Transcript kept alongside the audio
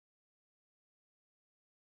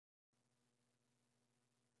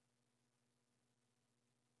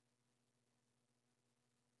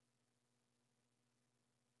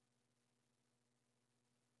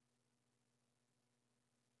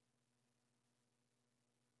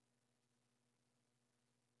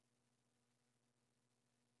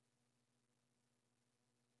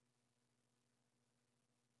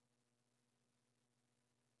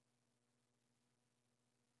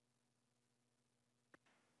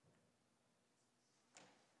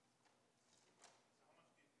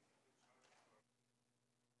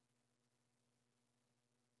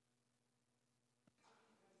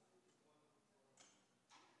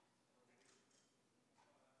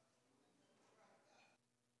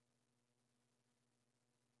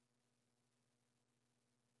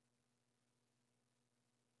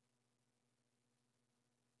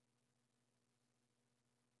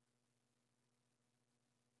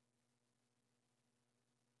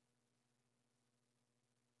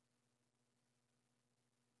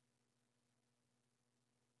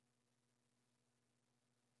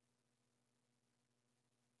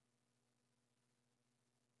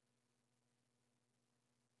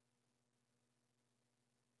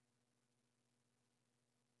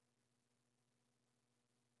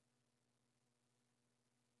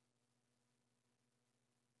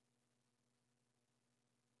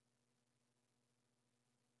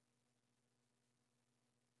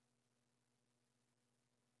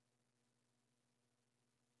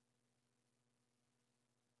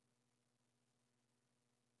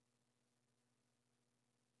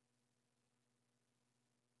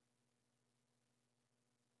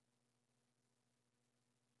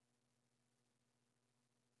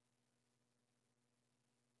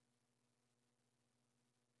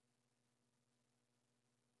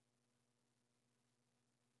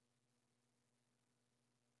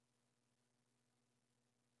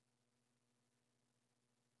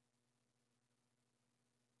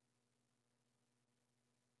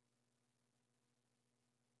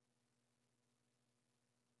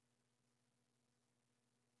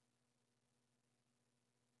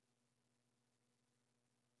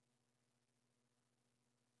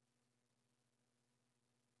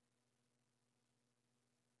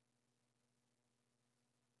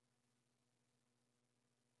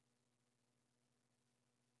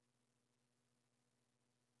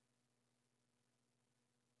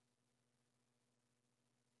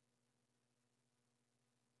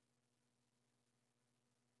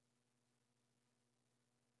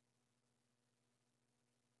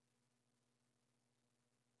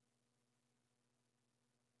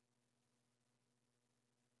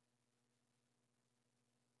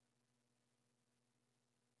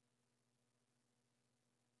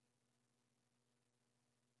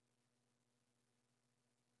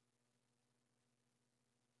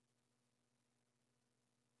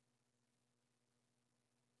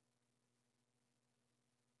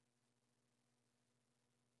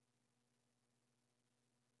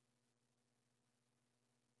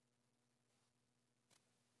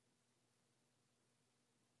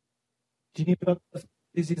Geneva,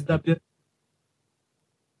 this is the.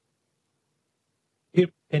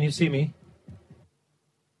 Can you see me?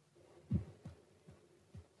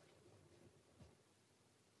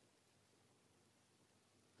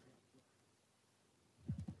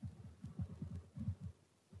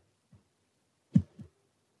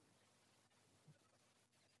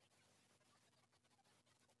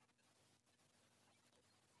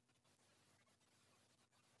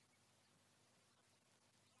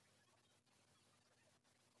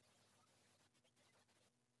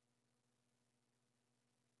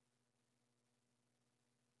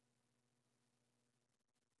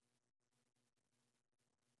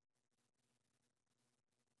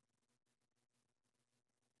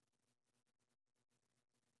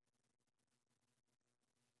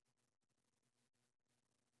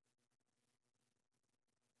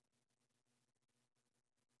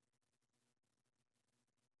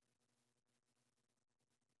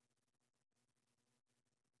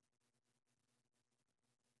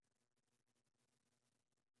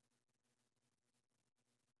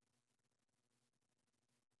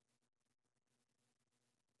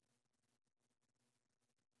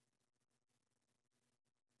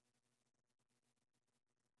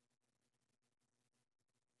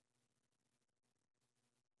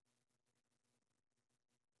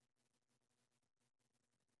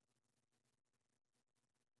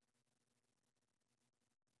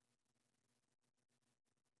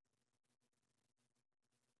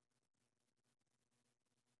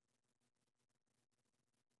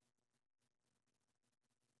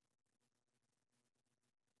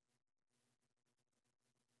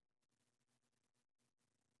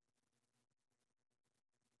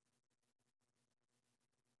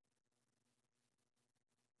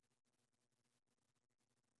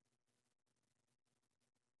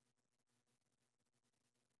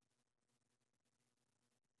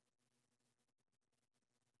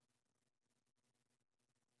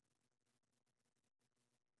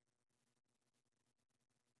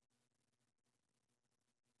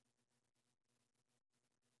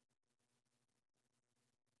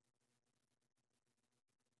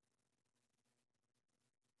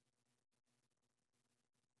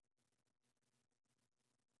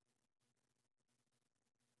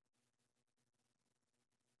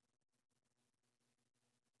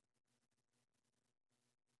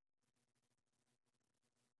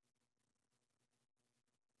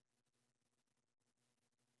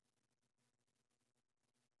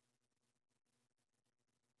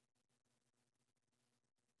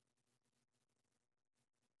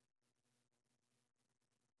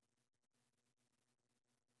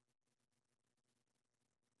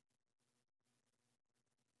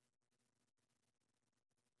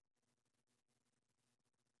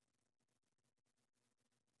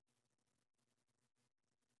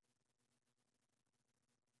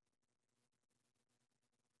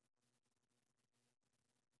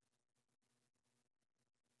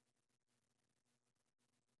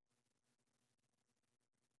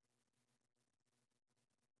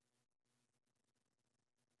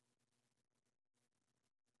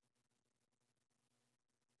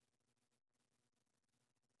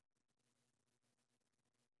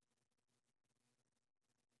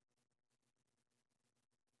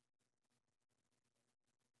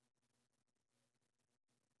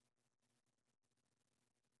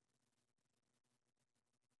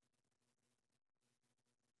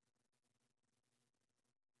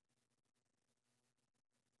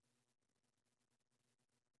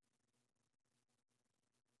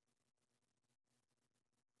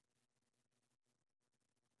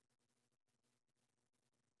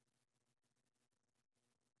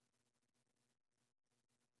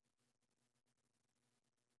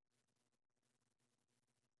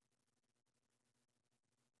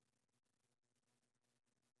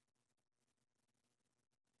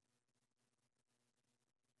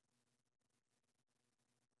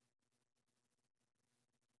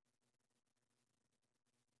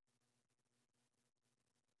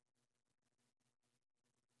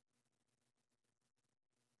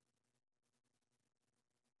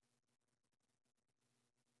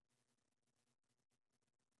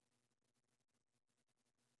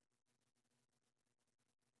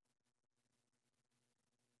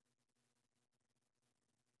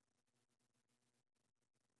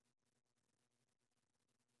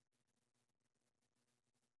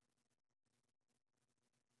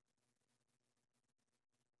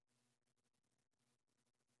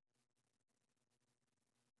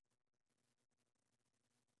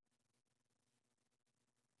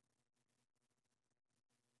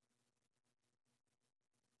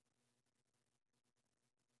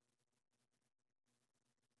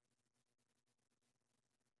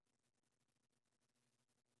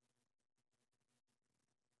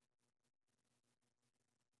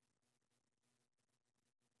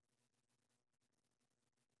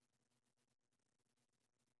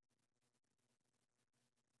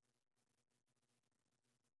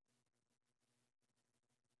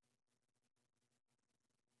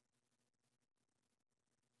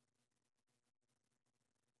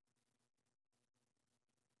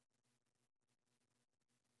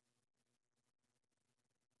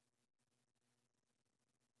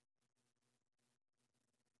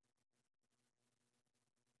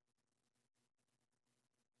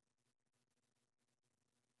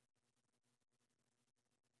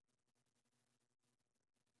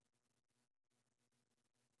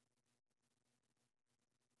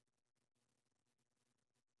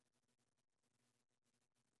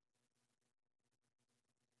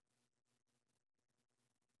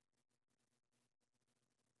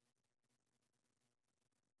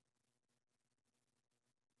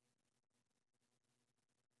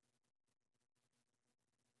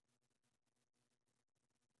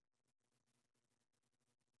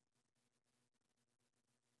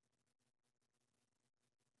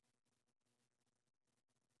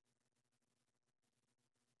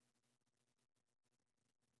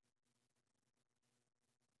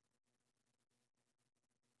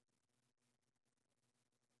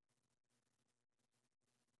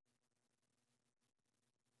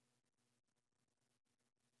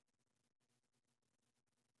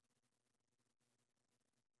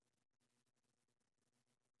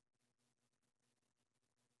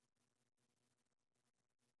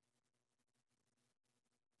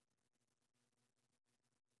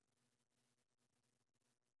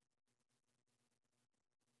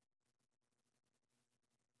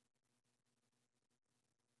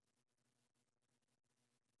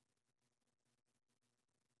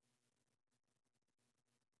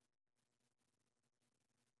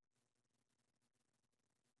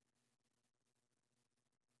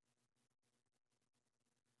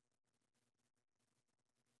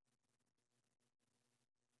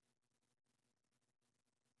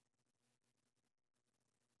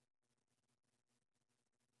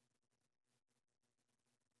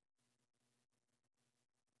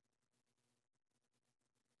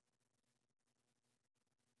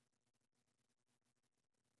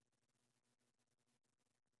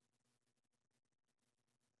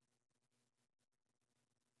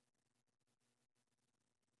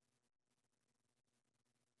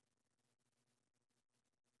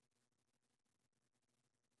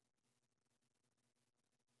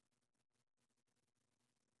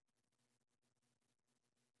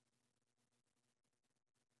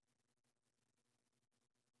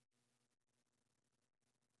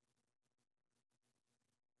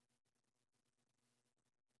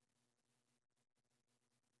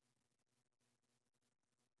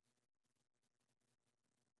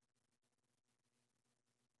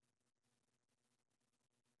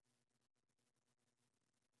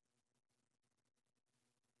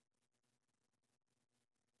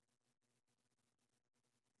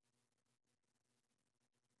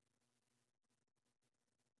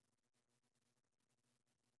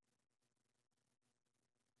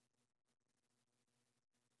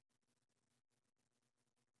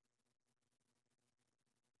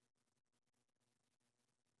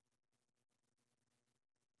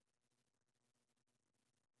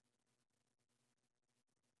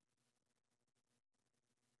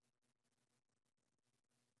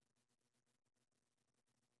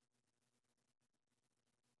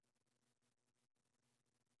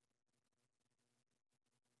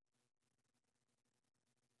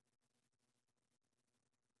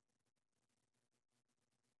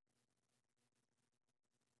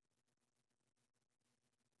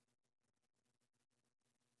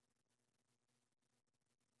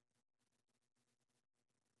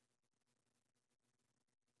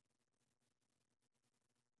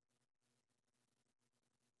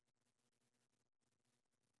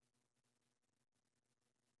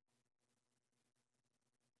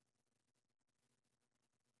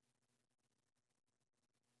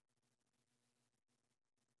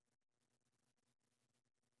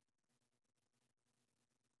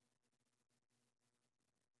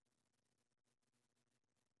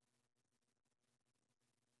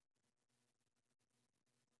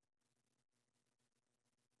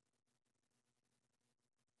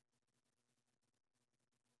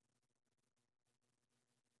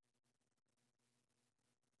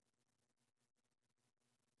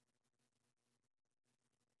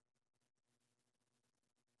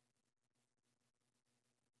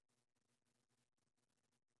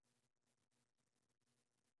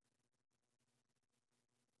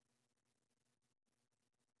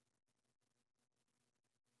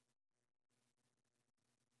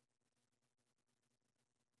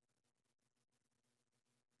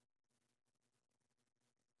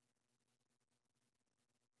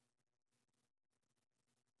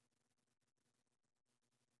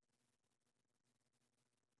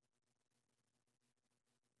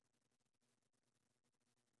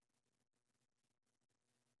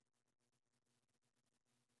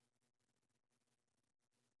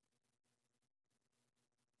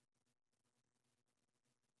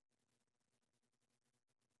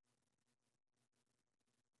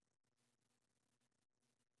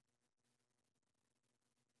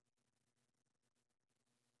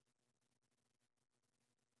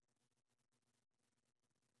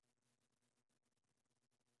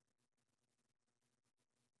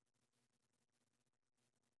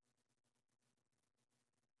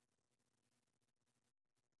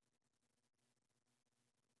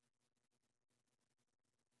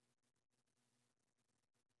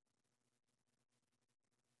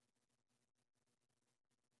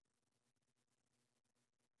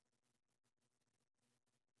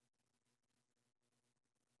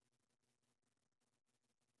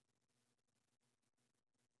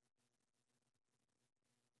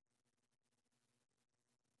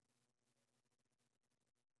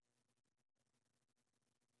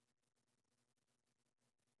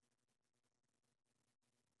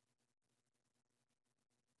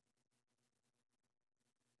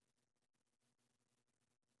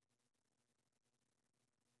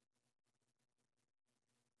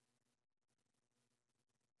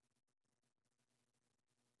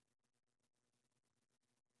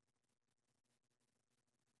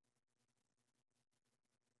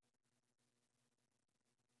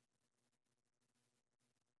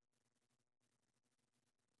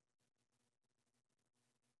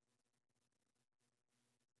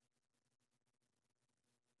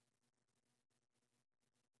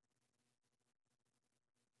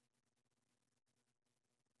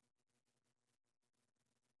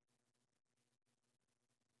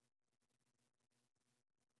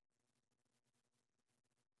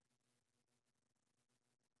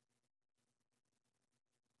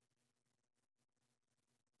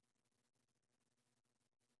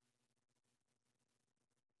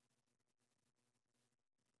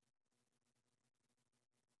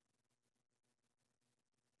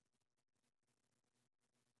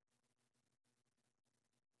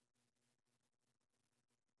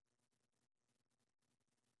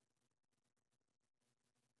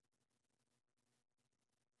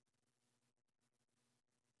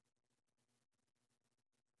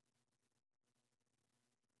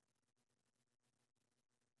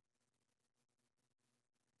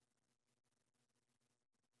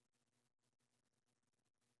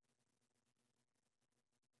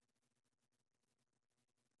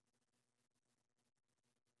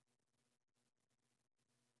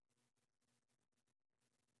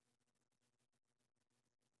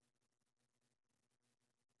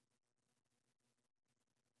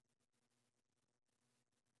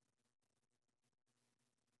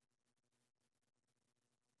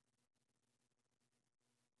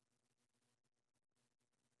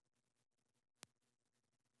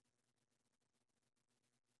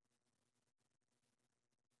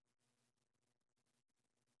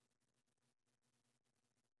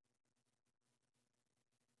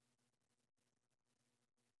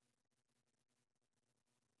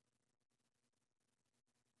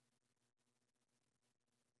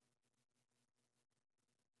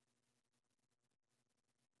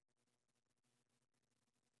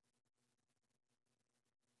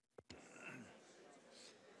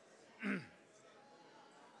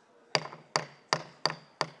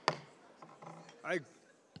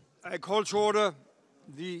 I call to order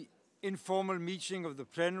the informal meeting of the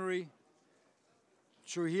plenary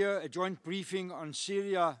to hear a joint briefing on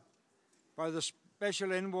Syria by the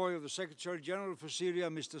Special Envoy of the Secretary General for Syria,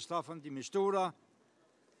 Mr. Staffan de Mistura,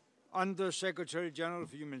 Under Secretary General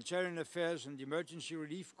for Humanitarian Affairs and Emergency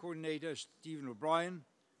Relief Coordinator Stephen O'Brien,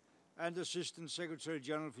 and Assistant Secretary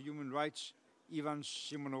General for Human Rights, Ivan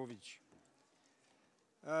Simonovic.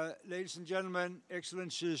 Ladies and gentlemen,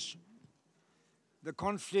 Excellencies, the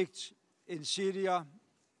conflict in Syria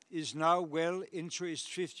is now well into its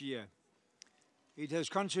fifth year. It has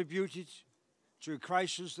contributed to a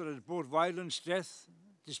crisis that has brought violence, death,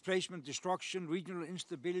 displacement, destruction, regional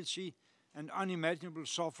instability, and unimaginable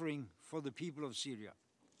suffering for the people of Syria.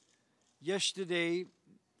 Yesterday,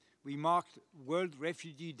 we marked World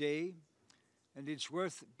Refugee Day, and it's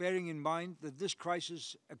worth bearing in mind that this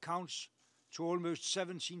crisis accounts to almost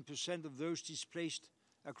 17% of those displaced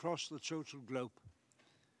across the total globe.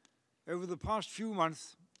 Over the past few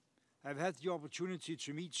months, I've had the opportunity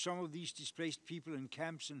to meet some of these displaced people in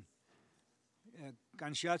camps in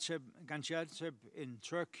Gaziantep in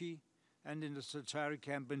Turkey and in the Satari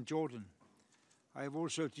camp in Jordan. I have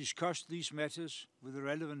also discussed these matters with the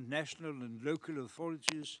relevant national and local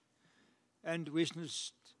authorities and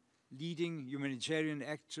witnessed leading humanitarian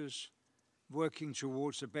actors working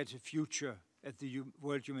towards a better future at the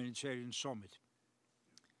World Humanitarian Summit.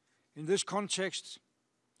 In this context,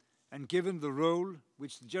 and given the role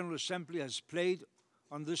which the General Assembly has played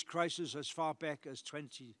on this crisis as far back as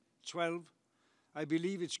 2012, I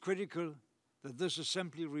believe it's critical that this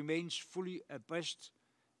Assembly remains fully abreast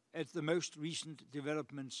at the most recent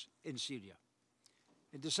developments in Syria.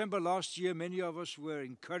 In December last year, many of us were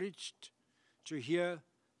encouraged to hear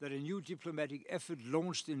that a new diplomatic effort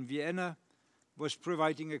launched in Vienna was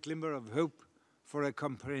providing a glimmer of hope for a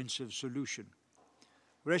comprehensive solution.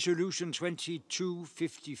 Resolution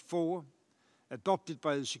 2254, adopted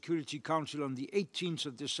by the Security Council on the 18th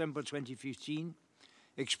of December 2015,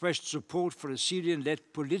 expressed support for a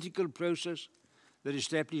Syrian-led political process that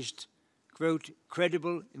established, quote,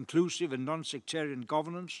 credible, inclusive and non-sectarian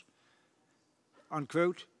governance,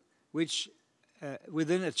 unquote, which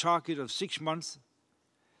within a target of 6 months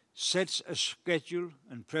sets a schedule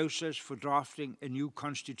and process for drafting a new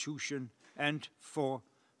constitution and for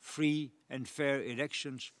free and fair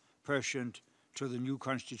elections pursuant to the new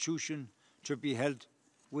constitution to be held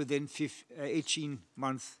within 18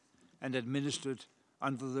 months and administered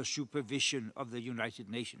under the supervision of the United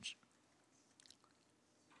Nations.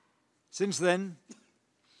 Since then,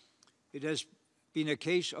 it has been a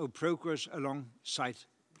case of progress alongside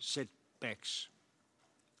setbacks.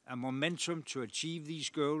 A momentum to achieve these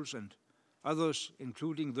goals and others,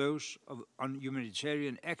 including those on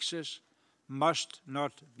humanitarian access, must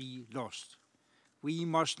not be lost. We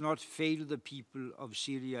must not fail the people of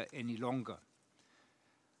Syria any longer.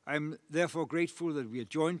 I am therefore grateful that we are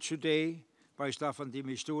joined today by Staffan de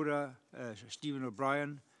Mistura, Stephen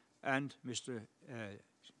O'Brien, and Mr.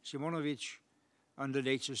 Simonovic on the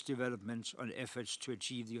latest developments on efforts to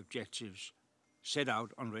achieve the objectives set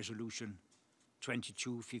out on Resolution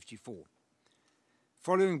 2254.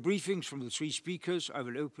 Following briefings from the three speakers, I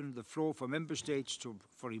will open the floor for member states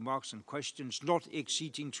for remarks and questions not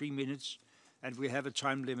exceeding 3 minutes, and we have a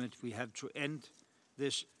time limit. We have to end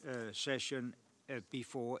this session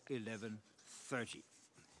before 11:30.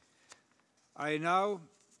 I now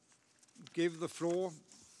give the floor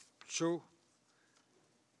to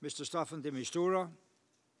Mr. Staffan de Mistura.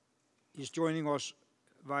 He's joining us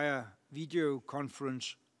via video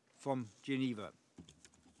conference from Geneva.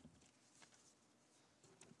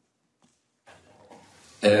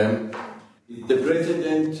 The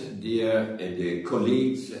President, dear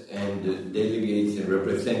colleagues and delegates and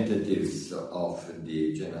representatives of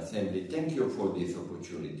the General Assembly, thank you for this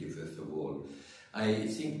opportunity, first of all. I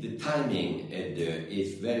think the timing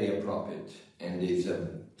is very appropriate, and it's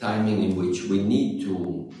a timing in which we need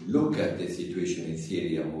to look at the situation in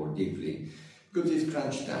Syria more deeply, because it's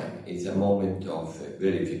crunch time. It's a moment of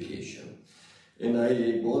verification. And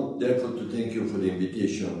I want, therefore, to thank you for the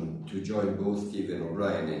invitation to join both Stephen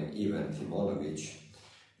O'Brien and Ivan Simonovic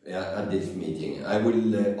at this meeting. I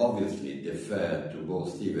will obviously defer to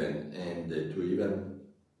both Stephen and to Ivan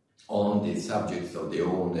on the subjects of their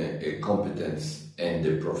own competence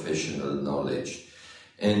and professional knowledge.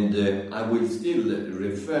 And I will still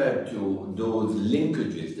refer to those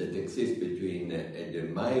linkages that exist between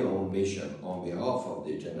my own mission on behalf of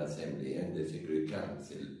the General Assembly and the Security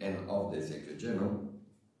Council and of the Secretary General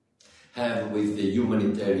have with the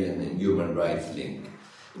humanitarian and human rights link.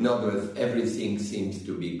 In other words, everything seems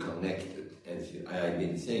to be connected, and as I've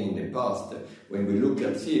been saying in the past, when we look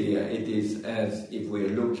at Syria, it is as if we are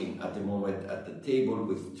looking at the moment at the table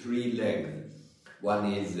with three legs.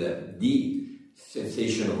 One is the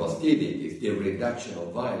cessation of hostilities, the reduction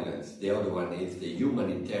of violence. The other one is the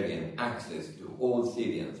humanitarian access to all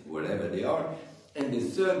Syrians, wherever they are. And the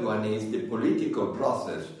third one is the political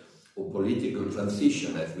process or political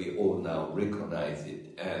transition, as we all now recognize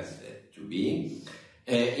it as to be,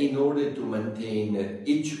 in order to maintain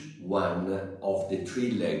each one of the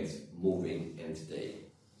three legs moving and staying.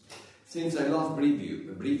 Since I last briefed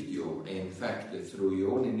you, in fact, through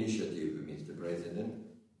your own initiative, Mr. President,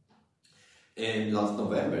 and last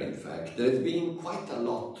November, in fact, there's been quite a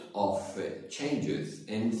lot of changes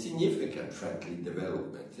and significant, frankly,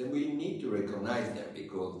 developments. And we need to recognize them,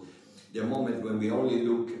 because there are moments when we only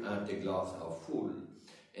look at the glass half full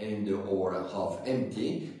or half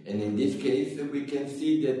empty. And in this case, we can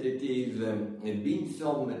see that it is been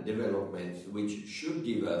some developments which should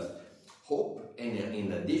give us hope, and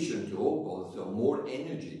in addition to hope, also more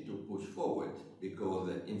energy to push forward, because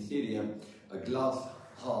in Syria, a glass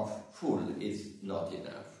half full is not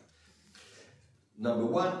enough. Number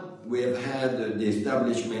one, we have had the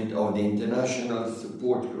establishment of the International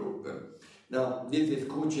Support Group. Now, this is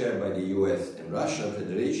co-chaired by the US and Russia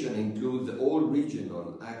Federation, includes all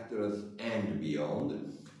regional actors and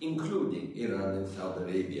beyond, including Iran and Saudi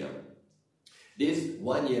Arabia. This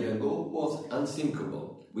 1 year ago was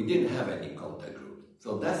unthinkable. We didn't have any contact group.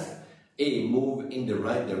 So that's a move in the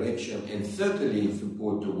right direction, and certainly in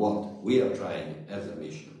support to what we are trying as a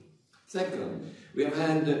mission. Second, we have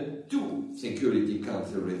had 2 Security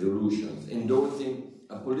Council resolutions endorsing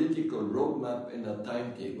a political roadmap and a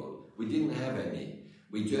timetable. We didn't have any.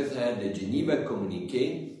 We just had the Geneva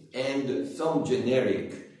communique and some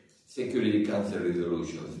generic Security Council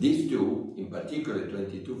resolutions. These 2, in particular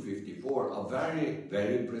 2254, are very,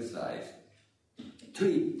 very precise.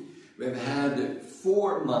 3, we've had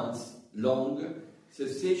 4 months long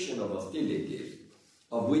cessation of hostilities,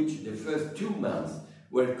 of which the first 2 months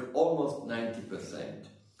were almost 90%.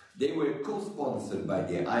 They were co-sponsored by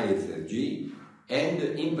the ISSG and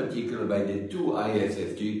in particular by the 2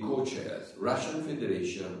 ISSG co-chairs, Russian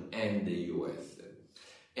Federation and the US.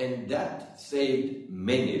 And that saved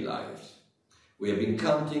many lives. We have been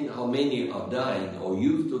counting how many are dying or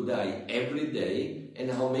used to die every day, and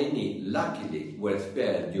how many, luckily, were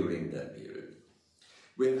spared during that period.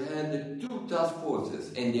 We've had 2 task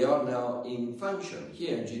forces, and they are now in function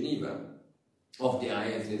here in Geneva, of the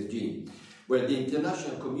ISSG, where the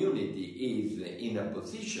international community is in a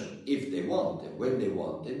position, if they want and when they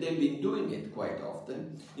want, and they've been doing it quite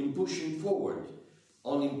often, in pushing forward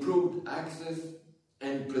on improved access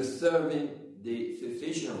and preserving the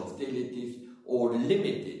cessation of hostilities, or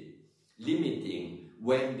limiting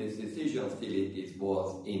when the cessation of hostilities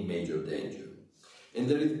was in major danger. And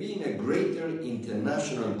there has been a greater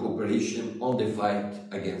international cooperation on the fight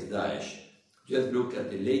against Daesh. Just look at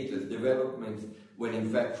the latest developments, when in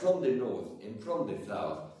fact from the north and from the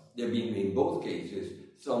south, there have been in both cases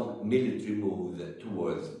some military moves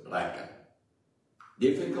towards Raqqa.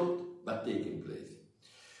 Difficult, but taking place.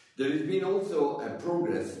 There has been also a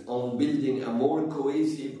progress on building a more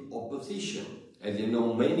cohesive opposition. As you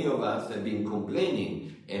know, many of us have been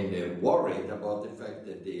complaining and worried about the fact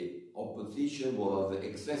that the opposition was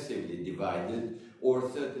excessively divided, or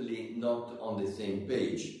certainly not on the same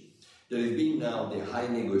page. There has been now the High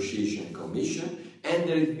Negotiation Commission, and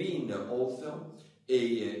there has been also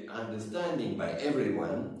an understanding by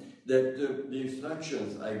everyone that the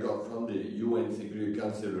instructions I got from the UN Security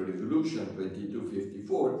Council Resolution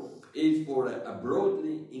 2254 is for a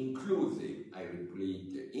broadly inclusive, I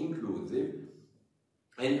repeat, inclusive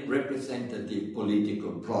and representative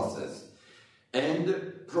political process,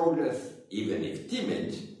 and progress, even if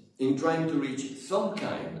timid, in trying to reach some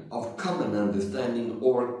kind of common understanding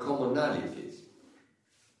or commonalities.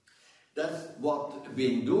 That's what we've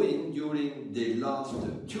been doing during the last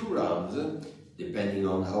 2 rounds, depending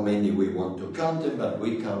on how many we want to count them, but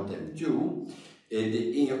we count them 2,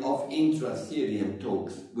 of intra-Syrian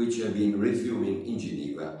talks which have been resuming in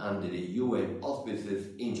Geneva under the UN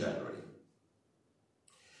auspices in January.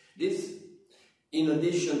 This, in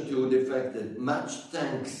addition to the fact that much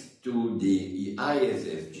thanks to the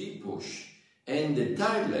ISSG push and the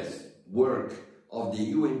tireless work of the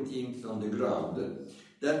UN teams on the ground,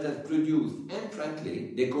 that has produced, and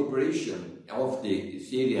frankly, the cooperation of the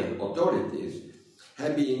Syrian authorities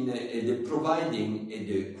have been providing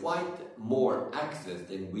quite more access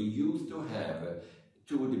than we used to have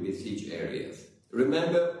to the besieged areas.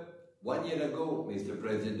 Remember, 1 year ago, Mr.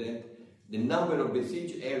 President, the number of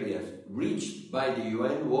besieged areas reached by the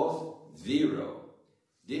UN was 0.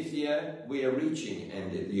 This year we are reaching,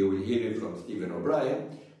 and you will hear it from Stephen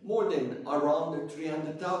O'Brien, more than around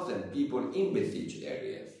 300,000 people in besieged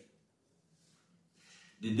areas.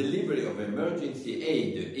 The delivery of emergency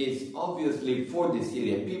aid is obviously for the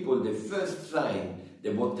Syrian people the first sign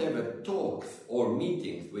that whatever talks or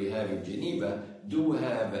meetings we have in Geneva do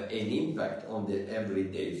have an impact on the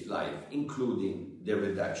everyday's life, including the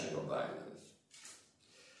reduction of violence.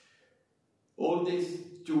 All this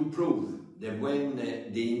to prove that when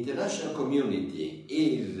the international community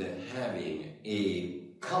is having a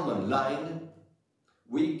common line,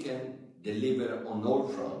 we can deliver on all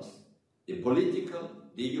fronts: the political,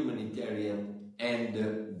 the humanitarian,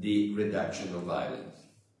 and the reduction of violence.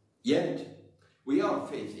 Yet, we are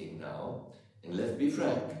facing now, and let's be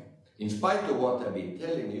frank, in spite of what I've been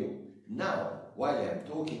telling you, now, while I'm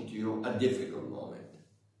talking to you, a difficult moment.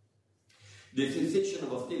 The cessation of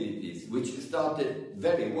hostilities, which started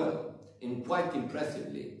very well and quite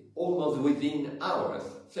impressively, almost within hours,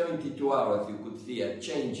 72 hours, you could see a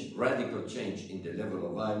change, radical change in the level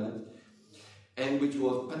of violence, and which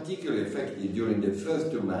was particularly effective during the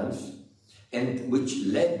first 2 months, and which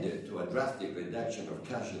led to a drastic reduction of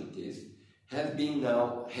casualties, has been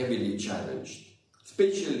now heavily challenged,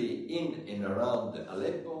 especially in and around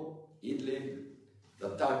Aleppo, Idlib,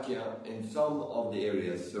 Latakia, and some of the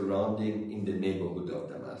areas surrounding in the neighborhood of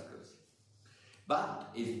Damascus. But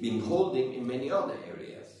it's been holding in many other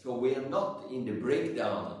areas, so we are not in the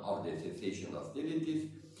breakdown of the cessation hostilities,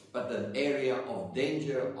 but an area of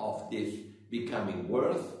danger of this becoming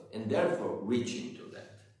worse and therefore reaching to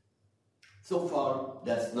that. So far,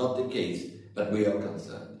 that's not the case, but we are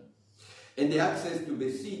concerned. And the access to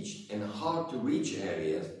besieged and hard-to-reach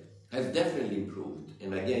areas has definitely improved.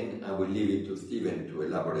 And again, I will leave it to Stephen to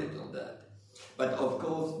elaborate on that. But of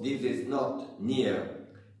course, this is not near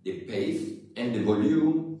the pace and the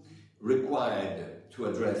volume required to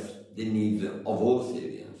address the needs of all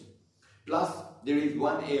Syrians. Plus, there is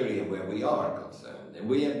one area where we are concerned, and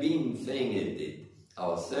we have been saying it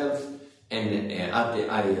ourselves and at the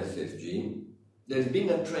ISSG. There's been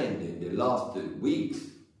a trend in the last weeks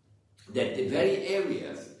that the very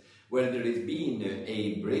areas where there has been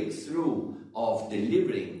a breakthrough of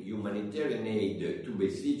delivering humanitarian aid to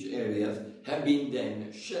besieged areas have been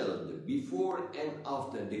then shelled before and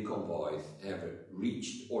after the convoys have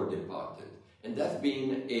reached or departed. And that's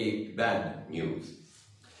been a bad news.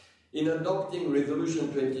 In adopting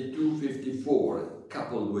Resolution 2254,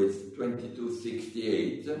 coupled with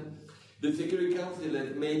 2268, the Security Council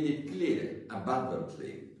has made it clear,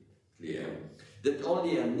 abundantly clear, that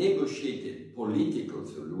only a negotiated political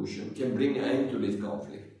solution can bring an end to this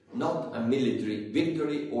conflict, not a military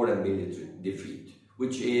victory or a military defeat,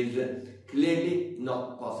 which is clearly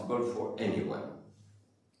not possible for anyone.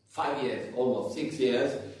 5 years, almost 6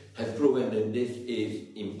 years, has proven that this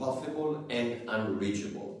is impossible and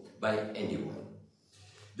unreachable by anyone.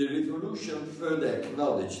 The resolution further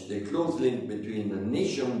acknowledged the close link between a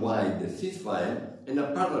nationwide ceasefire and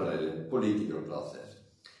a parallel political process.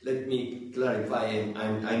 Let me clarify,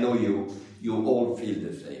 and I know you all feel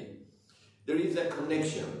the same. There is a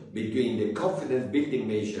connection between the confidence-building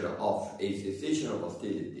measure of a cessation of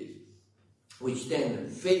hostilities, which then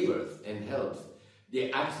favors and helps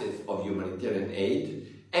the access of humanitarian aid,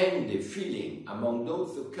 and the feeling among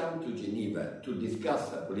those who come to Geneva to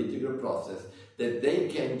discuss a political process that they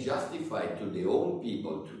can justify to their own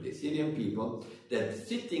people, to the Syrian people, that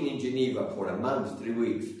sitting in Geneva for a month, 3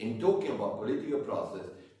 weeks, and talking about political process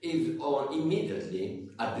is immediately,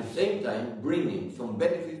 at the same time, bringing some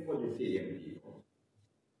benefit for the Syrian people.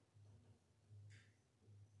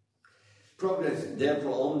 Progress,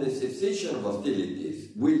 therefore, on the cessation of hostilities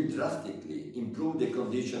will drastically improve the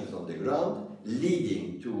conditions on the ground,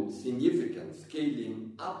 leading to significant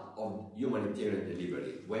scaling up of humanitarian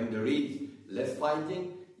delivery. When there is less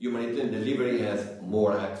fighting, humanitarian delivery has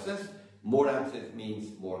more access. More access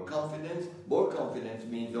means more confidence. More confidence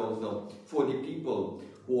means also for the people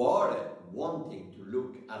who are wanting to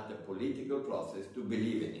look at the political process to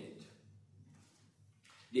believe in it.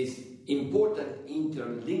 This important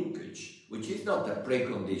interlinkage, which is not a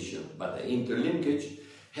precondition, but an interlinkage,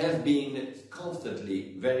 has been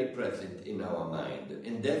constantly very present in our mind.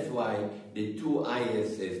 And that's why the 2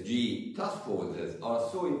 ISSG task forces are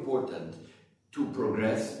so important to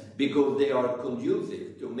progress, because they are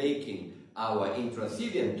conducive to making our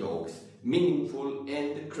intra-Syrian talks meaningful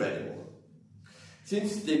and credible.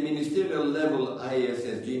 Since the ministerial level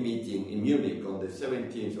ISSG meeting in Munich on the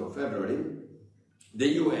 17th of February, the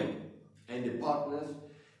UN and the partners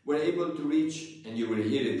were able to reach, and you will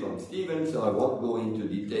hear it from Stephen, so I won't go into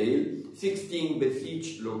detail, 16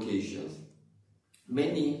 besieged locations,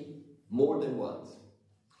 many more than once.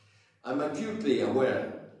 I'm acutely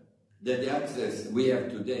aware that the access we have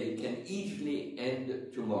today can easily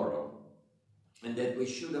end tomorrow, and that we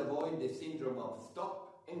should avoid the syndrome of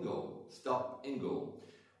stop and go,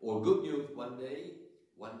 or good news one day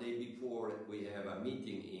before we have a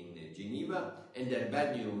meeting in Geneva, and then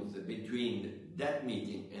bad news between that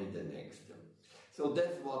meeting and the next. So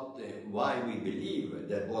that's why we believe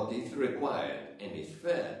that what is required and is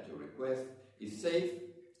fair to request is safe,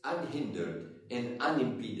 unhindered and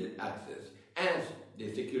unimpeded access, as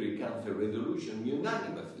the Security Council resolution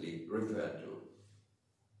unanimously referred to.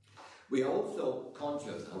 We are also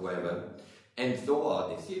conscious, however, and so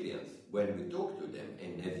are the Syrians when we talk to them,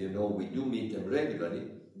 and as you know we do meet them regularly,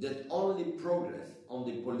 that only progress on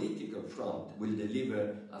the political front will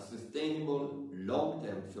deliver a sustainable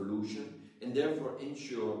long-term solution and therefore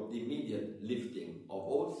ensure the immediate lifting of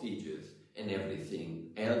all sieges and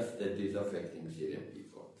everything else that is affecting Syrian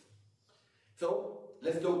people. So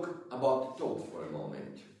let's talk about talks for a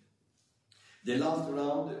moment. The last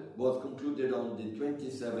round was concluded on the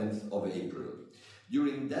 27th of April.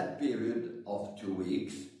 During that period of 2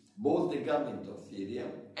 weeks, both the government of Syria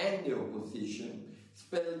and the opposition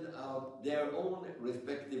spelled out their own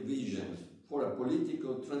respective visions for a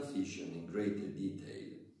political transition in greater detail.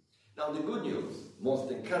 Now, the good news,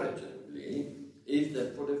 most encouragingly, is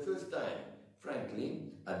that for the first time,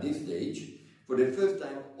 frankly, at this stage, for the first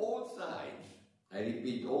time, all sides, I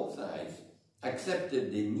repeat, all sides,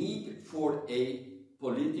 accepted the need for a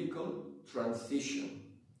political transition.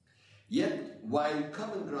 Yet, while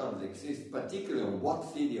common grounds exist, particularly on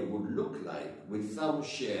what Syria would look like with some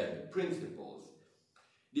shared principles,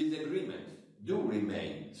 disagreements do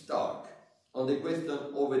remain stark on the question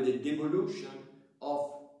over the devolution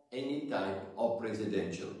of any type of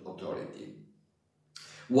presidential authority.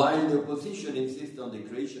 While the opposition insists on the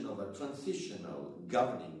creation of a transitional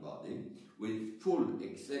governing body with full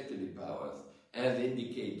executive powers, as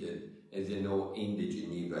indicated, as you know, in the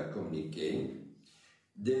Geneva Communiqué,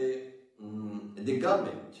 the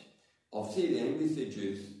government of Syria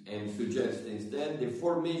envisages and suggests instead the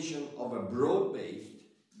formation of a broad-based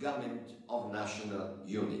government of national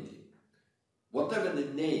unity. Whatever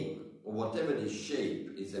the name or whatever the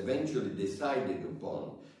shape is eventually decided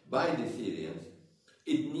upon by the Syrians,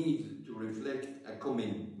 it needs to reflect a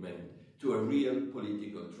commitment to a real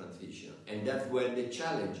political transition. And that's where the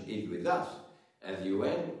challenge is with us as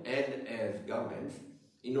UN and as governments,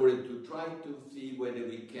 in order to try to see whether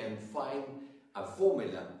we can find a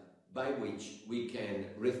formula by which we can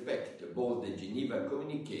respect both the Geneva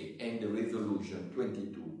Communiqué and the Resolution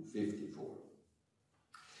 2254.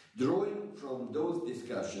 Drawing from those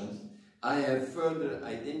discussions, I have further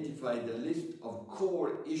identified a list of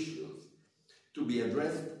core issues to be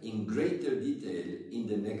addressed in greater detail in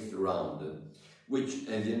the next round, which,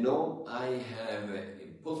 as you know, I have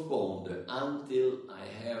postponed until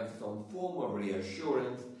I have some form of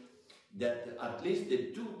reassurance that at least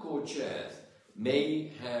the two co-chairs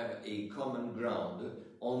may have a common ground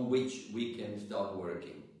on which we can start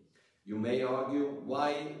working. You may argue,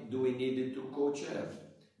 why do we need the two co-chairs?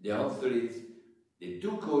 The answer is, the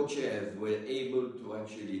two co-chairs were able to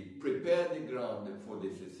actually prepare the ground for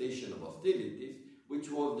the cessation of hostilities,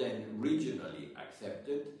 which was then regionally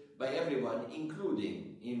accepted by everyone,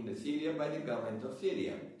 including in Syria by the government of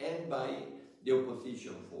Syria and by the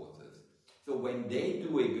opposition forces. So when they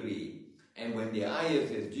do agree, and when the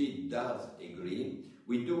ISSG does agree,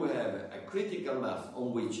 we do have a critical mass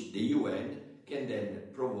on which the UN can then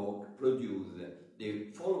produce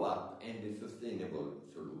the follow-up and the sustainable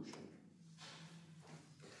solution.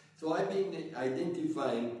 So I've been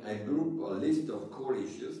identifying a list of core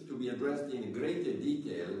issues to be addressed in greater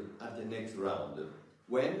detail at the next round.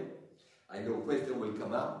 When? I know a question will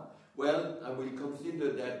come up. Well, I will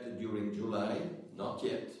consider that during July, not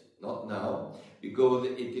yet, not now, because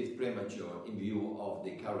it is premature in view of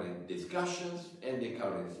the current discussions and the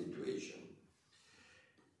current situation.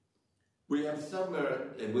 We have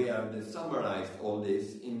summarized all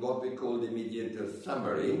this in what we call the mediator's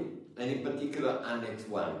summary, and in particular Annex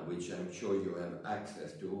 1, which I'm sure you have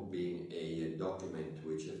access to, being a document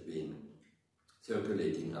which has been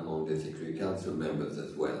circulating among the Security Council members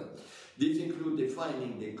as well. These include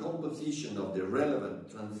defining the composition of the relevant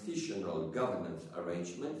transitional governance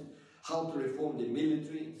arrangements, how to reform the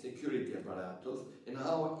military security apparatus, and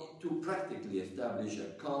how to practically establish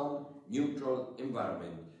a calm, neutral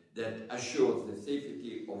environment that assures the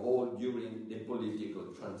safety of all during the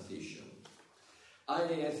political transition.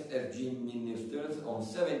 ISSG ministers on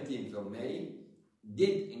 17th of May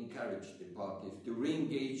did encourage the parties to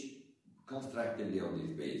re-engage constructively on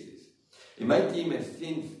this basis. And my team has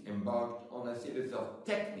since embarked on a series of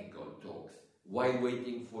technical talks while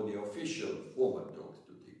waiting for the official formal talks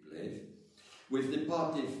to take place with the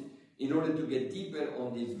parties in order to get deeper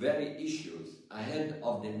on these very issues ahead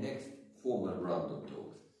of the next formal round of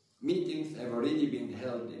talks. Meetings have already been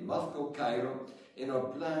held in Moscow, Cairo, and are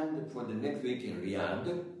planned for the next week in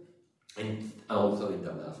Riyadh and also in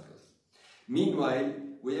Damascus. Meanwhile,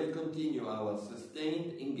 we have continued our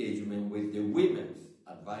sustained engagement with the Women's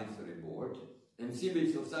Advisory Board and civil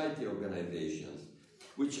society organizations,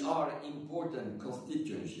 which are important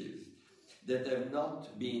constituencies that have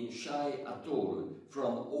not been shy at all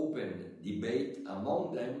from open debate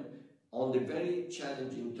among them on the very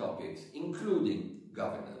challenging topics, including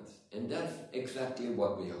governance. And that's exactly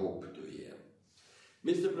what we hope to hear.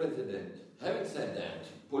 Mr. President, having said that,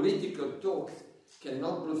 political talks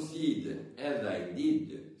cannot proceed, as I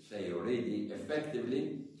did say already,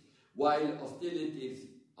 effectively, while hostilities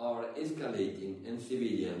are escalating and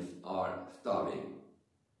civilians are starving.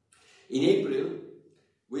 In April,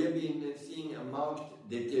 we have been seeing a marked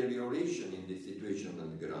deterioration in the situation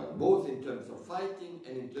on the ground, both in terms of fighting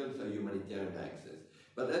and in terms of humanitarian access.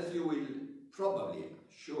 But as you will probably,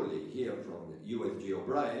 surely hear from USG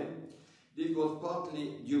O'Brien, this was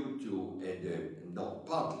partly due to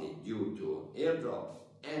airdrops,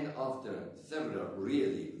 and after several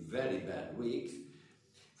really very bad weeks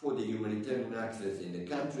for the humanitarian access in the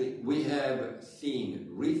country, we have seen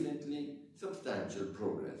recently substantial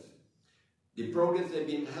progress. The progress has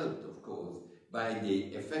been helped, of course, by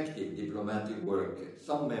the effective diplomatic work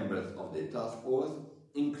some members of the task force,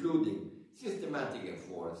 including systematic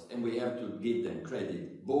efforts, and we have to give them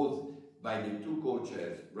credit, both by the two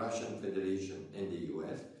co-chairs, Russian Federation and the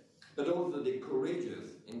US, but also the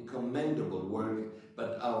courageous and commendable work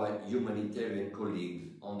by our humanitarian colleagues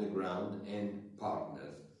on the ground and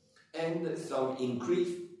partners, and some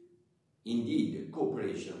increased, indeed,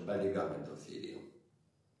 cooperation by the government of Syria.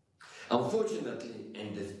 Unfortunately,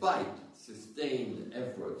 and despite sustained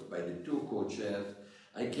efforts by the two co-chairs,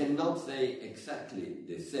 I cannot say exactly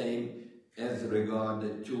the same as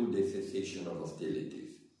regard to the cessation of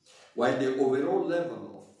hostilities. While the overall level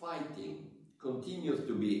of fighting continues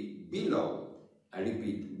to be below, I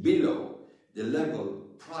repeat, below the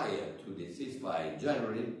level prior to the ceasefire in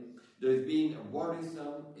January, there has been a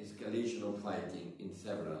worrisome escalation of fighting in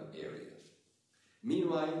several areas.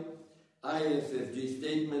 Meanwhile, ISSG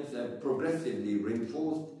statements have progressively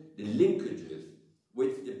reinforced the linkages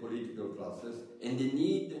with the political process and the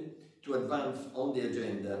need to advance on the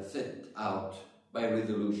agenda set out by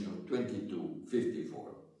Resolution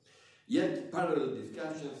 2254. Yet parallel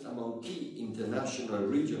discussions among key international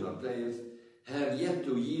and regional players have yet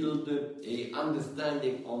to yield an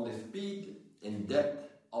understanding on the speed and depth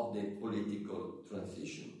of the political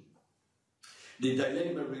transition. The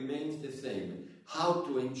dilemma remains the same: how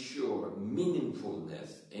to ensure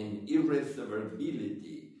meaningfulness and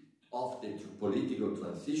irreversibility of the political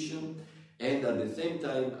transition, and at the same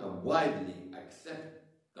time a widely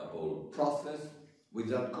acceptable process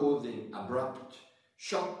without causing abrupt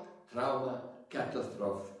shock, trauma,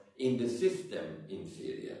 catastrophe in the system in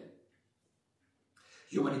Syria.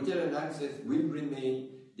 Humanitarian access will remain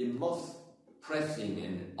the most pressing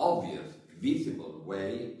and obvious visible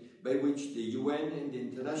way by which the UN and the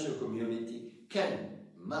international community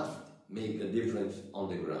must make a difference on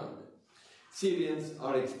the ground. Syrians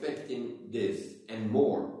are expecting this and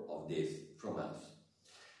more of this from us.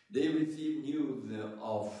 They receive news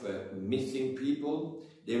of missing people,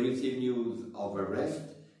 they receive news of arrest,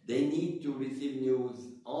 they need to receive news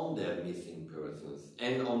on their missing persons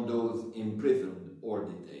and on those imprisoned or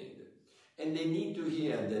detained. And they need to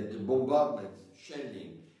hear that the bombardments,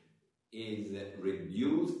 shelling is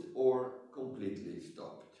reduced or completely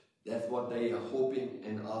stopped. That's what they are hoping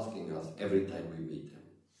and asking us every time we meet them.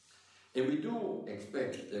 And we do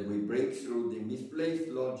expect that we break through the misplaced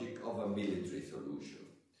logic of a military solution.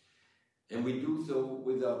 And we do so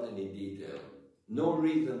without any detail. No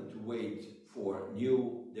reason to wait for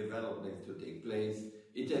new developments to take place.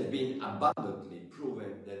 It has been abundantly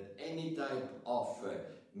proven that any type of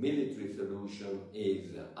military solution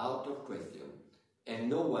is out of question. And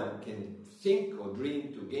no one can think or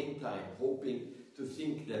dream to gain time hoping to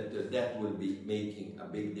think that that will be making a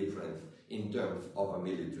big difference in terms of a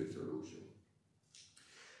military solution.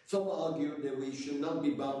 Some argue that we should not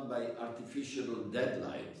be bound by artificial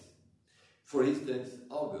deadlines. For instance,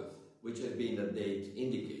 August, which has been a date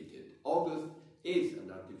indicated. August is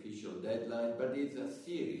an artificial deadline, but it's a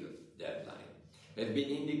serious deadline. It has been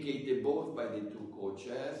indicated both by the two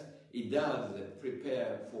co-chairs. It does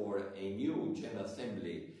prepare for a new General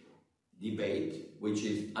Assembly debate, which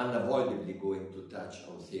is unavoidably going to touch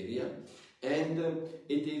on Syria. And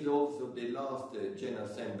it is also the last General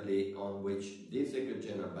Assembly on which the Secretary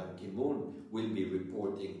General Ban Ki-moon will be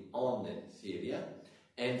reporting on Syria,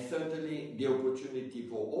 and certainly the opportunity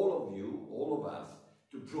for all of you, all of us,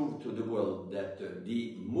 to prove to the world that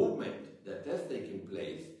the movement that has taken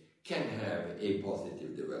place can have a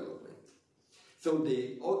positive development. So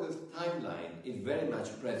the August timeline is very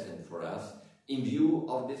much present for us in view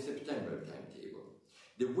of the September timetable.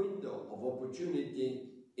 The window of opportunity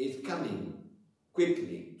is coming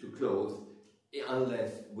quickly to close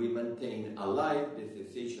unless we maintain alive the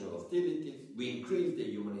cessation of hostilities, we increase the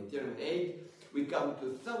humanitarian aid, we come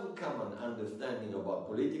to some common understanding about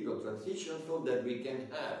political transition so that we can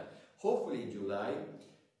have, hopefully in July,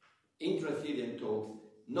 intra-Syrian talks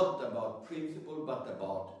not about principle but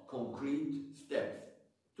about concrete steps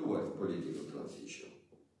towards political transition.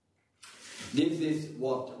 This is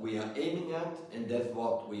what we are aiming at, and that's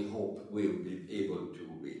what we hope we will be able to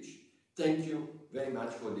reach. Thank you very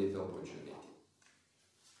much for this opportunity.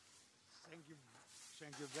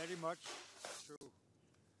 Thank you very much to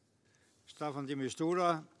Staffan de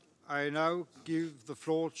Mistura. I now give the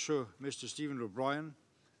floor to Mr. Stephen O'Brien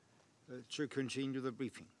to continue the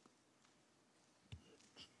briefing.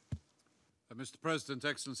 Mr. President,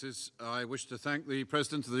 Excellencies, I wish to thank the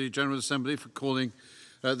President of the General Assembly for calling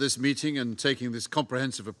this meeting and taking this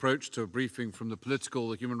comprehensive approach to a briefing from the political,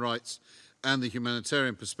 the human rights and the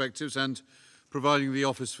humanitarian perspectives, and providing the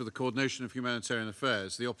Office for the Coordination of Humanitarian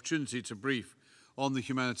Affairs the opportunity to brief on the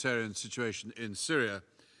humanitarian situation in Syria.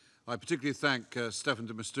 I particularly thank Staffan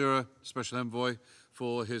de Mistura, Special Envoy,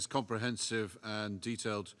 for his comprehensive and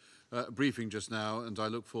detailed briefing just now, and I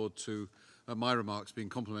look forward to my remarks being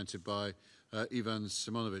complemented by Ivan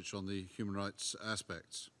Simonovic on the human rights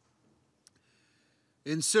aspects.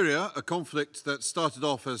 In Syria, a conflict that started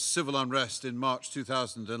off as civil unrest in March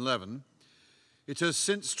 2011, it has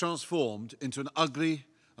since transformed into an ugly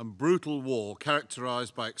and brutal war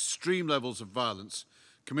characterized by extreme levels of violence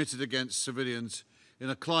committed against civilians in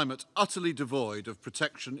a climate utterly devoid of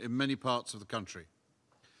protection in many parts of the country.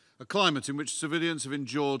 A climate in which civilians have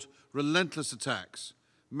endured relentless attacks,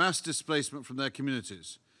 mass displacement from their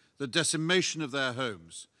communities, the decimation of their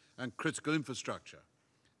homes and critical infrastructure,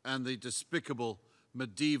 and the despicable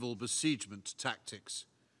medieval besiegement tactics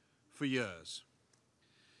for years.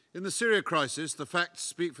 In the Syria crisis, the facts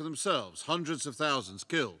speak for themselves. Hundreds of thousands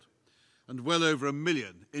killed and well over 1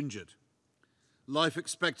 million injured. Life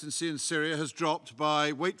expectancy in Syria has dropped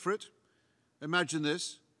by, wait for it, imagine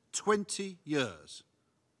this, 20 years.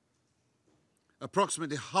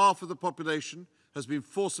 Approximately half of the population has been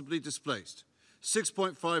forcibly displaced,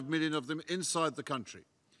 6.5 million of them inside the country,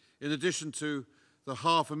 in addition to the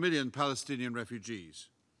 500,000 Palestinian refugees.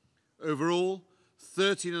 Overall,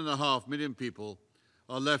 13.5 million people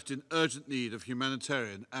are left in urgent need of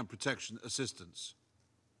humanitarian and protection assistance.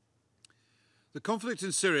 The conflict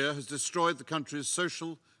in Syria has destroyed the country's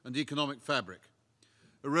social and economic fabric,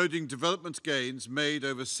 eroding development gains made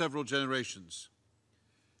over several generations.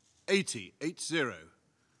 80%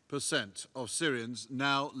 of Syrians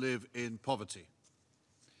now live in poverty.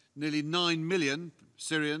 Nearly 9 million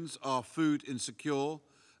Syrians are food insecure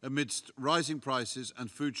amidst rising prices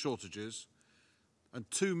and food shortages, and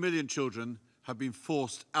 2 million children have been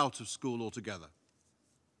forced out of school altogether.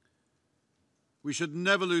 We should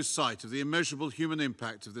never lose sight of the immeasurable human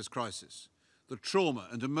impact of this crisis, the trauma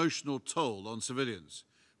and emotional toll on civilians,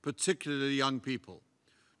 particularly young people,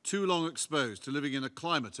 too long exposed to living in a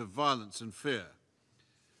climate of violence and fear,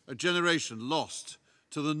 a generation lost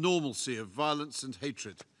to the normalcy of violence and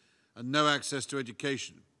hatred, and no access to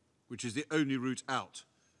education, which is the only route out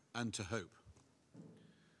and to hope.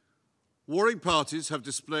 Warring parties have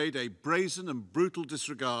displayed a brazen and brutal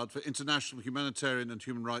disregard for international humanitarian and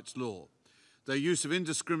human rights law. Their use of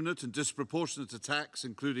indiscriminate and disproportionate attacks,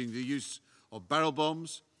 including the use of barrel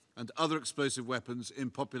bombs and other explosive weapons in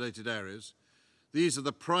populated areas, these are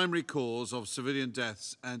the primary cause of civilian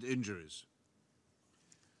deaths and injuries.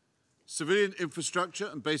 Civilian infrastructure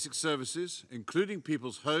and basic services, including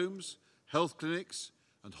people's homes, health clinics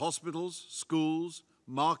and hospitals, schools,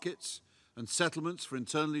 markets and settlements for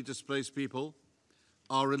internally displaced people,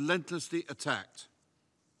 are relentlessly attacked,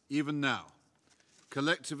 even now,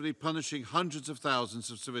 collectively punishing hundreds of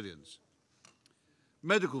thousands of civilians.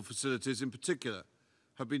 Medical facilities in particular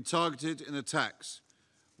have been targeted in attacks,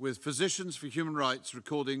 with Physicians for Human Rights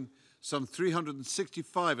recording some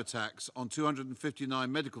 365 attacks on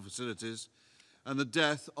 259 medical facilities and the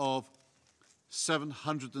death of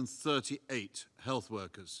 738 health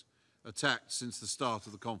workers attacked since the start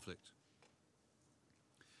of the conflict.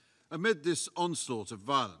 Amid this onslaught of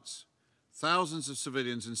violence, thousands of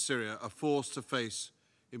civilians in Syria are forced to face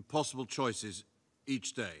impossible choices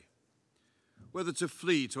each day. Whether to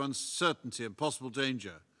flee to uncertainty and possible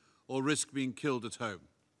danger or risk being killed at home.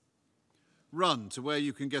 Run to where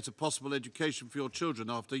you can get a possible education for your children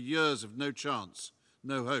after years of no chance,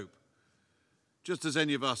 no hope, just as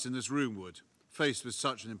any of us in this room would, faced with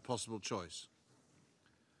such an impossible choice.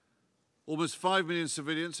 Almost 5 million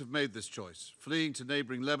civilians have made this choice, fleeing to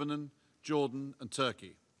neighbouring Lebanon, Jordan and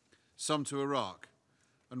Turkey, some to Iraq,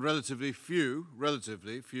 and relatively few,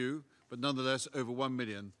 but nonetheless over 1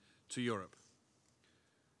 million to Europe.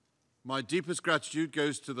 My deepest gratitude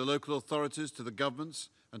goes to the local authorities, to the governments,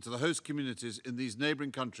 and to the host communities in these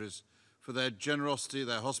neighbouring countries for their generosity,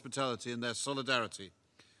 their hospitality, and their solidarity,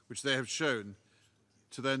 which they have shown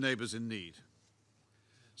to their neighbours in need.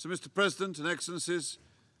 So, Mr. President and Excellencies,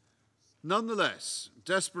 nonetheless,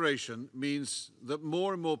 desperation means that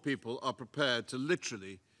more and more people are prepared to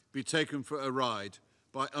literally be taken for a ride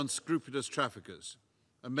by unscrupulous traffickers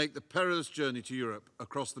and make the perilous journey to Europe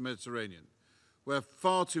across the Mediterranean, where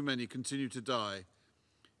far too many continue to die.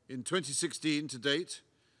 In 2016 to date,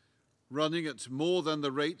 running at more than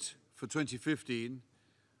the rate for 2015,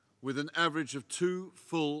 with an average of 2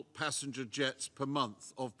 full passenger jets per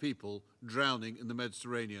month of people drowning in the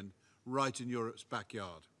Mediterranean, right in Europe's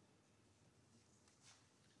backyard.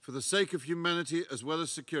 For the sake of humanity as well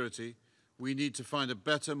as security, we need to find a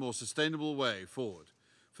better, more sustainable way forward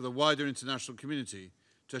for the wider international community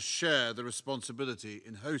to share the responsibility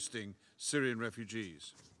in hosting Syrian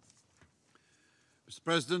refugees. Mr.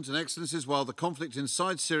 President and Excellencies, while the conflict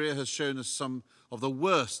inside Syria has shown us some of the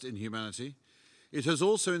worst in humanity, it has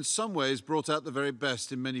also in some ways brought out the very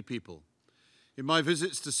best in many people. In my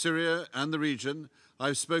visits to Syria and the region,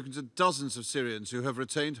 I've spoken to dozens of Syrians who have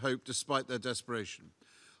retained hope despite their desperation.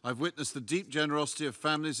 I've witnessed the deep generosity of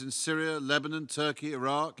families in Syria, Lebanon, Turkey,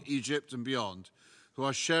 Iraq, Egypt and beyond, who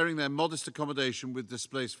are sharing their modest accommodation with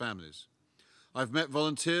displaced families. I've met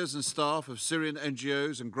volunteers and staff of Syrian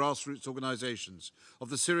NGOs and grassroots organisations, of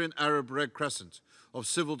the Syrian Arab Red Crescent, of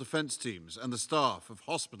civil defence teams and the staff of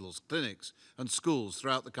hospitals, clinics and schools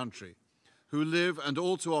throughout the country, who live and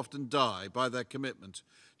all too often die by their commitment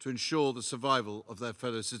to ensure the survival of their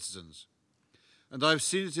fellow citizens. And I've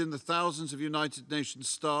seen it in the thousands of United Nations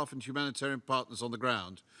staff and humanitarian partners on the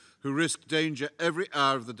ground who risk danger every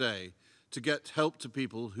hour of the day to get help to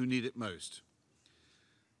people who need it most.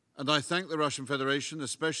 And I thank the Russian Federation,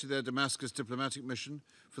 especially their Damascus diplomatic mission,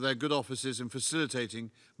 for their good offices in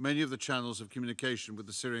facilitating many of the channels of communication with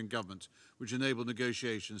the Syrian government, which enable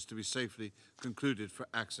negotiations to be safely concluded for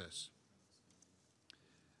access.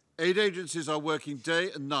 Aid agencies are working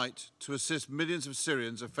day and night to assist millions of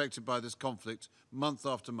Syrians affected by this conflict month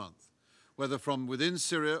after month, whether from within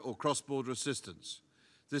Syria or cross-border assistance.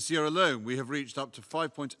 This year alone, we have reached up to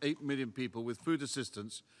 5.8 million people with food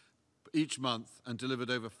assistance each month and delivered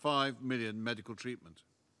over 5 million medical treatment.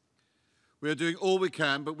 We are doing all we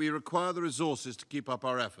can, but we require the resources to keep up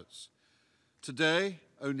our efforts. Today,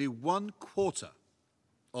 only 1/4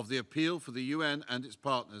 of the appeal for the UN and its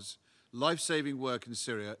partners life-saving work in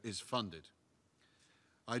Syria is funded.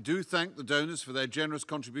 I do thank the donors for their generous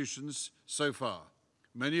contributions so far,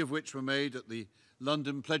 many of which were made at the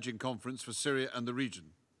London Pledging Conference for Syria and the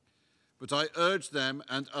region. But I urge them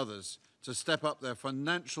and others to step up their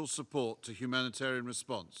financial support to humanitarian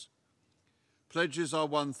response. Pledges are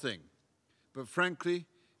one thing, but frankly,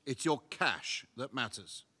 it's your cash that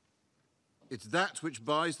matters. It's that which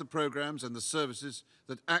buys the programs and the services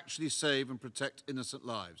that actually save and protect innocent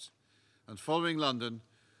lives. And following London,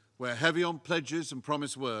 we're heavy on pledges and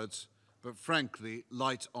promised words, but frankly,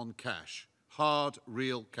 light on cash. Hard,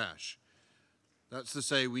 real cash. That's to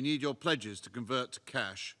say, we need your pledges to convert to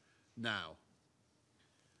cash now.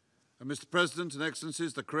 And Mr. President and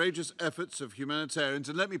Excellencies, the courageous efforts of humanitarians,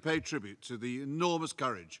 and let me pay tribute to the enormous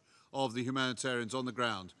courage of the humanitarians on the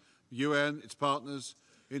ground, UN, its partners,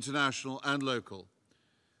 international and local.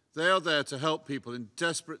 They are there to help people in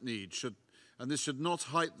desperate need, and this should not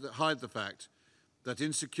hide the fact that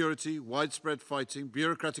insecurity, widespread fighting,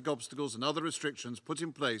 bureaucratic obstacles and other restrictions put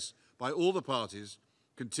in place by all the parties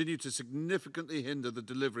continue to significantly hinder the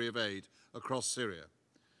delivery of aid across Syria.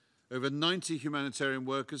 Over 90 humanitarian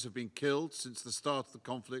workers have been killed since the start of the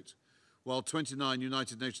conflict, while 29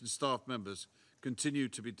 United Nations staff members continue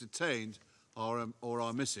to be detained or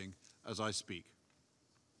are missing as I speak.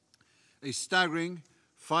 A staggering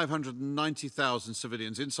 590,000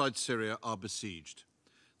 civilians inside Syria are besieged,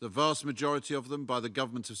 the vast majority of them by the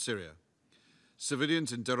government of Syria.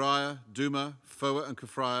 Civilians in Daraya, Douma, Foa and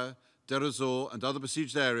Kafraya, Deir ez-Zor and other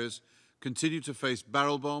besieged areas continue to face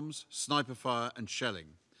barrel bombs, sniper fire and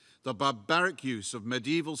shelling. The barbaric use of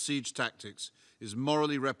medieval siege tactics is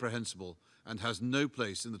morally reprehensible and has no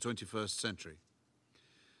place in the 21st century.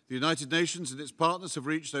 The United Nations and its partners have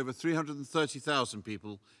reached over 330,000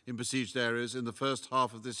 people in besieged areas in the first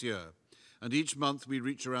half of this year, and each month we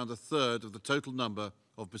reach around a third of the total number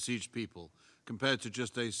of besieged people, compared to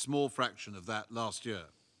just a small fraction of that last year.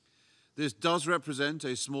 This does represent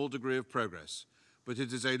a small degree of progress, but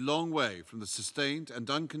it is a long way from the sustained and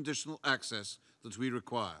unconditional access that we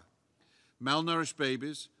require. Malnourished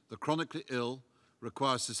babies, the chronically ill,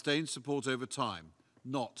 require sustained support over time,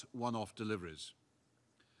 not one-off deliveries.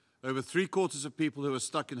 Over 3/4 of people who are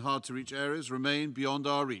stuck in hard-to-reach areas remain beyond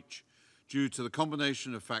our reach due to the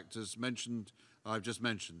combination of factors I've just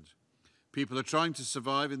mentioned. People are trying to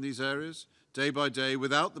survive in these areas day by day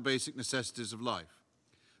without the basic necessities of life.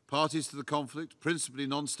 Parties to the conflict, principally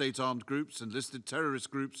non-state armed groups and listed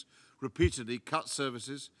terrorist groups, repeatedly cut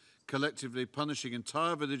services, collectively punishing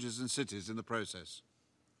entire villages and cities in the process.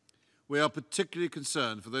 We are particularly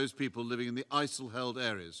concerned for those people living in the ISIL-held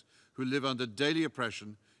areas who live under daily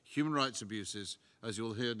oppression, human rights abuses, as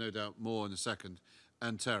you'll hear no doubt more in a second,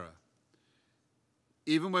 and terror.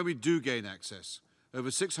 Even when we do gain access,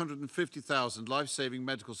 over 650,000 life-saving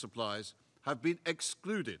medical supplies have been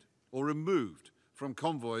excluded or removed from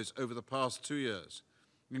convoys over the past 2 years,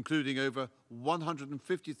 including over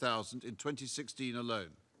 150,000 in 2016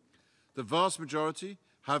 alone. The vast majority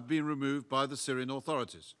have been removed by the Syrian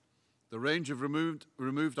authorities. The range of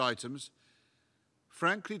removed items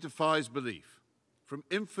frankly defies belief. From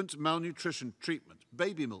infant malnutrition treatment,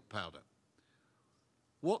 baby milk powder.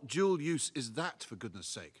 What dual use is that, for goodness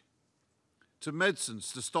sake? To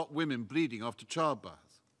medicines to stop women bleeding after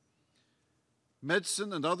childbirth.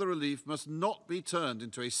 Medicine and other relief must not be turned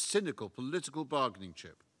into a cynical political bargaining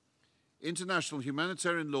chip. International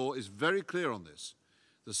humanitarian law is very clear on this.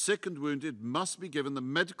 The sick and wounded must be given the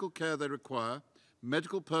medical care they require.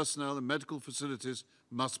 Medical personnel and medical facilities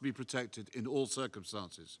must be protected in all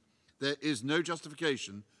circumstances. There is no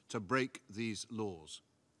justification to break these laws.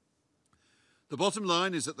 The bottom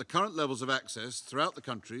line is that the current levels of access throughout the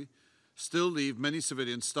country still leave many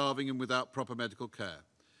civilians starving and without proper medical care.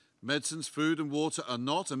 Medicines, food and water are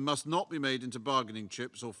not and must not be made into bargaining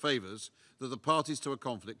chips or favours that the parties to a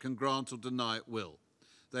conflict can grant or deny at will.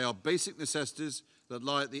 They are basic necessities that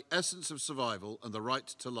lie at the essence of survival and the right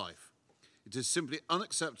to life. It is simply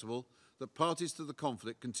unacceptable that parties to the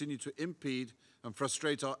conflict continue to impede and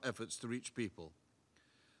frustrate our efforts to reach people.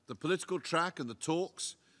 The political track and the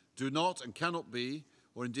talks do not and cannot be,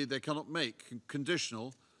 or indeed they cannot make,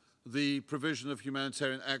 conditional the provision of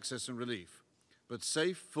humanitarian access and relief. But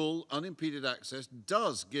safe, full, unimpeded access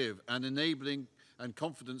does give an enabling and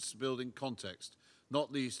confidence-building context,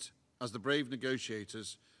 not least as the brave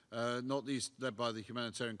negotiators, not least led by the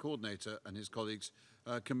humanitarian coordinator and his colleagues,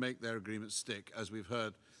 can make their agreements stick, as we've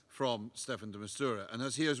heard from Stefan de Mistura. And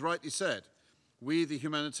as he has rightly said, we, the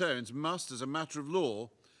humanitarians, must, as a matter of law,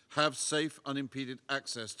 have safe, unimpeded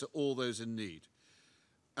access to all those in need.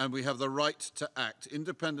 And we have the right to act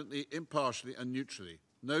independently, impartially, and neutrally.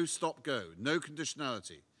 No stop-go, no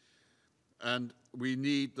conditionality. And we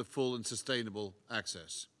need the full and sustainable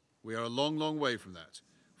access. We are a long, long way from that,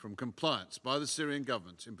 from compliance by the Syrian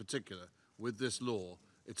government, in particular, with this law.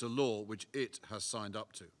 It's a law which it has signed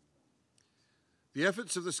up to. The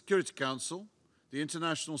efforts of the Security Council, the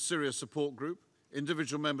International Syria Support Group,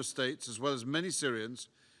 individual member states, as well as many Syrians,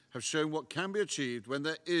 have shown what can be achieved when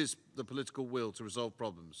there is the political will to resolve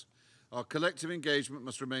problems. Our collective engagement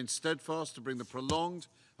must remain steadfast to bring the prolonged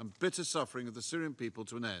and bitter suffering of the Syrian people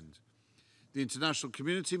to an end. The international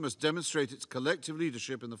community must demonstrate its collective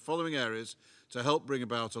leadership in the following areas to help bring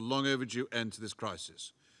about a long overdue end to this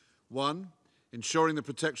crisis. 1, ensuring the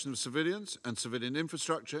protection of civilians and civilian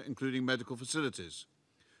infrastructure, including medical facilities.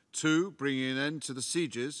 2, bringing an end to the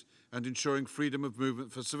sieges and ensuring freedom of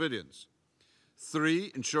movement for civilians.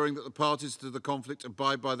 3, ensuring that the parties to the conflict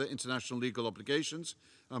abide by their international legal obligations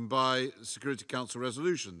and by Security Council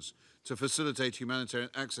resolutions to facilitate humanitarian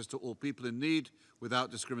access to all people in need without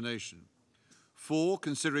discrimination. 4,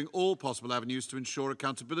 considering all possible avenues to ensure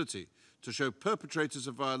accountability, to show perpetrators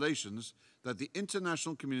of violations that the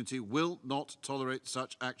international community will not tolerate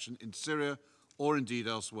such action in Syria or indeed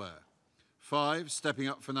elsewhere. 5, stepping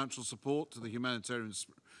up financial support to the humanitarian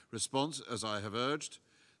response, as I have urged.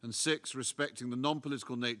 And 6, respecting the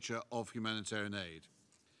non-political nature of humanitarian aid.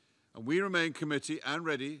 And we remain committed and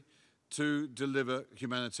ready to deliver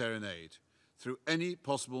humanitarian aid through any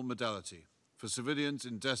possible modality for civilians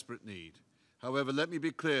in desperate need. However, let me be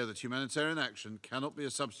clear that humanitarian action cannot be a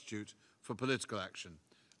substitute for political action.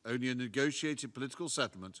 Only a negotiated political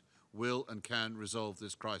settlement will and can resolve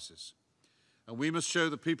this crisis. And we must show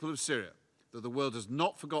the people of Syria that the world has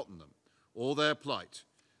not forgotten them or their plight,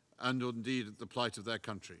 and indeed the plight of their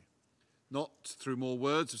country. Not through more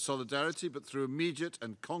words of solidarity, but through immediate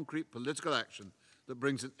and concrete political action that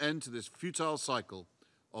brings an end to this futile cycle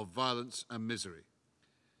of violence and misery.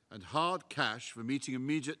 And hard cash for meeting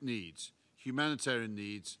immediate needs, humanitarian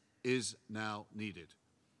needs, is now needed.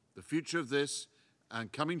 The future of this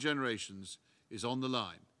and coming generations is on the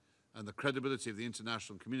line, and the credibility of the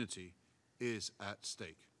international community is at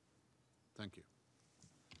stake. Thank you.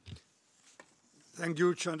 Thank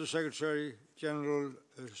you, Under-Secretary General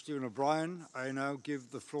Stephen O'Brien. I now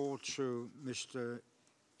give the floor to Mr.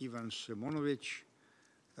 Ivan Simonovic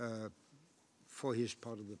for his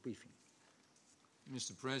part of the briefing.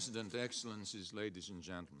 Mr. President, Excellencies, ladies and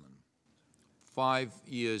gentlemen, 5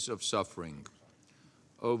 years of suffering,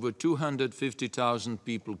 over 250,000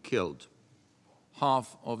 people killed,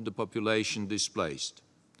 half of the population displaced.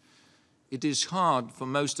 It is hard for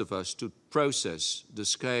most of us to process the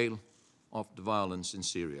scale of the violence in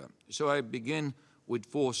Syria. So I begin with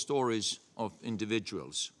 4 stories of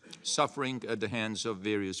individuals suffering at the hands of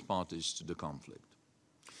various parties to the conflict.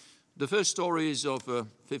 The first story is of a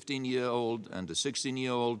 15-year-old and a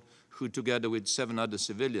 16-year-old who, together with 7 other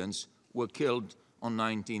civilians, were killed on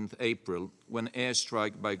 19th April when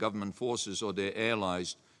airstrike by government forces or their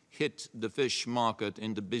allies hit the fish market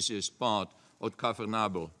in the busiest part of Kafr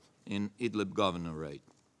Nabl in Idlib Governorate.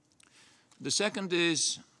 The second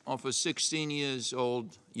is of a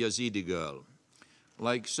 16-year-old Yazidi girl.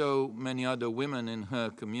 Like so many other women in her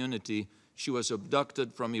community, she was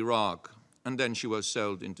abducted from Iraq and then she was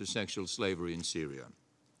sold into sexual slavery in Syria.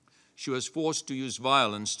 She was forced to use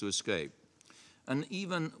violence to escape. And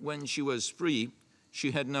even when she was free, she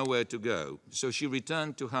had nowhere to go. So she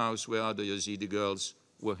returned to a house where other Yazidi girls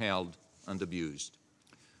were held and abused.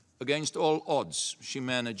 Against all odds, she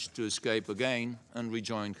managed to escape again and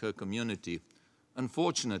rejoined her community.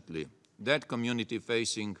 Unfortunately, that community,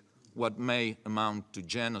 facing what may amount to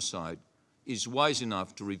genocide, is wise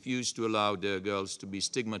enough to refuse to allow their girls to be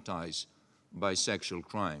stigmatized by sexual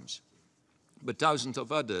crimes. But thousands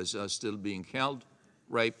of others are still being held,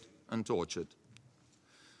 raped, and tortured.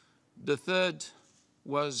 The third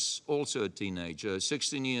was also a teenager, a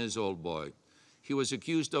 16-year-old boy. He was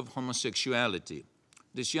accused of homosexuality.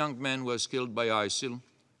 This young man was killed by ISIL.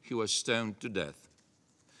 He was stoned to death.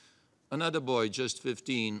 Another boy, just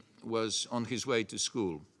 15, was on his way to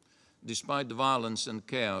school. Despite the violence and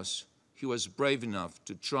chaos, he was brave enough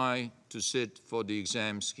to try to sit for the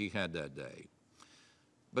exams he had that day.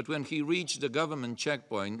 But when he reached the government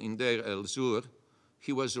checkpoint in Deir el-Zur,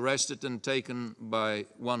 he was arrested and taken by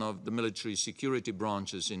one of the military security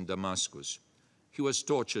branches in Damascus. He was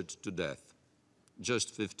tortured to death,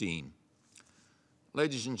 just 15.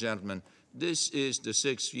 Ladies and gentlemen, this is the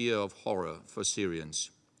 6th year of horror for Syrians.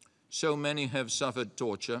 So many have suffered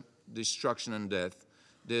torture, destruction, and death.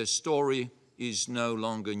 Their story is no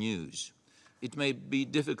longer news. It may be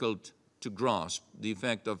difficult to grasp the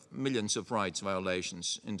effect of millions of rights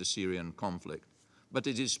violations in the Syrian conflict, but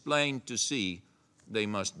it is plain to see they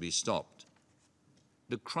must be stopped.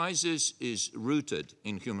 The crisis is rooted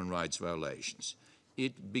in human rights violations.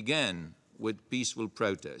 It began with peaceful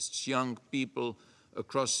protests. Young people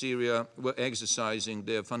across Syria were exercising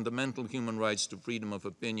their fundamental human rights to freedom of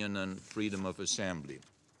opinion and freedom of assembly.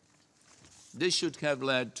 This should have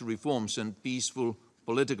led to reforms and peaceful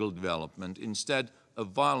political development. Instead, a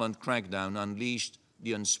violent crackdown unleashed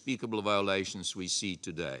the unspeakable violations we see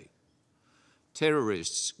today.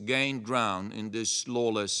 Terrorists gained ground in this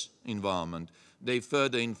lawless environment. They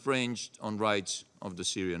further infringed on rights of the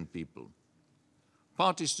Syrian people.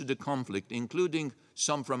 Parties to the conflict, including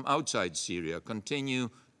some from outside Syria, continue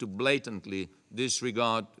to blatantly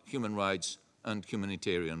disregard human rights and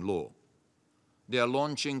humanitarian law. They are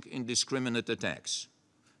launching indiscriminate attacks.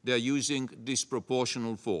 They are using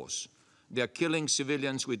disproportional force. They are killing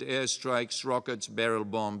civilians with airstrikes, rockets, barrel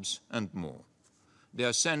bombs, and more. They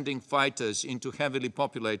are sending fighters into heavily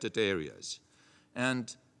populated areas.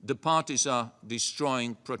 And the parties are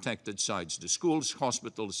destroying protected sites, the schools,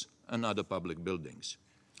 hospitals, and other public buildings.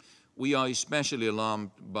 We are especially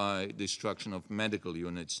alarmed by destruction of medical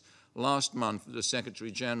units. Last month, the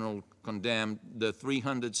Secretary General condemned the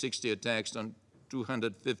 360 attacks on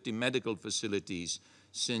 250 medical facilities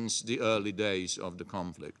since the early days of the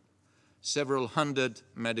conflict. Several hundred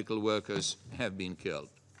medical workers have been killed.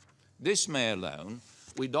 This May alone,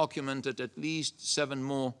 we documented at least 7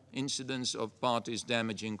 more incidents of parties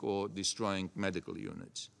damaging or destroying medical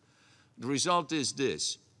units. The result is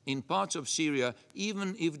this. In parts of Syria,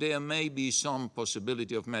 even if there may be some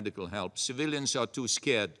possibility of medical help, civilians are too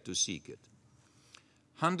scared to seek it.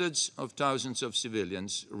 Hundreds of thousands of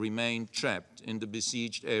civilians remain trapped in the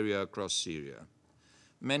besieged area across Syria.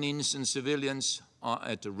 Many innocent civilians are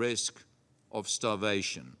at a risk of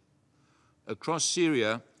starvation. Across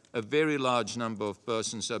Syria, a very large number of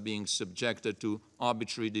persons are being subjected to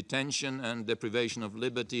arbitrary detention and deprivation of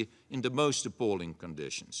liberty in the most appalling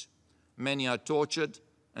conditions. Many are tortured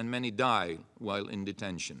and many die while in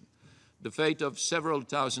detention. The fate of several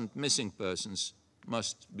thousand missing persons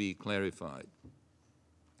must be clarified.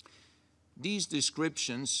 These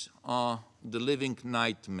descriptions are the living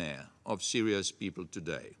nightmare of Syria's people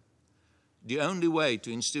today. The only way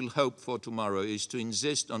to instill hope for tomorrow is to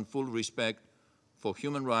insist on full respect for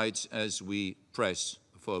human rights as we press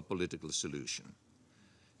for a political solution.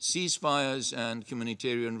 Ceasefires and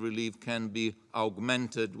humanitarian relief can be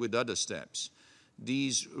augmented with other steps.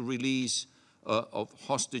 These release of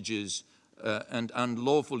hostages and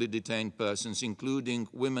unlawfully detained persons, including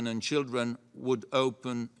women and children, would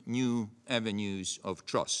open new avenues of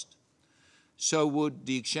trust. So would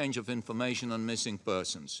the exchange of information on missing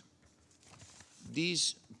persons.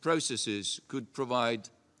 These processes could provide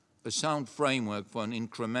a sound framework for an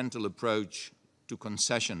incremental approach to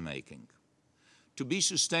concession making. To be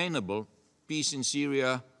sustainable, peace in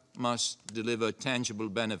Syria must deliver tangible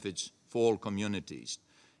benefits for all communities.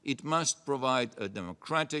 It must provide a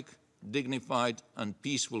democratic, dignified and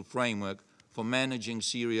peaceful framework for managing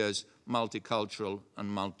Syria's multicultural and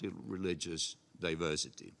multi-religious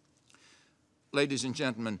diversity. Ladies and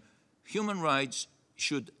gentlemen, human rights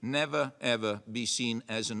should never, ever be seen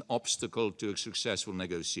as an obstacle to a successful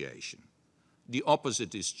negotiation. The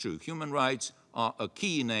opposite is true. Human rights are a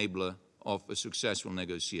key enabler of a successful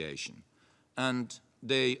negotiation, and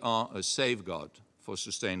they are a safeguard for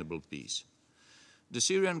sustainable peace. The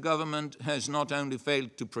Syrian government has not only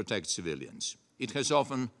failed to protect civilians, it has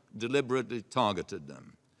often deliberately targeted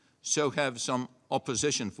them. So have some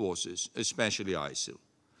opposition forces, especially ISIL.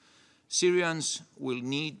 Syrians will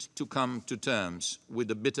need to come to terms with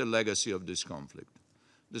the bitter legacy of this conflict.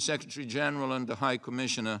 The Secretary General and the High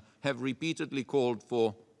Commissioner have repeatedly called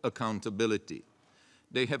for accountability.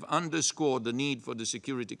 They have underscored the need for the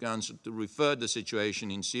Security Council to refer the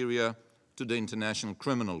situation in Syria to the International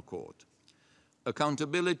Criminal Court.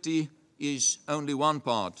 Accountability is only one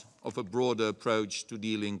part of a broader approach to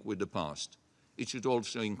dealing with the past. It should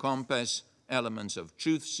also encompass elements of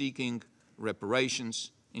truth-seeking,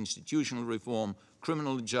 reparations, institutional reform,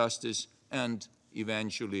 criminal justice, and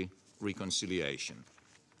eventually reconciliation.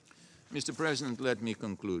 Mr. President, let me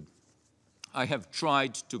conclude. I have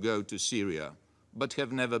tried to go to Syria, but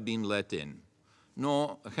have never been let in,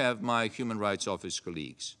 nor have my Human Rights Office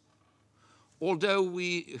colleagues. Although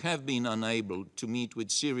we have been unable to meet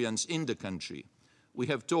with Syrians in the country, we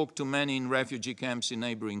have talked to many in refugee camps in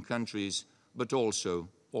neighboring countries, but also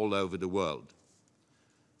all over the world.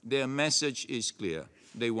 Their message is clear.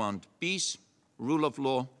 They want peace, rule of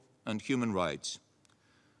law, and human rights.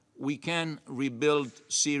 We can rebuild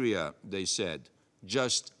Syria, they said.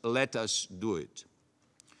 Just let us do it.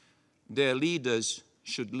 Their leaders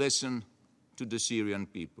should listen to the Syrian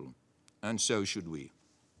people, and so should we.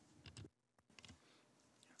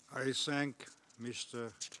 I thank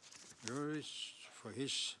Mr. Joris for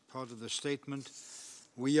his part of the statement.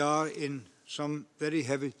 We are in some very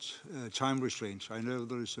heavy time restraints. I know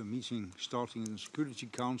there is a meeting starting in the Security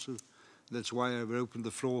Council. That's why I will open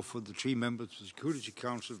the floor for the three members of the Security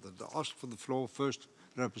Council that asked for the floor. First,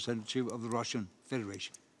 representative of the Russian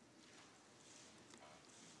Federation.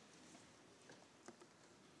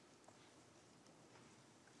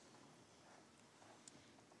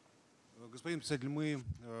 Господин председатель, мы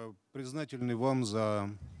признательны вам за...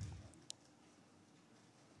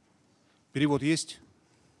 Перевод есть?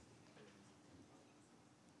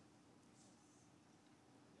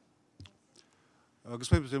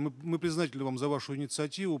 Господин председатель, мы признательны вам за вашу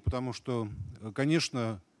инициативу, потому что,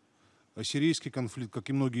 конечно, сирийский конфликт, как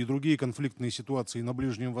и многие другие конфликтные ситуации на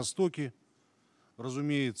Ближнем Востоке,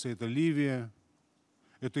 разумеется, это Ливия,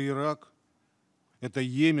 это Ирак, это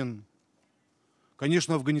Йемен,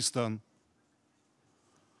 конечно, Афганистан.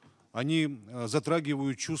 Они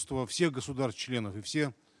затрагивают чувства всех государств-членов и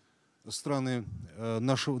все страны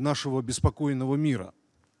нашего беспокойного мира.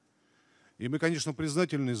 И мы, конечно,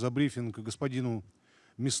 признательны за брифинг господину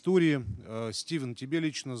Мистури, Стивен, тебе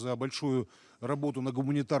лично за большую работу на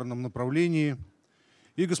гуманитарном направлении,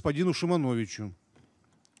 и господину Шимановичу.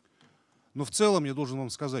 Но в целом я должен вам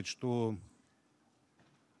сказать, что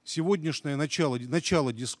сегодняшнее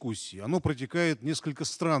начало дискуссии, оно протекает несколько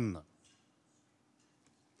странно.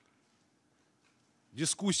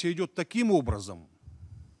 Дискуссия идет таким образом,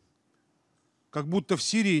 как будто в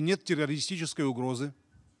Сирии нет террористической угрозы,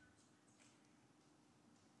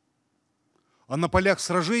 а на полях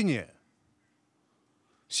сражения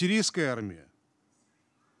сирийская армия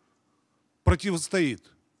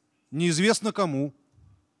противостоит неизвестно кому.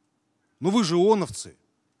 Но вы же ООНовцы,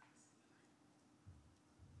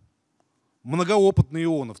 многоопытные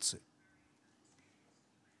ООНовцы.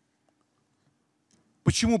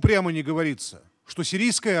 Почему прямо не говорится, что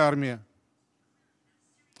сирийская армия,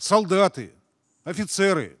 солдаты,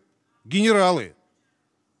 офицеры, генералы,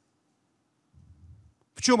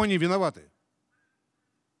 в чем они виноваты?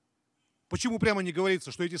 Почему прямо не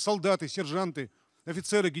говорится, что эти солдаты, сержанты,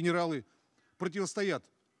 офицеры, генералы противостоят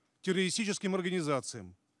террористическим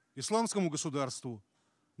организациям, исламскому государству,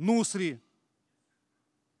 Нусре,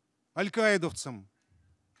 аль-каидовцам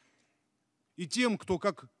и тем, кто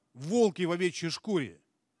как волки в овечьей шкуре,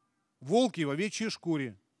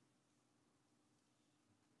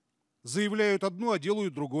 заявляют одно, а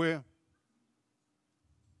делают другое.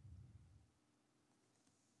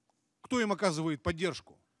 Кто им оказывает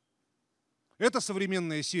поддержку? Это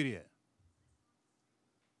современная Сирия.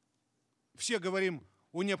 Все говорим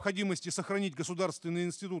о необходимости сохранить государственные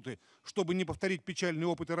институты, чтобы не повторить печальный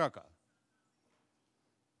опыт Ирака.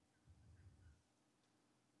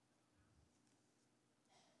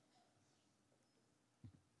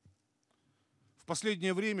 В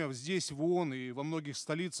последнее время здесь, в ООН и во многих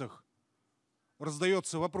столицах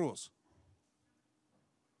раздается вопрос,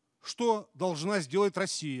 что должна сделать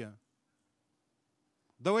Россия?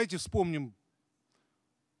 Давайте вспомним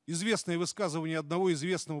известное высказывание одного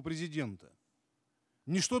известного президента.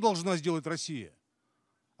 Не что должна сделать Россия,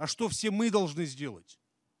 а что все мы должны сделать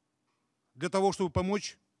для того, чтобы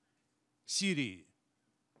помочь Сирии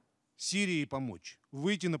помочь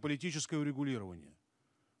выйти на политическое урегулирование.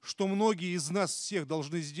 Что многие из нас всех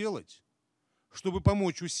должны сделать, чтобы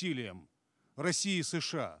помочь усилиям России и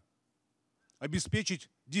США обеспечить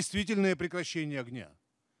действительное прекращение огня,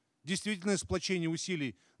 действительное сплочение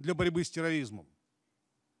усилий для борьбы с терроризмом.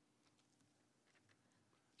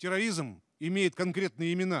 Терроризм имеет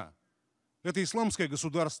конкретные имена. Это исламское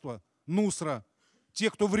государство, Нусра, те,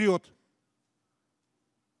 кто врет,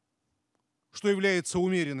 что является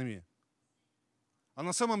умеренными. А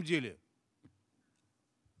на самом деле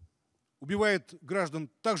убивает граждан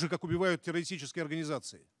так же, как убивают террористические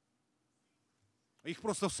организации. Их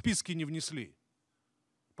просто в списки не внесли,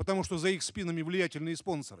 потому что за их спинами влиятельные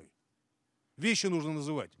спонсоры. Вещи нужно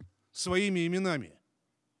называть своими именами,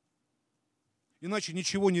 иначе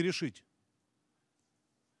ничего не решить.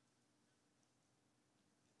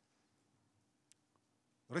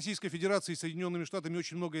 Российской Федерацией и Соединенными Штатами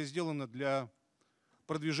очень многое сделано для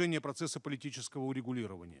продвижения процесса политического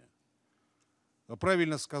урегулирования.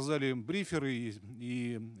 Правильно сказали бриферы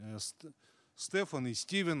и Стефан, и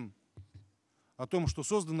Стивен о том, что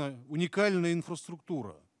создана уникальная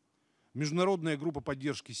инфраструктура. Международная группа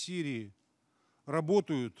поддержки Сирии,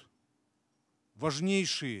 работают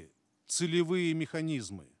важнейшие целевые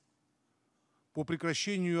механизмы по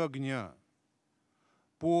прекращению огня,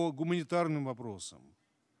 по гуманитарным вопросам.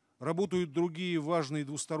 Работают другие важные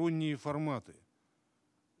двусторонние форматы.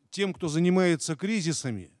 Тем, кто занимается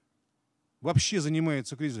кризисами, вообще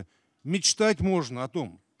занимается кризисом, мечтать можно о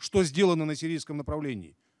том, что сделано на сирийском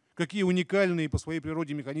направлении, какие уникальные по своей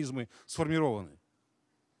природе механизмы сформированы.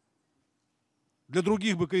 Для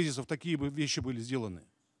других бы кризисов такие бы вещи были сделаны.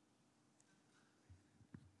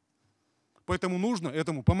 Поэтому нужно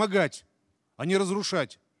этому помогать, а не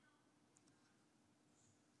разрушать.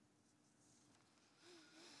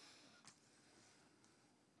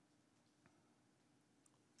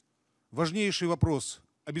 Важнейший вопрос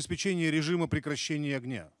 – обеспечение режима прекращения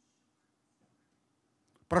огня.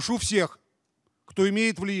 Прошу всех, кто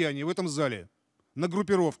имеет влияние в этом зале на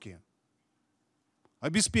группировки,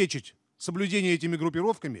 обеспечить соблюдение этими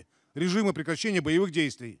группировками режима прекращения боевых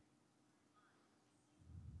действий.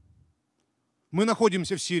 Мы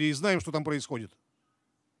находимся в Сирии и знаем, что там происходит.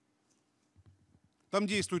 Там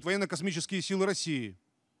действуют военно-космические силы России.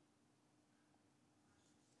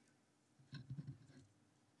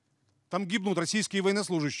 Там гибнут российские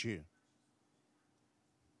военнослужащие.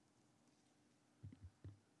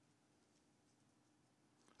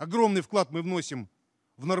 Огромный вклад мы вносим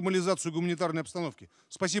в нормализацию гуманитарной обстановки.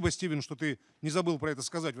 Спасибо, Стивен, что ты не забыл про это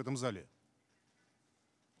сказать в этом зале.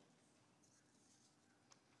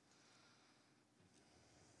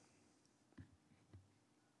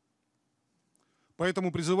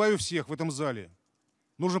 Поэтому призываю всех в этом зале.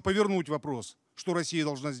 Нужно повернуть вопрос, что Россия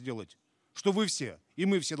должна сделать. Что вы все и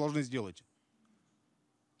мы все должны сделать.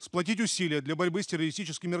 Сплотить усилия для борьбы с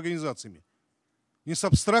террористическими организациями. Не с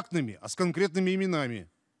абстрактными, а с конкретными именами.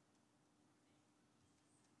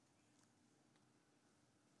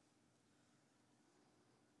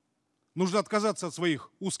 Нужно отказаться от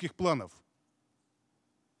своих узких планов.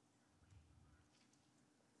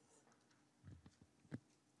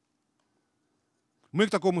 Мы к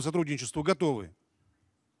такому сотрудничеству готовы.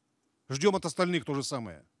 Ждем от остальных то же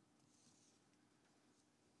самое.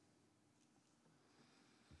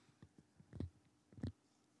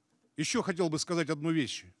 Еще хотел бы сказать одну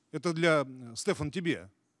вещь. Это для, Стефан, тебе.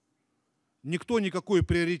 Никто никакой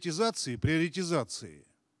приоритизации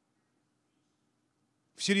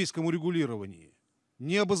в сирийском урегулировании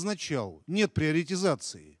не обозначал. Нет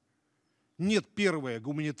приоритизации. Нет, первая –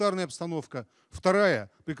 гуманитарная обстановка, вторая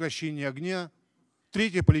 – прекращение огня,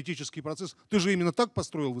 третья – политический процесс. Ты же именно так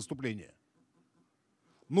построил выступление.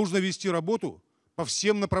 Нужно вести работу по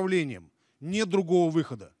всем направлениям. Нет другого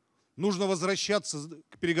выхода. Нужно возвращаться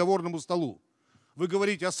к переговорному столу. Вы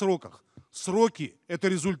говорите о сроках. Сроки – это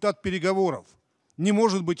результат переговоров. Не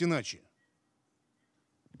может быть иначе.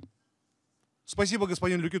 Спасибо,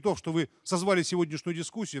 господин Lykketoft, что вы созвали сегодняшнюю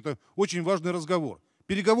дискуссию. Это очень важный разговор.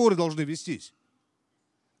 Переговоры должны вестись.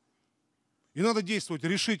 И надо действовать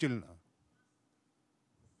решительно.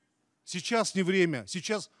 Сейчас не время.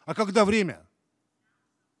 Сейчас, а когда время?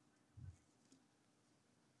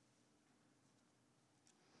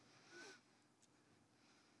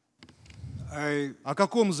 О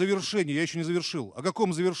каком завершении, я еще не завершил, о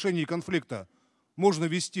каком завершении конфликта можно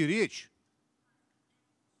вести речь,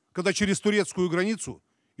 когда через турецкую границу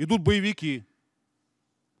идут боевики,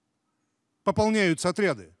 пополняются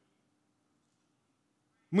отряды.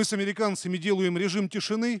 Мы с американцами делаем режим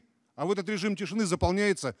тишины, а вот этот режим тишины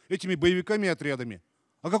заполняется этими боевиками и отрядами.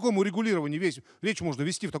 О каком урегулировании речь можно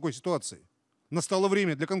вести в такой ситуации? Настало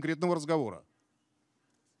время для конкретного разговора.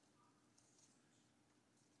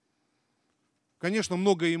 Конечно,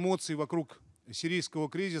 много эмоций вокруг сирийского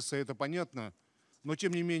кризиса, это понятно, но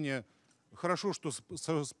тем не менее хорошо, что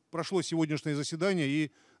прошло сегодняшнее заседание,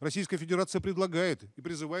 и Российская Федерация предлагает и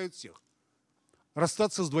призывает всех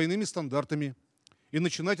расстаться с двойными стандартами и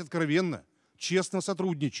начинать откровенно, честно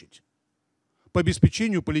сотрудничать по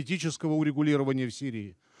обеспечению политического урегулирования в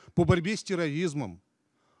Сирии, по борьбе с терроризмом.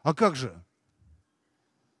 А как же?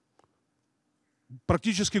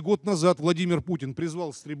 Практически год назад Владимир Путин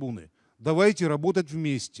призвал с трибуны: давайте работать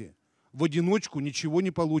вместе. В одиночку ничего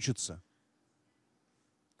не получится.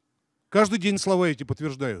 Каждый день слова эти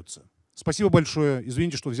подтверждаются. Спасибо большое.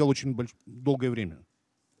 Извините, что взял очень долгое время.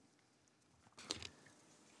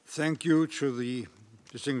 Thank you to the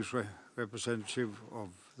distinguished representative of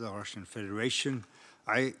the Russian Federation.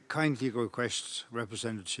 I kindly request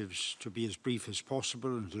representatives to be as brief as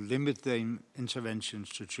possible and to limit their interventions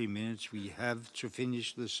to 3 minutes. We have to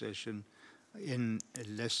finish the session in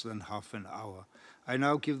less than half an hour. I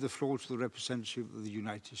now give the floor to the representative of the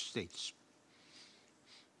United States.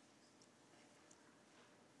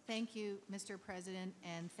 Thank you, Mr. President,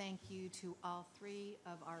 and thank you to all three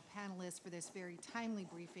of our panelists for this very timely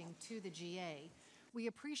briefing to the GA. We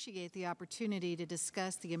appreciate the opportunity to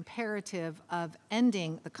discuss the imperative of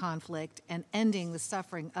ending the conflict and ending the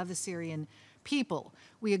suffering of the Syrian people.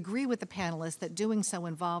 We agree with the panelists that doing so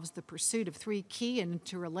involves the pursuit of three key and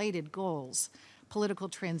interrelated goals: political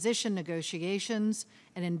transition negotiations,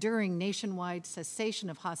 an enduring nationwide cessation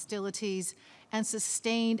of hostilities, and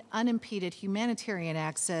sustained, unimpeded humanitarian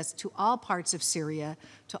access to all parts of Syria,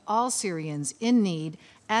 to all Syrians in need,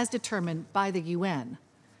 as determined by the UN.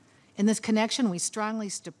 In this connection, we strongly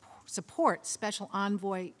support Special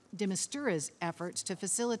Envoy de Mistura's efforts to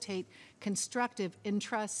facilitate constructive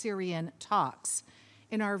intra-Syrian talks.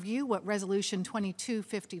 In our view, what Resolution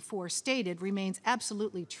 2254 stated remains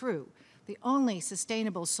absolutely true. The only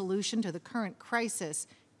sustainable solution to the current crisis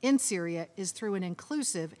in Syria is through an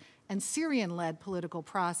inclusive and Syrian-led political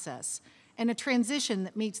process, and a transition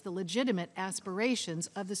that meets the legitimate aspirations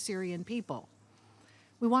of the Syrian people.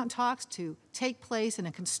 We want talks to take place in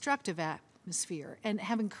a constructive atmosphere and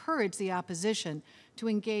have encouraged the opposition to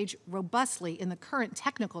engage robustly in the current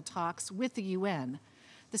technical talks with the UN.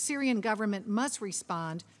 The Syrian government must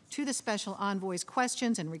respond to the Special Envoy's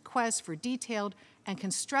questions and requests for detailed and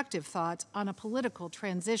constructive thoughts on a political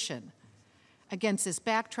transition. Against this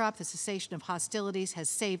backdrop, the cessation of hostilities has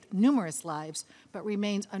saved numerous lives, but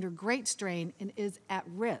remains under great strain and is at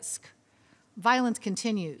risk. Violence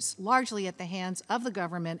continues, largely at the hands of the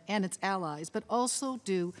government and its allies, but also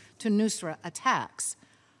due to Nusra attacks.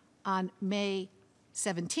 On May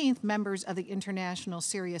 17th, members of the International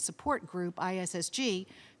Syria Support Group, ISSG,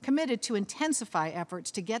 committed to intensify efforts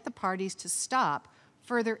to get the parties to stop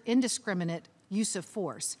further indiscriminate use of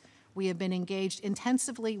force. We have been engaged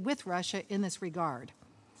intensively with Russia in this regard.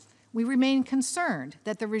 We remain concerned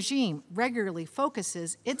that the regime regularly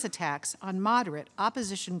focuses its attacks on moderate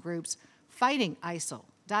opposition groups fighting ISIL,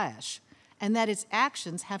 Daesh, and that its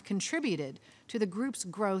actions have contributed to the group's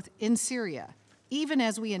growth in Syria. even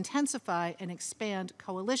as we intensify and expand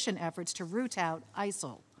coalition efforts to root out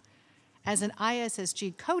ISIL. As an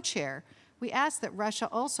ISSG co-chair, we ask that Russia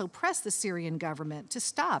also press the Syrian government to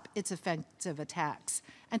stop its offensive attacks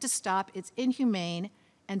and to stop its inhumane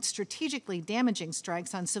and strategically damaging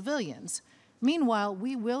strikes on civilians. Meanwhile,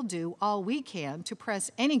 we will do all we can to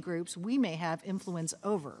press any groups we may have influence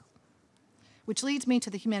over. Which leads me to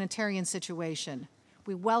the humanitarian situation.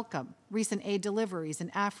 We welcome recent aid deliveries in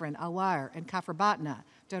Afrin, Al-Wa'ir, and Kafr Batna,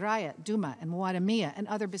 Daraya, Duma, and Muadamiyah, and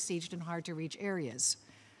other besieged and hard-to-reach areas.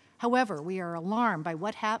 However, we are alarmed by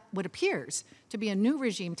what appears to be a new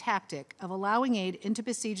regime tactic of allowing aid into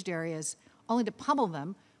besieged areas only to pummel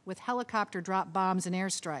them with helicopter drop bombs and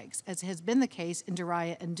airstrikes, as has been the case in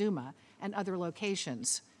Daraya and Duma and other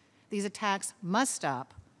locations. These attacks must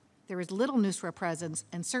stop. There is little Nusra presence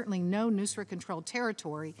and certainly no Nusra-controlled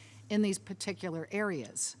territory in these particular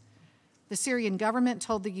areas. The Syrian government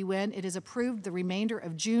told the UN it has approved the remainder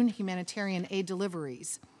of June humanitarian aid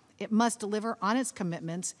deliveries. It must deliver on its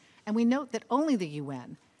commitments, and we note that only the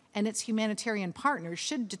UN and its humanitarian partners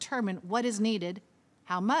should determine what is needed,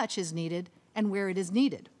 how much is needed, and where it is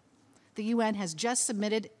needed. The UN has just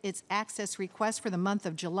submitted its access request for the month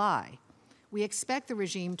of July. We expect the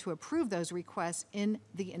regime to approve those requests in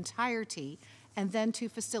the entirety and then to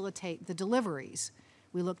facilitate the deliveries.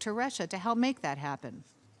 We look to Russia to help make that happen.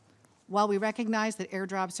 While we recognize that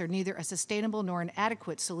airdrops are neither a sustainable nor an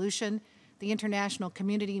adequate solution, the international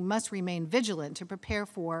community must remain vigilant to prepare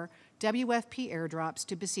for WFP airdrops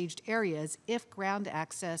to besieged areas if ground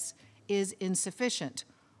access is insufficient,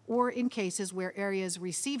 or in cases where areas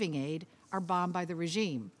receiving aid are bombed by the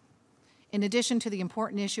regime. In addition to the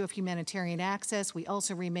important issue of humanitarian access, we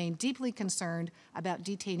also remain deeply concerned about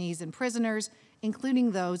detainees and prisoners,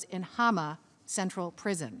 including those in Hama Central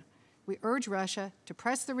Prison. We urge Russia to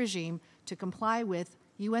press the regime to comply with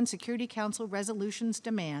UN Security Council resolutions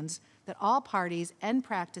demands that all parties end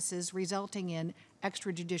practices resulting in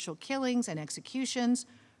extrajudicial killings and executions,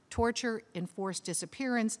 torture, enforced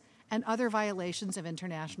disappearance, and other violations of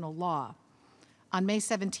international law. On May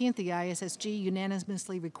 17th, the ISSG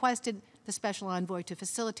unanimously requested the Special Envoy to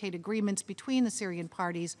facilitate agreements between the Syrian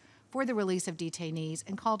parties for the release of detainees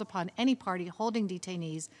and called upon any party holding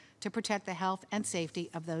detainees to protect the health and safety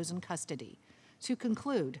of those in custody. To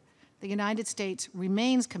conclude, the United States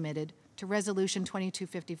remains committed to Resolution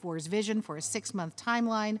 2254's vision for a 6-month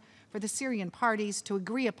timeline for the Syrian parties to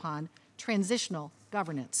agree upon transitional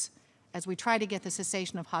governance as we try to get the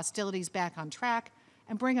cessation of hostilities back on track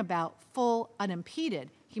and bring about full, unimpeded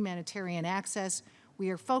humanitarian access. We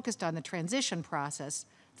are focused on the transition process,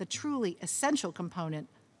 the truly essential component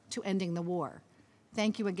to ending the war.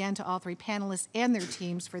 Thank you again to all three panelists and their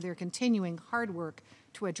teams for their continuing hard work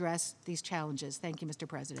to address these challenges. Thank you, Mr.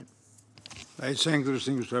 President. I thank the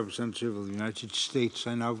distinguished representative of the United States.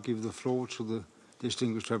 I now give the floor to the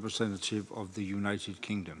distinguished representative of the United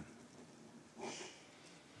Kingdom.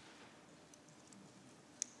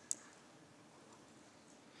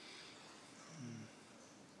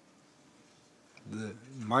 The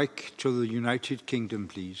mic to the United Kingdom,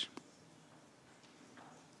 please.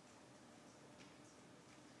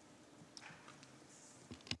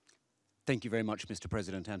 Thank you very much, Mr.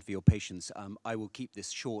 President, and for your patience. I will keep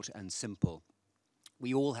this short and simple.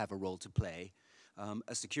 We all have a role to play.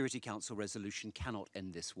 A Security Council resolution cannot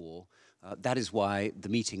end this war. That is why the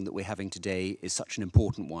meeting that we're having today is such an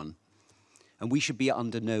important one. And we should be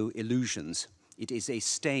under no illusions. It is a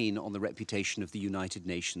stain on the reputation of the United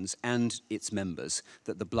Nations and its members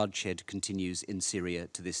that the bloodshed continues in Syria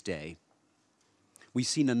to this day. We've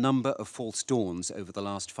seen a number of false dawns over the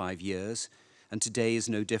last 5 years, and today is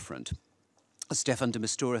no different. As Stefan de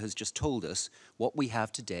Mistura has just told us, what we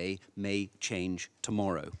have today may change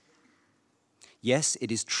tomorrow. Yes,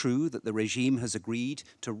 it is true that the regime has agreed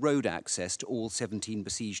to road access to all 17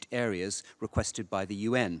 besieged areas requested by the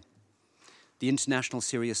UN. The International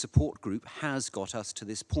Syria Support Group has got us to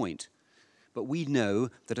this point, but we know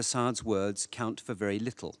that Assad's words count for very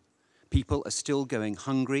little. People are still going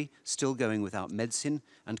hungry, still going without medicine,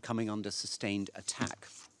 and coming under sustained attack.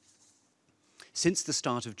 Since the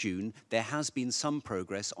start of June, there has been some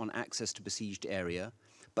progress on access to besieged area,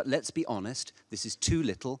 but let's be honest, this is too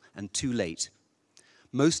little and too late.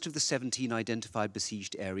 Most of the 17 identified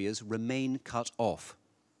besieged areas remain cut off.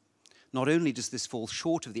 Not only does this fall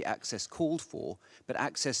short of the access called for, but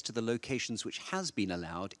access to the locations which has been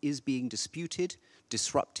allowed is being disputed,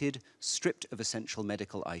 disrupted, stripped of essential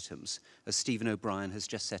medical items, as Stephen O'Brien has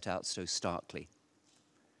just set out so starkly.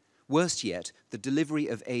 Worse yet, the delivery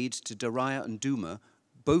of aid to Daraya and Duma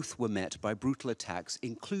both were met by brutal attacks,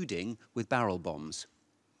 including with barrel bombs.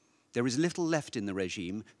 There is little left in the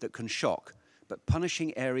regime that can shock, but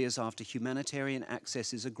punishing areas after humanitarian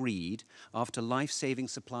access is agreed, after life-saving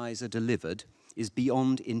supplies are delivered, is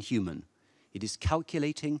beyond inhuman. It is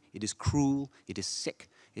calculating, it is cruel, it is sick,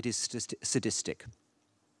 it is sadistic.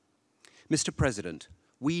 Mr. President,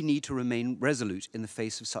 we need to remain resolute in the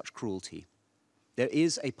face of such cruelty. There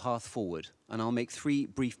is a path forward, and I'll make 3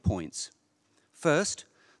 brief points. First,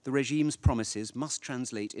 the regime's promises must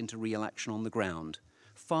translate into real action on the ground.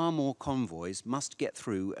 Far more convoys must get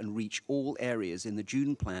through and reach all areas in the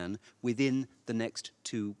June plan within the next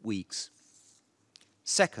 2 weeks.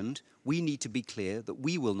 Second, we need to be clear that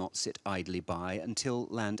we will not sit idly by until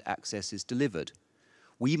land access is delivered.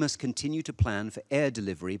 We must continue to plan for air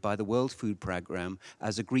delivery by the World Food Programme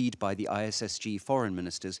as agreed by the ISSG foreign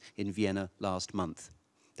ministers in Vienna last month.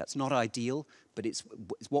 That's not ideal, but it's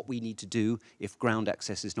what we need to do if ground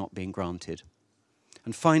access is not being granted.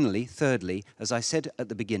 And finally, thirdly, as I said at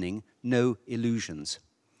the beginning, no illusions.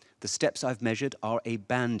 The steps I've measured are a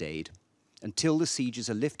band-aid. Until the sieges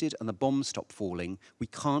are lifted and the bombs stop falling, we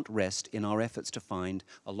can't rest in our efforts to find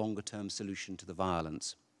a longer-term solution to the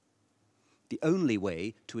violence. The only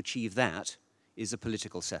way to achieve that is a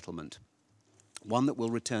political settlement, one that will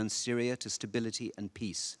return Syria to stability and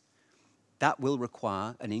peace. That will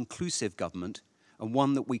require an inclusive government and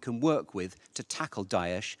one that we can work with to tackle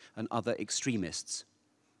Daesh and other extremists.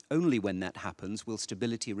 Only when that happens will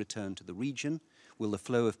stability return to the region, will the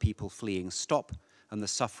flow of people fleeing stop, and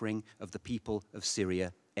the suffering of the people of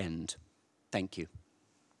Syria end. Thank you.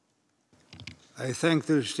 I thank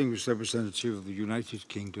the distinguished representative of the United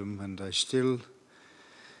Kingdom, and I still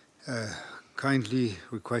kindly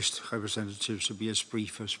request representatives to be as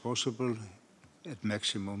brief as possible, at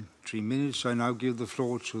maximum 3 minutes. I now give the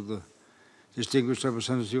floor to the distinguished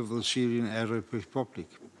representative of the Syrian Arab Republic.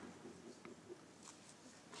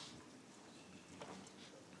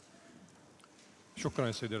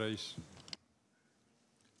 شكرا سيدي الرئيس.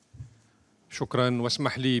 شكرا،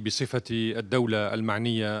 واسمح لي بصفتي الدولة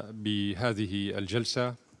المعنية بهذه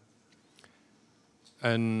الجلسة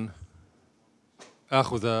أن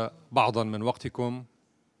آخذ بعضا من وقتكم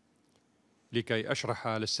لكي أشرح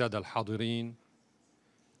للسادة الحاضرين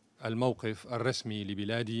الموقف الرسمي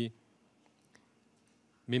لبلادي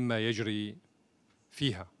مما يجري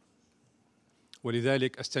فيها.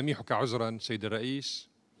 ولذلك أستميحك عذرا سيد الرئيس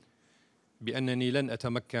بأنني لن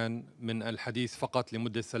أتمكن من الحديث فقط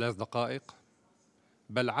لمدة 3 دقائق،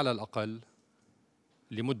 بل على الأقل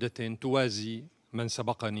لمدة توازي من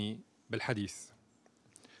سبقني بالحديث،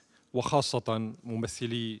 وخاصة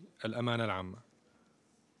ممثلي الأمانة العامة.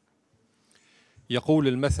 يقول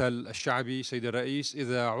المثل الشعبي سيد الرئيس: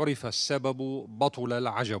 إذا عرف السبب بطل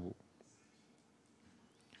العجب.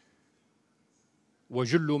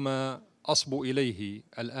 وجل ما أصبو إليه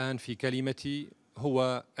الآن في كلمتي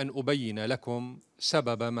هو أن أبين لكم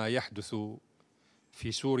سبب ما يحدث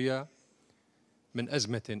في سوريا من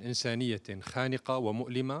أزمة إنسانية خانقة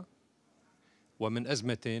ومؤلمة، ومن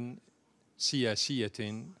أزمة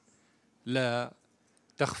سياسية لا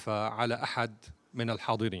تخفى على أحد من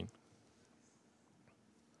الحاضرين.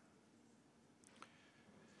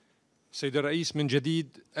 سيد الرئيس، من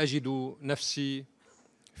جديد أجد نفسي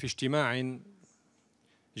في اجتماع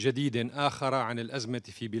جديد آخر عن الأزمة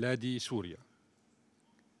في بلادي سوريا،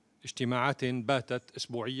 اجتماعات باتت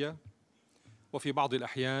أسبوعية وفي بعض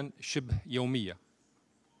الأحيان شبه يومية،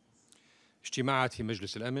 اجتماعات في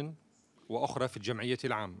مجلس الأمن وأخرى في الجمعية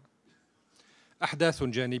العامة، أحداث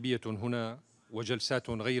جانبية هنا وجلسات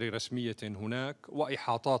غير رسمية هناك،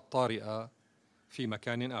 وإحاطات طارئة في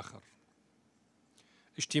مكان آخر،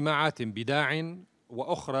 اجتماعات بداع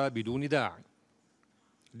وأخرى بدون داع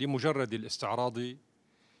لمجرد الاستعراض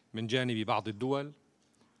من جانب بعض الدول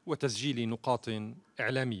وتسجيل نقاط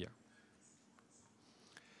إعلامية،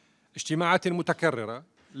 اجتماعات متكررة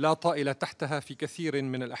لا طائل تحتها في كثير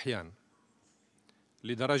من الأحيان،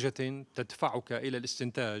 لدرجة تدفعك إلى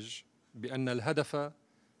الاستنتاج بأن الهدف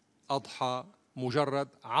أضحى مجرد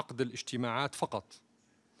عقد الاجتماعات فقط،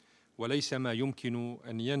 وليس ما يمكن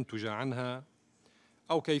أن ينتج عنها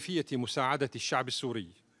أو كيفية مساعدة الشعب السوري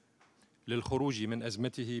للخروج من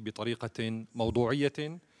أزمته بطريقة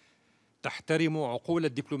موضوعية تحترم عقول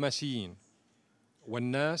الدبلوماسيين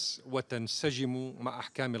والناس وتنسجم مع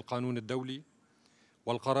أحكام القانون الدولي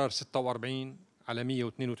والقرار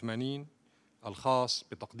 46/182 الخاص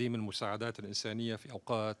بتقديم المساعدات الإنسانية في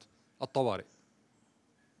أوقات الطوارئ.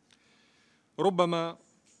 ربما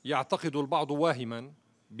يعتقد البعض واهما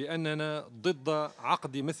بأننا ضد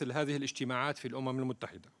عقد مثل هذه الاجتماعات في الأمم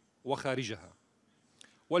المتحدة وخارجها،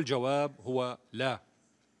 والجواب هو لا.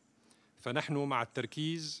 فنحن مع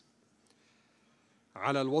التركيز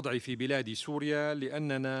على الوضع في بلاد سوريا،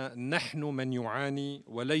 لأننا نحن من يعاني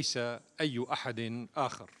وليس أي أحد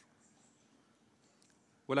آخر.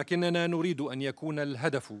 ولكننا نريد أن يكون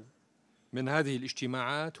الهدف من هذه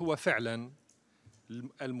الاجتماعات هو فعلا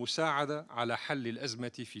المساعدة على حل الأزمة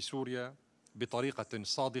في سوريا بطريقة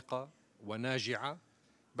صادقة وناجعة،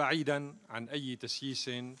 بعيدا عن أي تسييس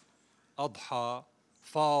أضحى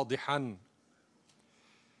فاضحا.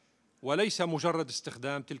 وليس مجرد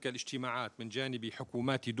استخدام تلك الاجتماعات من جانب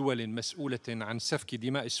حكومات دول مسؤولة عن سفك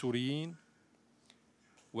دماء السوريين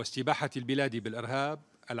واستباحة البلاد بالإرهاب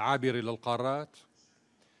العابر للقارات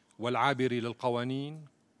والعابر للقوانين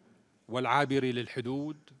والعابر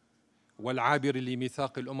للحدود والعابر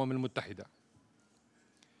لميثاق الأمم المتحدة،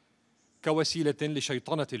 كوسيلة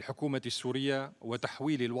لشيطنة الحكومة السورية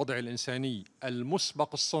وتحويل الوضع الإنساني المسبق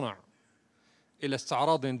الصنع إلى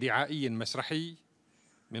استعراض دعائي مسرحي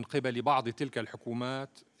من قبل بعض تلك الحكومات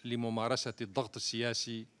لممارسة الضغط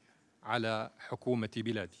السياسي على حكومة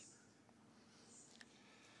بلادي.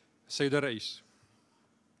 السيد الرئيس،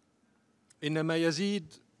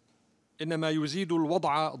 إنما يزيد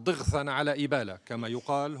الوضع ضغثا على إبالة كما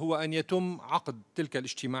يقال هو أن يتم عقد تلك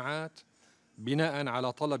الاجتماعات بناء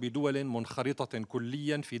على طلب دول منخرطة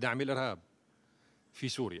كليا في دعم الإرهاب في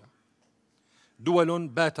سوريا، دول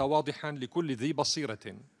بات واضحا لكل ذي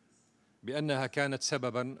بصيرة بأنها كانت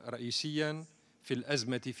سببا رئيسيا في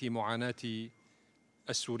الأزمة في معاناة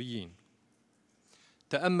السوريين.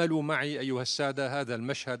 تأملوا معي أيها السادة هذا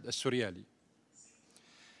المشهد السوريالي.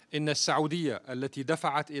 إن السعودية التي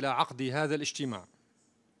دفعت إلى عقد هذا الاجتماع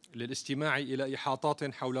للاستماع إلى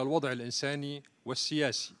إحاطات حول الوضع الإنساني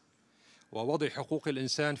والسياسي ووضع حقوق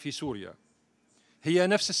الإنسان في سوريا هي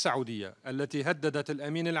نفس السعودية التي هددت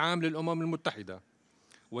الأمين العام للأمم المتحدة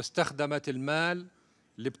واستخدمت المال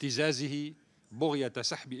لابتزازه بغية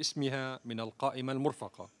سحب اسمها من القائمة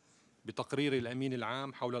المرفقة بتقرير الأمين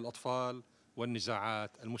العام حول الأطفال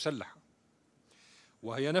والنزاعات المسلحة.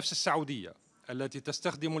 وهي نفس السعودية التي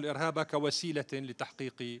تستخدم الإرهاب كوسيلة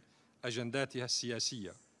لتحقيق أجنداتها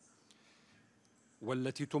السياسية،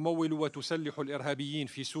 والتي تمول وتسلح الإرهابيين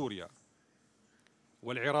في سوريا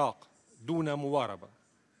والعراق دون مواربة.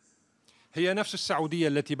 هي نفس السعودية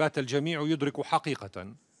التي بات الجميع يدرك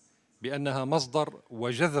حقيقة بأنها مصدر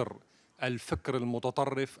وجذر الفكر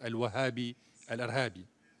المتطرف الوهابي الإرهابي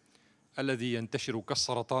الذي ينتشر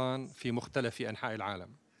كالسرطان في مختلف أنحاء العالم،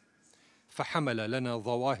 فحمل لنا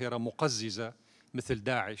ظواهر مقززة مثل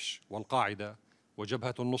داعش والقاعدة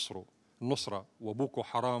وجبهة النصرة وبوكو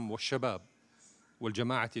حرام والشباب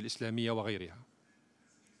والجماعة الإسلامية وغيرها.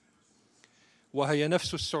 وهي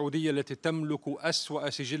نفس السعودية التي تملك أسوأ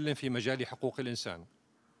سجل في مجال حقوق الإنسان،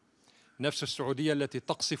 نفس السعودية التي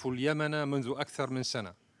تقصف اليمن منذ أكثر من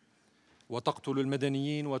سنة وتقتل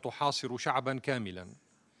المدنيين وتحاصر شعبا كاملا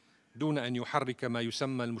دون أن يحرك ما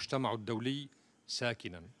يسمى المجتمع الدولي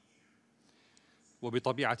ساكنا.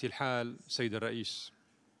 وبطبيعة الحال سيد الرئيس،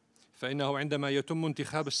 فإنه عندما يتم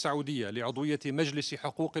انتخاب السعودية لعضوية مجلس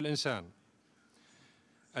حقوق الإنسان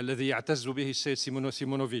الذي يعتز به السيد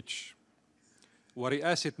سيمونوفيتش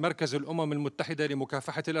ورئاسة مركز الأمم المتحدة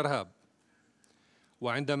لمكافحة الإرهاب،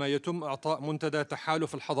 وعندما يتم إعطاء منتدى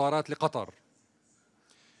تحالف الحضارات لقطر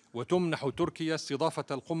وتمنح تركيا استضافة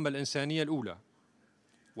القمة الإنسانية الأولى،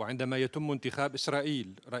 وعندما يتم انتخاب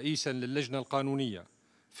إسرائيل رئيساً للجنة القانونية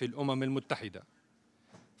في الأمم المتحدة،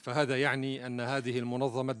 فهذا يعني أن هذه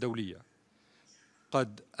المنظمة الدولية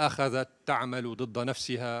قد أخذت تعمل ضد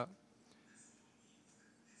نفسها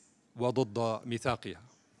وضد ميثاقها.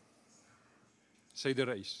 سيد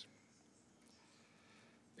الرئيس،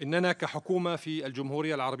 إننا كحكومة في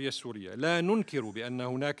الجمهورية العربية السورية لا ننكر بأن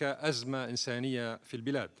هناك أزمة إنسانية في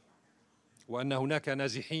البلاد وأن هناك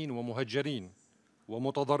نازحين ومهجرين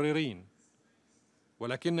ومتضررين،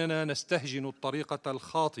 ولكننا نستهجن الطريقة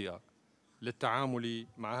الخاطئة للتعامل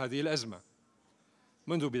مع هذه الأزمة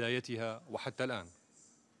منذ بدايتها وحتى الآن،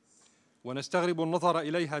 ونستغرب النظر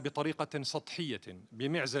إليها بطريقة سطحية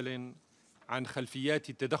بمعزل عن خلفيات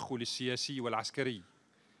التدخل السياسي والعسكري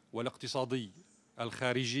والاقتصادي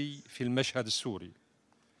الخارجي في المشهد السوري،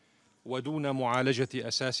 ودون معالجة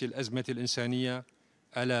أساس الأزمة الإنسانية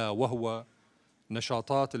ألا وهو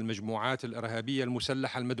نشاطات المجموعات الإرهابية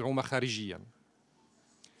المسلحة المدعومة خارجياً،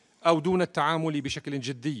 أو دون التعامل بشكل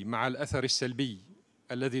جدي مع الأثر السلبي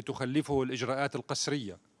الذي تخلفه الإجراءات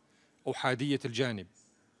القسرية أحادية الجانب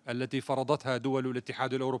التي فرضتها دول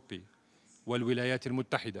الاتحاد الأوروبي والولايات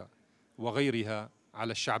المتحدة وغيرها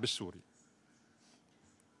على الشعب السوري.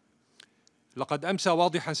 لقد أمسى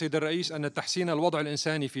واضحا سيد الرئيس أن تحسين الوضع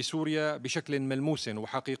الإنساني في سوريا بشكل ملموس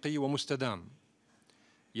وحقيقي ومستدام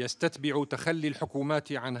يستتبع تخلي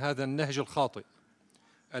الحكومات عن هذا النهج الخاطئ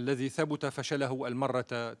الذي ثبت فشله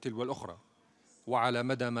المرة تلو الأخرى وعلى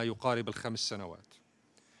مدى ما يقارب ال5 سنوات.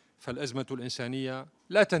 فالأزمة الإنسانية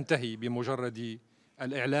لا تنتهي بمجرد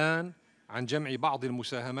الإعلان عن جمع بعض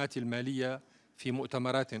المساهمات المالية في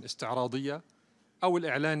مؤتمرات استعراضية أو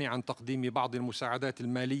الإعلان عن تقديم بعض المساعدات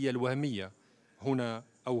المالية الوهمية هنا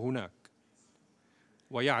أو هناك.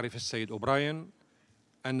 ويعرف السيد أوبراين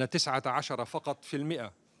أن 19 فقط في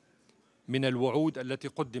المئة من الوعود التي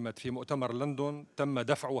قدمت في مؤتمر لندن تم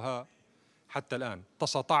دفعها حتى الآن،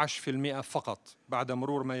 19% فقط بعد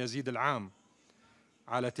مرور ما يزيد العام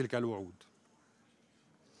على تلك الوعود.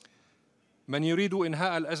 من يريد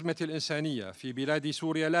إنهاء الأزمة الإنسانية في بلاد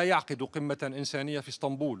سوريا لا يعقد قمة إنسانية في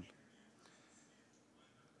اسطنبول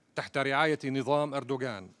تحت رعاية نظام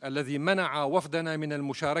أردوغان الذي منع وفدنا من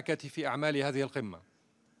المشاركة في أعمال هذه القمة،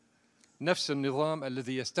 نفس النظام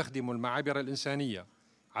الذي يستخدم المعابر الإنسانية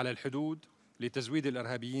على الحدود لتزويد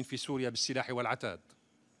الإرهابيين في سوريا بالسلاح والعتاد.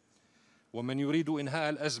 ومن يريد إنهاء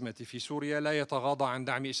الأزمة في سوريا لا يتغاضى عن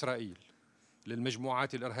دعم إسرائيل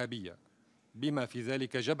للمجموعات الإرهابية بما في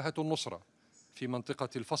ذلك جبهة النصرة في منطقة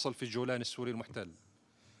الفصل في الجولان السوري المحتل،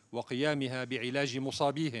 وقيامها بعلاج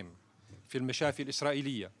مصابيهم في المشافي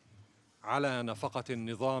الإسرائيلية على نفقة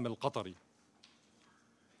النظام القطري.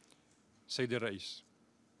 سيدي الرئيس،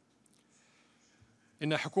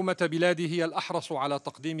 إن حكومة بلادي هي الأحرص على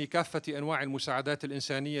تقديم كافة أنواع المساعدات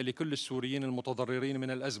الإنسانية لكل السوريين المتضررين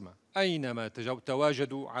من الأزمة أينما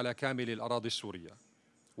تواجدوا على كامل الأراضي السورية،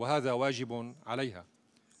 وهذا واجب عليها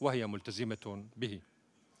وهي ملتزمة به.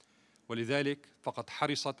 ولذلك فقد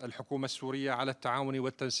حرصت الحكومة السورية على التعاون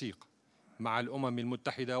والتنسيق مع الأمم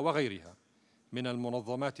المتحدة وغيرها من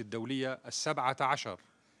المنظمات الدولية 17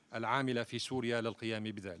 العاملة في سوريا للقيام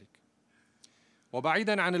بذلك.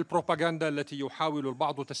 وبعيداً عن البروباغندا التي يحاول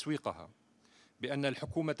البعض تسويقها بأن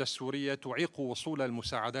الحكومة السورية تعيق وصول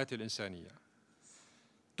المساعدات الإنسانية،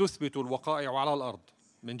 تثبت الوقائع على الأرض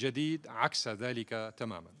من جديد عكس ذلك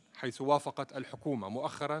تماماً، حيث وافقت الحكومة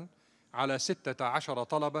مؤخراً على 16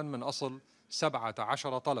 طلباً من أصل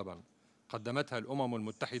 17 طلباً قدمتها الأمم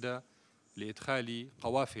المتحدة لإدخال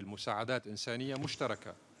قوافل مساعدات إنسانية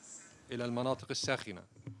مشتركة إلى المناطق الساخنة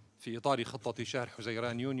في إطار خطة شهر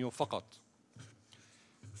حزيران يونيو فقط.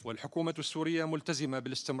 والحكومة السورية ملتزمة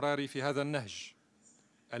بالاستمرار في هذا النهج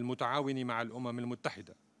المتعاون مع الأمم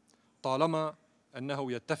المتحدة طالما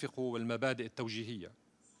أنه يتفق بالمبادئ التوجيهية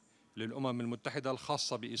للأمم المتحدة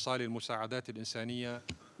الخاصة بإيصال المساعدات الإنسانية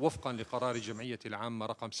وفقاً لقرار الجمعية العامة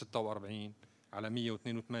رقم 46 على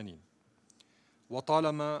 182،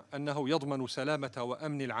 وطالما أنه يضمن سلامة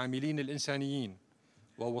وأمن العاملين الإنسانيين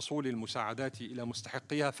ووصول المساعدات إلى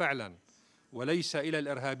مستحقيها فعلاً وليس إلى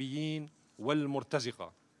الإرهابيين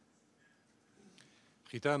والمرتزقة.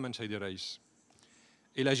 ختاماً سيدي الرئيس،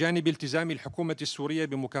 إلى جانب التزام الحكومة السورية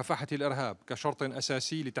بمكافحة الإرهاب كشرط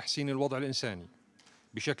أساسي لتحسين الوضع الإنساني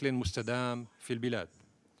بشكل مستدام في البلاد،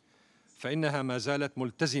 فإنها ما زالت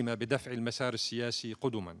ملتزمة بدفع المسار السياسي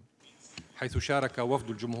قدماً، حيث شارك وفد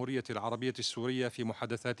الجمهورية العربية السورية في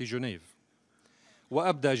محادثات جنيف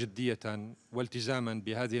وأبدى جدية والتزاما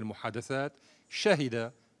بهذه المحادثات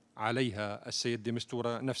شهد عليها السيد دي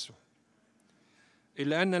مستورة نفسه،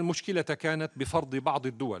 إلا أن المشكلة كانت بفرض بعض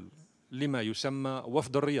الدول لما يسمى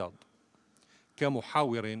وفد الرياض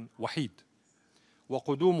كمحاور وحيد،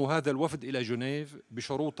 وقدوم هذا الوفد إلى جنيف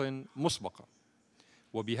بشروط مسبقة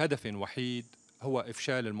وبهدف وحيد هو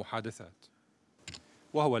إفشال المحادثات،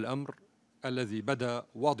 وهو الأمر الذي بدا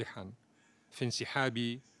واضحا في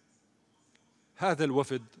انسحاب هذا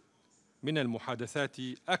الوفد من المحادثات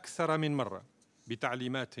أكثر من مرة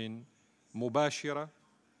بتعليمات مباشرة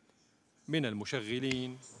من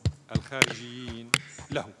المشغلين الخارجيين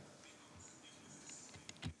له.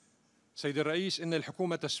 سيد الرئيس، إن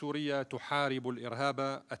الحكومة السورية تحارب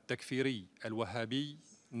الإرهاب التكفيري الوهابي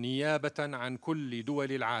نيابة عن كل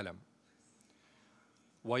دول العالم،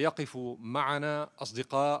 ويقف معنا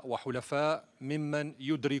أصدقاء وحلفاء ممن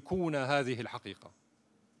يدركون هذه الحقيقة.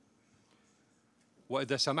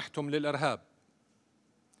 وإذا سمحتم للإرهاب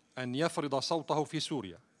أن يفرض صوته في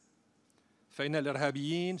سوريا فإن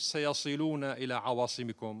الإرهابيين سيصلون إلى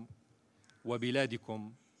عواصمكم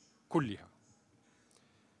وبلادكم كلها.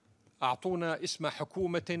 أعطونا اسم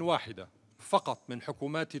حكومة واحدة فقط من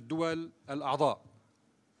حكومات الدول الأعضاء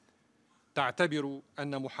تعتبر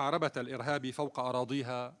أن محاربة الإرهاب فوق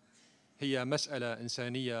أراضيها هي مسألة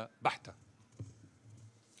إنسانية بحتة.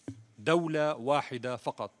 دولة واحدة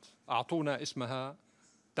فقط أعطونا اسمها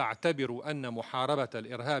تعتبر أن محاربة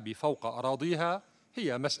الإرهاب فوق أراضيها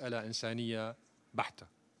هي مسألة إنسانية بحتة.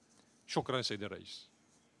 شكرا سيد الرئيس.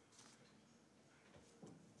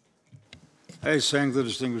 I thank the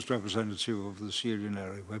distinguished representative of the Syrian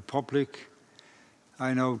Arab Republic.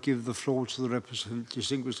 I now give the floor to the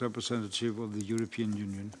distinguished representative of the European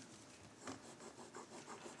Union.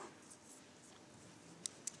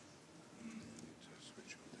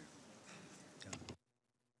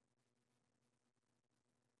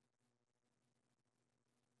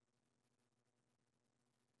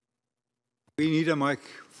 We need a mic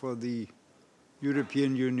for the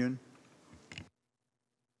European Union.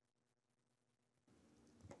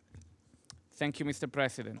 Thank you, Mr.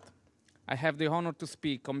 President. I have the honor to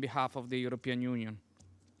speak on behalf of the European Union.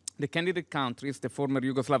 The candidate countries, the former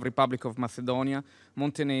Yugoslav Republic of Macedonia,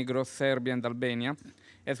 Montenegro, Serbia, and Albania,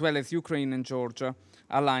 as well as Ukraine and Georgia,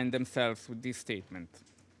 align themselves with this statement.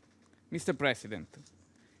 Mr. President,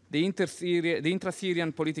 the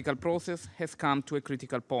intra-Syrian political process has come to a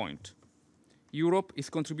critical point. Europe is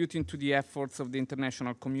contributing to the efforts of the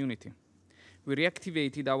international community. We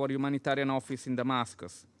reactivated our humanitarian office in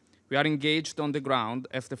Damascus. We are engaged on the ground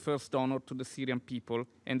as the first donor to the Syrian people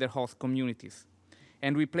and their host communities.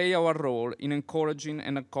 And we play our role in encouraging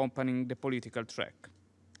and accompanying the political track.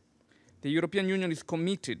 The European Union is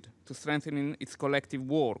committed to strengthening its collective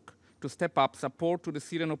work to step up support to the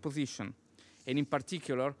Syrian opposition, and in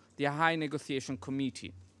particular, the High Negotiation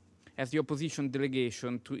Committee, as the opposition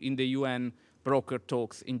delegation in the UN broker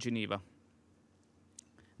talks in Geneva.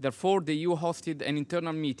 Therefore, the EU hosted an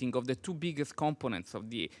internal meeting of the two biggest components of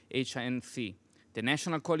the HNC, the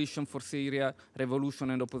National Coalition for Syria Revolution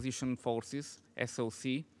and Opposition Forces,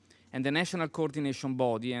 SOC, and the National Coordination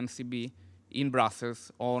Body, NCB, in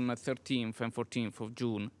Brussels on 13th and 14th of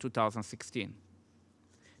June 2016.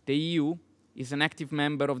 The EU is an active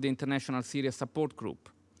member of the International Syria Support Group,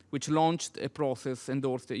 which launched a process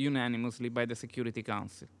endorsed unanimously by the Security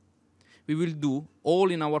Council. We will do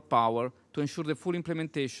all in our power to ensure the full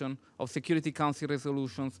implementation of Security Council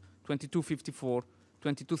resolutions 2254,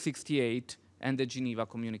 2268, and the Geneva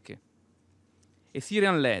Communique. A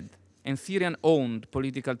Syrian-led and Syrian-owned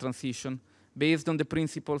political transition based on the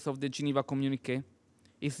principles of the Geneva Communique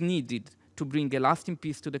is needed to bring a lasting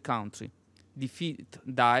peace to the country, defeat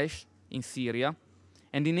Daesh in Syria,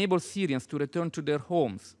 and enable Syrians to return to their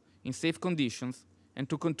homes in safe conditions and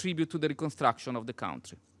to contribute to the reconstruction of the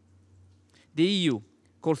country. The EU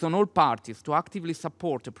calls on all parties to actively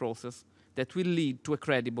support a process that will lead to a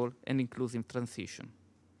credible and inclusive transition.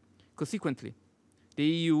 Consequently, the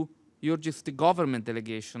EU urges the government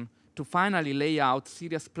delegation to finally lay out a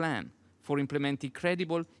serious plan for implementing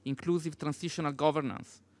credible, inclusive transitional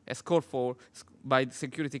governance, as called for by the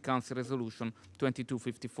Security Council Resolution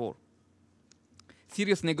 2254.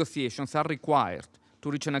 Serious negotiations are required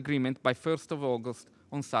to reach an agreement by 1st of August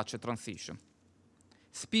on such a transition.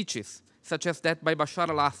 Speeches such as that by Bashar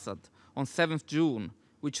al-Assad on 7th June,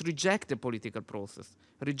 which reject the political process,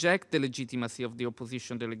 reject the legitimacy of the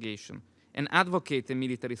opposition delegation, and advocate a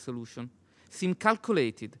military solution, seem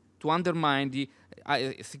calculated to undermine the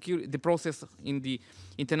process in the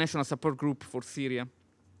International Support Group for Syria,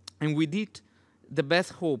 and with it, the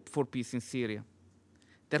best hope for peace in Syria.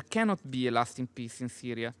 There cannot be a lasting peace in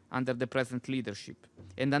Syria under the present leadership,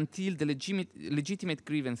 and until the legitimate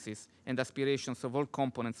grievances and aspirations of all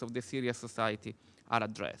components of the Syrian society are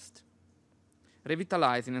addressed.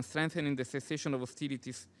 Revitalizing and strengthening the cessation of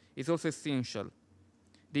hostilities is also essential.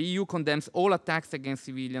 The EU condemns all attacks against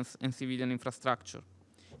civilians and civilian infrastructure,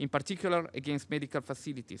 in particular against medical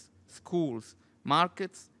facilities, schools,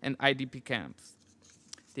 markets, and IDP camps.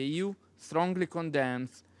 The EU strongly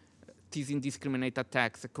condemns these indiscriminate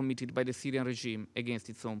attacks committed by the Syrian regime against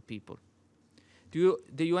its own people.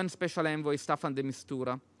 The UN Special Envoy Staffan de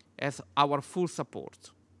Mistura has our full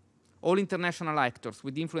support. All international actors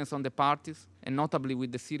with influence on the parties, and notably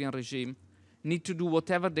with the Syrian regime, need to do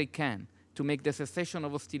whatever they can to make the cessation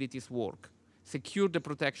of hostilities work, secure the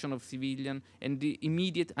protection of civilians and the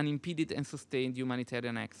immediate, unimpeded and sustained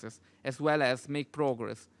humanitarian access, as well as make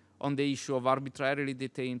progress on the issue of arbitrarily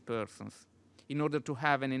detained persons, in order to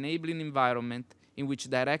have an enabling environment in which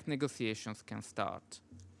direct negotiations can start.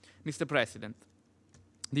 Mr. President,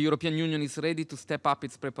 the European Union is ready to step up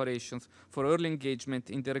its preparations for early engagement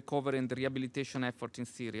in the recovery and rehabilitation effort in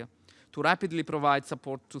Syria, to rapidly provide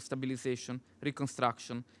support to stabilization,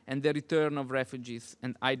 reconstruction, and the return of refugees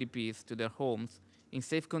and IDPs to their homes in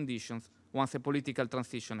safe conditions once a political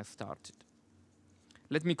transition has started.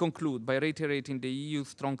 Let me conclude by reiterating the EU's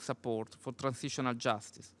strong support for transitional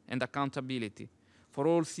justice and accountability for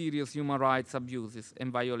all serious human rights abuses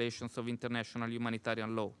and violations of international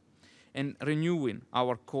humanitarian law, and renewing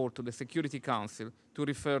our call to the Security Council to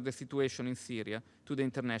refer the situation in Syria to the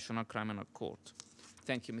International Criminal Court.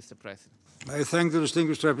 Thank you, Mr. President. I thank the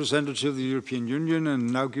distinguished representative of the European Union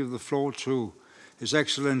and now give the floor to His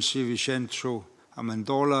Excellency Vincenzo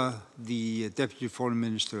Amendola, the Deputy Foreign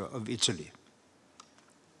Minister of Italy.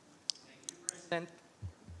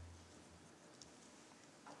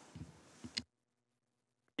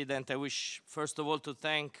 President, I wish first of all to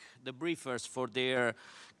thank the briefers for their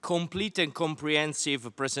complete and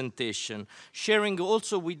comprehensive presentation, sharing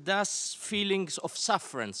also with us feelings of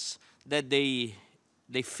sufferance that they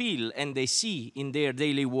feel and they see in their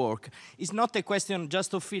daily work. It's not a question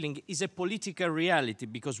just of feeling, it's a political reality,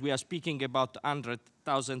 because we are speaking about hundreds,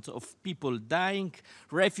 thousands of people dying,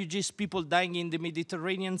 refugees, people dying in the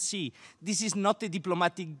Mediterranean Sea. This is not a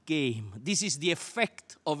diplomatic game. This is the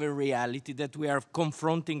effect of a reality that we are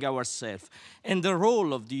confronting ourselves. And the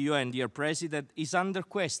role of the UN, dear President, is under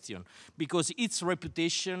question, because its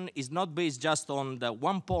reputation is not based just on the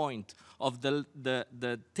one point of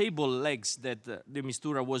the table legs that the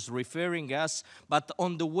Mistura was referring us, but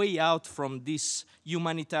on the way out from this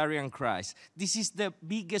humanitarian crisis. This is the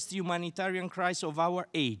biggest humanitarian crisis of our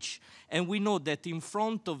age. And we know that in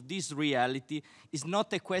front of this reality is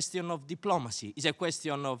not a question of diplomacy. It's a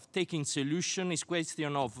question of taking solution. It's a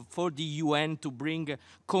question of, for the UN to bring a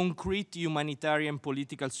concrete humanitarian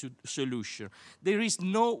political solution. There is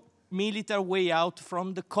no military way out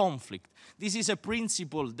from the conflict. This is a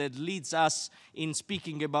principle that leads us in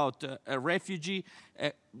speaking about a refugee,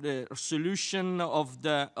 the solution of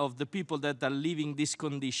the people that are living this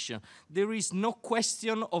condition. There is no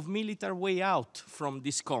question of military way out from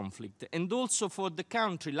this conflict. And also for the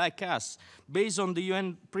country like us, based on the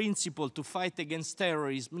UN principle to fight against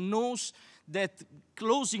terrorism, knows that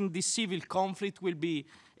closing this civil conflict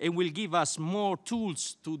will give us more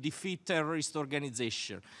tools to defeat terrorist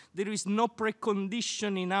organizations. There is no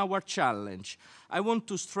precondition in our challenge. I want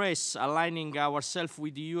to stress, aligning ourselves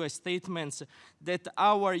with the US statements, that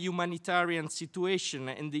our humanitarian situation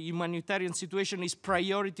and the humanitarian situation is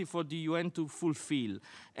priority for the UN to fulfill.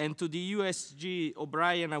 And to the USG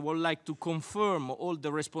O'Brien, I would like to confirm all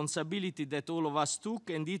the responsibility that all of us took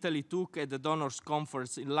and Italy took at the Donors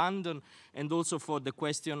Conference in London, and also for the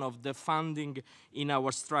question of the funding in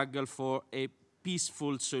our struggle for a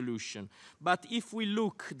peaceful solution. But if we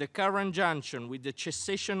look the current junction with the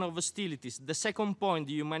cessation of hostilities, the second point,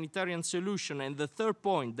 the humanitarian solution, and the third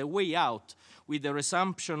point, the way out, with the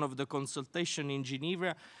resumption of the consultation in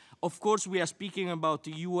Geneva, of course, we are speaking about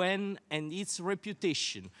the UN and its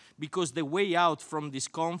reputation, because the way out from this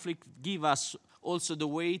conflict gives us also the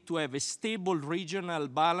way to have a stable regional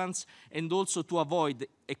balance and also to avoid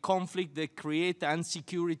a conflict that creates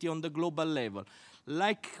insecurity on the global level.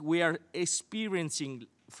 Like we are experiencing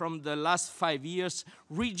from the last 5 years,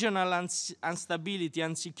 regional instability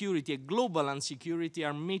and security, global insecurity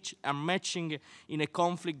are matching in a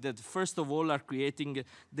conflict that, first of all, are creating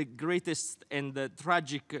the greatest and the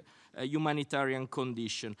tragic humanitarian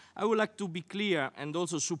condition. I would like to be clear, and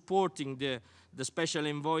also supporting the Special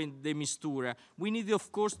Envoy de Mistura. We need, of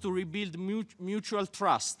course, to rebuild mutual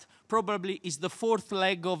trust. Probably is the fourth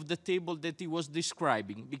leg of the table that he was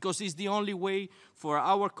describing, because it's the only way for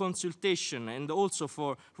our consultation and also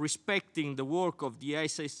for respecting the work of the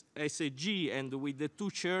ISAG and with the two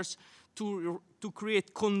chairs to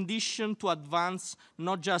create conditions to advance,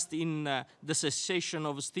 not just in the cessation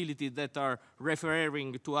of hostility that are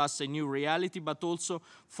referring to us a new reality, but also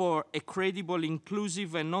for a credible,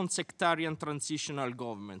 inclusive, and non-sectarian transitional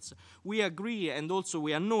governments. We agree, and also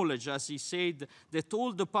we acknowledge, as he said, that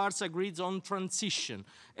all the parts agreed on transition.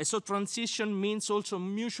 And so transition means also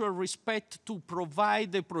mutual respect to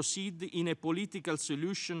provide and proceed in a political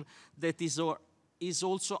solution that is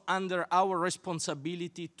also under our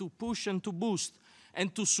responsibility to push and to boost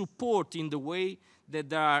and to support in the way that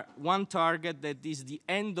there are one target, that is the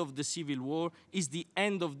end of the civil war, is the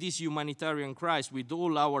end of this humanitarian crisis, with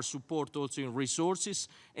all our support also in resources,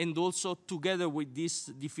 and also together with this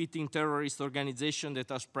defeating terrorist organization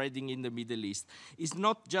that are spreading in the Middle East. It's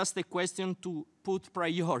not just a question to put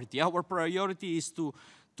priority. Our priority is to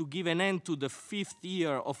give an end to the 5th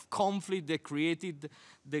year of conflict that created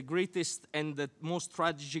the greatest and the most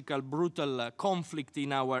tragical, brutal conflict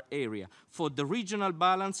in our area, for the regional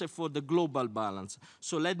balance and for the global balance.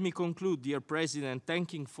 So let me conclude, dear President,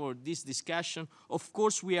 thanking for this discussion. Of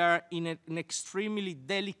course, we are in an extremely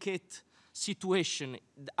delicate situation.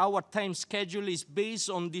 Our time schedule is based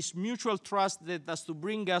on this mutual trust that has to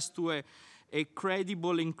bring us to a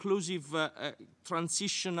credible, inclusive,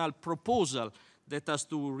 transitional proposal that has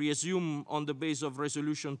to resume on the basis of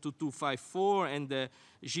Resolution 2254 and the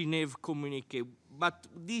Geneva Communique. But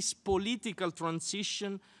this political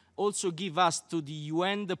transition also gives us to the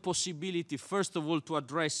UN the possibility, first of all, to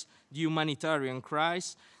address the humanitarian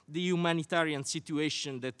crisis, the humanitarian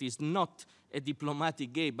situation that is not a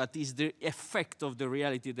diplomatic game, but is the effect of the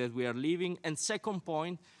reality that we are living. And second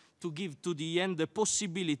point, to give to the end the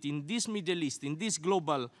possibility in this Middle East, in this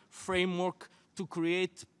global framework, to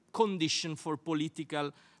create conditions for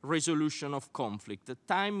political resolution of conflict. The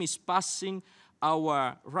time is passing.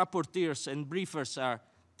 Our rapporteurs and briefers are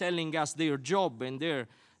telling us their job and their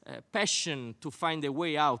passion to find a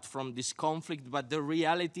way out from this conflict, but the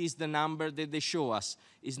reality is the number that they show us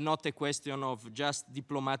is not a question of just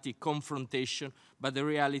diplomatic confrontation, but the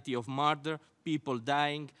reality of murder, people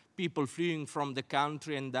dying, people fleeing from the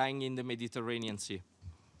country and dying in the Mediterranean Sea.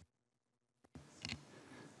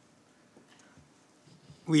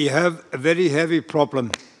 We have a very heavy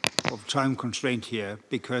problem of time constraint here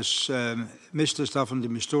because Mr. Staffan de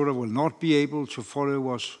Mistura will not be able to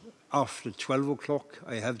follow us after 12 o'clock.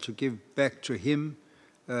 I have to give back to him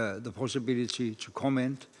the possibility to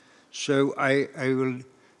comment. So I will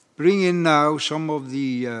bring in now some of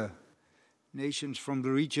the nations from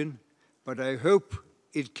the region, but I hope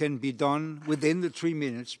it can be done within the 3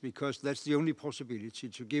 minutes because that's the only possibility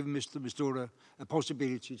to give Mr. Mistura a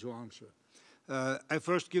possibility to answer. I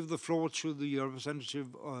first give the floor to the representative,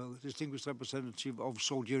 distinguished representative of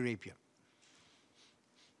Saudi Arabia.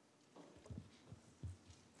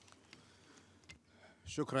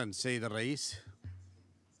 شكرا سيد الرئيس.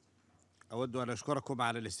 أود أن أشكركم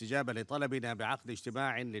على الاستجابة لطلبنا بعقد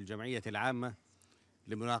اجتماع للجمعية العامة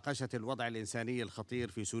لمناقشة الوضع الإنساني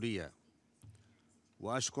الخطير في سوريا،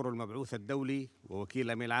 وأشكر المبعوث الدولي ووكيل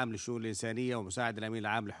الأمين العام للشؤون الإنسانية ومساعد الأمين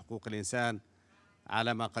العام لحقوق الإنسان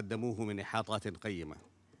على ما قدموه من إحاطات قيمة.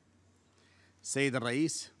 سيد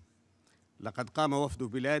الرئيس، لقد قام وفد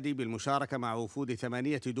بلادي بالمشاركة مع وفود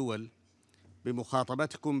 8 دول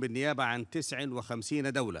بمخاطبتكم بالنيابة عن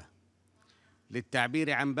 59 دولة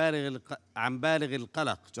للتعبير عن بالغ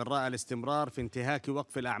القلق جراء الاستمرار في انتهاك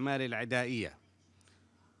وقف الأعمال العدائية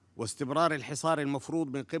واستمرار الحصار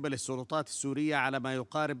المفروض من قبل السلطات السورية على ما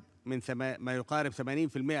يقارب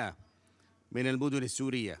 80% من المدن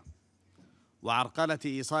السورية، وعرقلة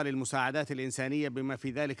إيصال المساعدات الإنسانية بما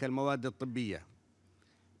في ذلك المواد الطبية،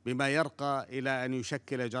 بما يرقى إلى أن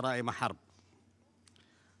يشكل جرائم حرب،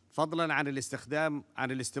 فضلاً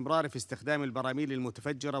عن الاستمرار في استخدام البراميل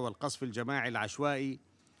المتفجرة والقصف الجماعي العشوائي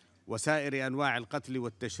وسائر أنواع القتل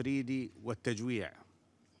والتشريد والتجويع.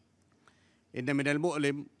 إن من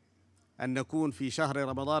المؤلم أن نكون في شهر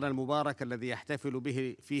رمضان المبارك الذي يحتفل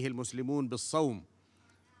به فيه المسلمون بالصوم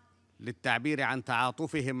للتعبير عن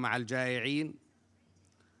تعاطفهم مع الجائعين،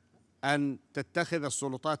 أن تتخذ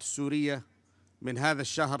السلطات السورية من هذا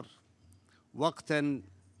الشهر وقتاً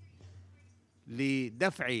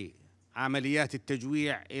لدفع عمليات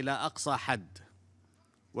التجويع إلى أقصى حد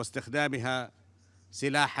واستخدامها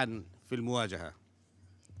سلاحاً في المواجهة.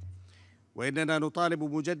 وإننا نطالب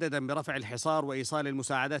مجدداً برفع الحصار وإيصال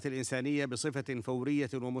المساعدات الإنسانية بصفة فورية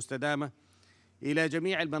ومستدامة إلى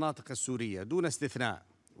جميع المناطق السورية دون استثناء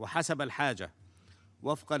وحسب الحاجة،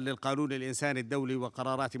 وفقاً للقانون الإنساني الدولي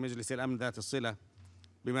وقرارات مجلس الأمن ذات الصلة،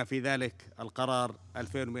 بما في ذلك القرار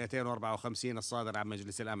 2254 الصادر عن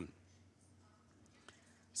مجلس الأمن.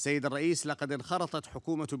 سيد الرئيس، لقد انخرطت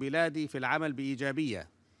حكومة بلادي في العمل بإيجابية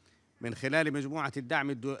من خلال مجموعة الدعم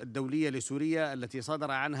الدولية لسوريا التي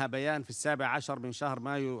صدر عنها بيان في 17 من شهر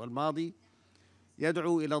مايو الماضي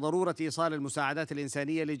يدعو إلى ضرورة إيصال المساعدات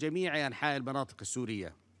الإنسانية لجميع أنحاء المناطق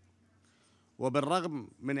السورية. وبالرغم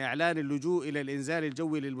من إعلان اللجوء إلى الإنزال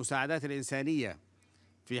الجوي للمساعدات الإنسانية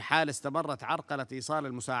في حال استمرت عرقلة إيصال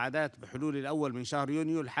المساعدات بحلول الأول من شهر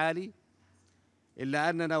يونيو الحالي، إلا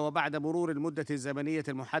أننا وبعد مرور المدة الزمنية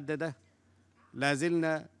المحددة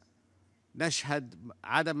لازلنا نشهد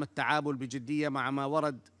عدم التعامل بجدية مع ما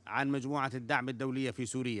ورد عن مجموعة الدعم الدولية في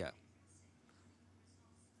سوريا،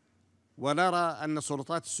 ونرى أن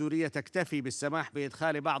السلطات السورية تكتفي بالسماح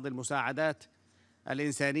بإدخال بعض المساعدات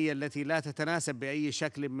الإنسانية التي لا تتناسب بأي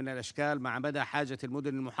شكل من الأشكال مع مدى حاجة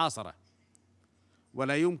المدن المحاصرة،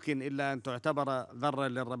 ولا يمكن إلا أن تعتبر ذرًا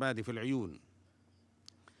للرماد في العيون،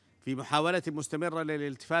 في محاولة مستمرة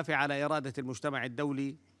للالتفاف على إرادة المجتمع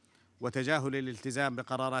الدولي وتجاهل الالتزام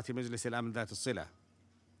بقرارات مجلس الأمن ذات الصلة.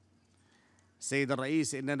 سيد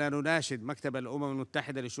الرئيس، إننا نناشد مكتب الأمم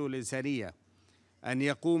المتحدة للشؤون الإنسانية أن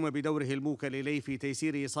يقوم بدوره الموكل إليه في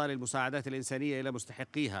تيسير إيصال المساعدات الإنسانية إلى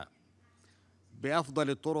مستحقيها بأفضل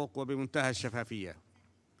الطرق وبمنتهى الشفافية،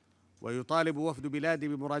 ويطالب وفد بلادي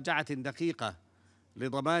بمراجعة دقيقة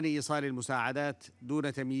لضمان إيصال المساعدات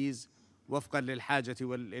دون تمييز وفقاً للحاجة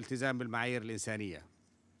والالتزام بالمعايير الإنسانية.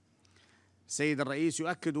 سيد الرئيس،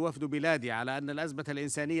 يؤكد وفد بلادي على أن الأزمة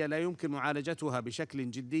الإنسانية لا يمكن معالجتها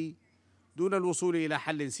بشكل جدي دون الوصول إلى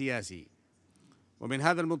حل سياسي، ومن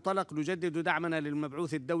هذا المنطلق نجدد دعمنا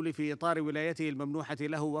للمبعوث الدولي في إطار ولايته الممنوحة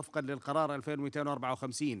له وفقا للقرار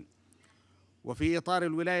 2254 وفي إطار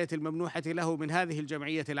الولاية الممنوحة له من هذه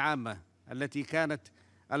الجمعية العامة التي كانت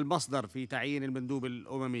المصدر في تعيين المندوب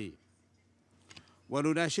الأممي.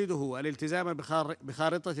 ونناشده الالتزام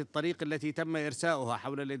بخارطة الطريق التي تم إرساؤها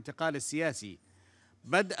حول الانتقال السياسي،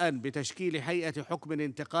 بدءا بتشكيل هيئة حكم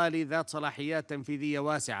انتقالي ذات صلاحيات تنفيذية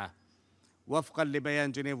واسعة وفقا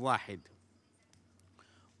لبيان جنيف 1،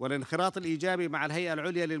 والانخراط الإيجابي مع الهيئة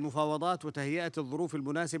العليا للمفاوضات وتهيئة الظروف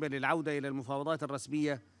المناسبة للعودة إلى المفاوضات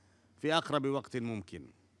الرسمية في أقرب وقت ممكن.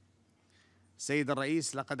 سيد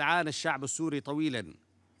الرئيس، لقد عانى الشعب السوري طويلا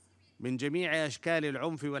من جميع أشكال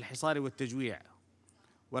العنف والحصار والتجويع،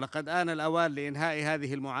 ولقد آن الأوان لإنهاء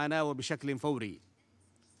هذه المعاناة وبشكل فوري،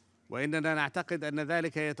 وإننا نعتقد أن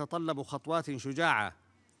ذلك يتطلب خطوات شجاعة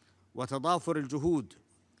وتضافر الجهود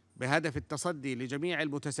بهدف التصدي لجميع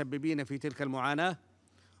المتسببين في تلك المعاناة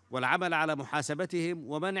والعمل على محاسبتهم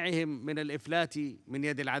ومنعهم من الإفلات من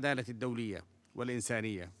يد العدالة الدولية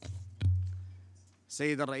والإنسانية.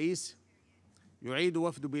 سيد الرئيس، يعيد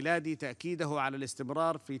وفد بلادي تأكيده على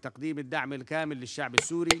الاستمرار في تقديم الدعم الكامل للشعب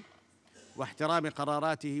السوري واحترام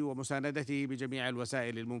قراراته ومساندته بجميع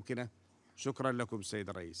الوسائل الممكنة. شكرا لكم سيد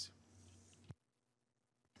الرئيس.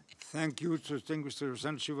 Thank you to the distinguished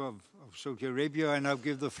representative of Saudi Arabia. I now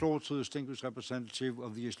give the floor to the distinguished representative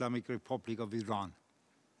of the Islamic Republic of Iran.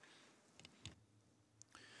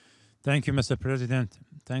 Thank you, Mr. President.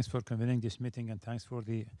 Thanks for convening this meeting, and thanks for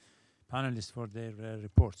the panelists for their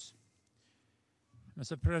reports.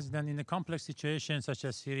 Mr. President, in a complex situation such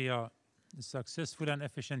as Syria, a successful and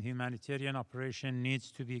efficient humanitarian operation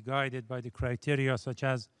needs to be guided by the criteria such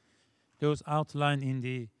as those outlined in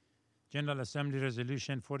the General Assembly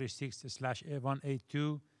Resolution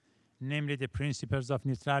 46/182, namely the principles of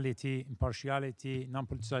neutrality, impartiality,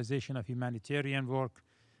 non-politicization of humanitarian work,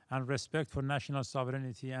 and respect for national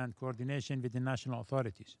sovereignty and coordination with the national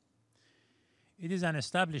authorities. It is an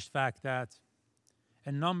established fact that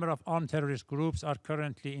a number of armed terrorist groups are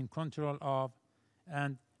currently in control of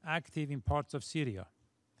and active in parts of Syria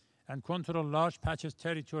and control large patches of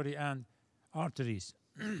territory and arteries.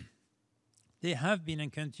 They have been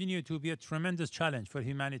and continue to be a tremendous challenge for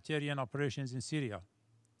humanitarian operations in Syria.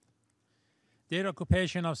 Their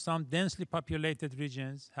occupation of some densely populated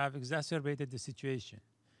regions have exacerbated the situation.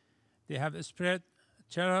 They have spread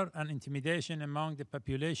terror and intimidation among the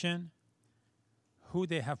population, who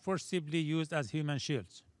they have forcibly used as human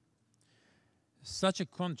shields. Such a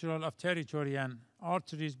control of territory and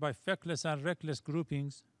arteries by feckless and reckless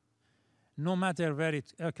groupings, no matter where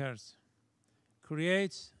it occurs,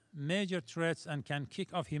 creates major threats and can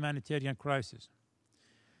kick off humanitarian crisis.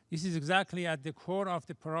 This is exactly at the core of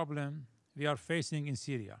the problem we are facing in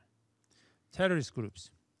Syria. Terrorist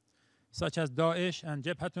groups, such as Daesh and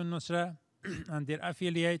Jabhat al-Nusra and their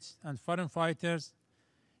affiliates and foreign fighters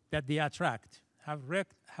that they attract, have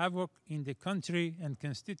wreaked havoc in the country and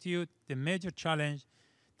constitute the major challenge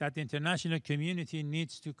that the international community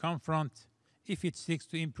needs to confront if it seeks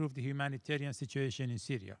to improve the humanitarian situation in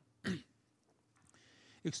Syria.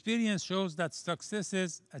 Experience shows that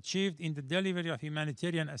successes achieved in the delivery of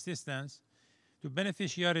humanitarian assistance to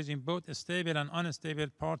beneficiaries in both stable and unstable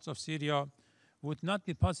parts of Syria would not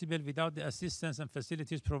be possible without the assistance and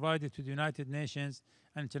facilities provided to the United Nations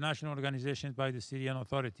and international organizations by the Syrian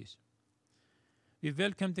authorities. We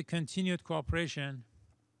welcome the continued cooperation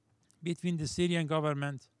between the Syrian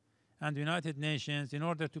government and the United Nations in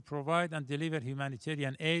order to provide and deliver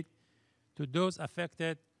humanitarian aid to those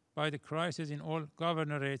affected by the crisis in all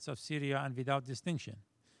governorates of Syria and without distinction.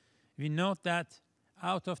 We note that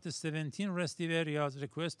out of the 17 rescue areas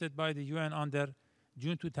requested by the UN under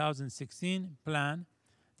June 2016 plan,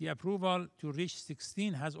 the approval to reach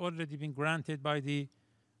 16 has already been granted by the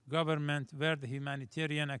government where the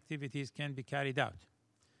humanitarian activities can be carried out.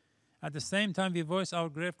 At the same time, we voice our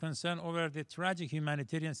grave concern over the tragic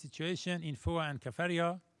humanitarian situation in Foa and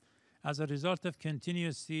Kafaria as a result of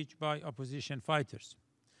continuous siege by opposition fighters.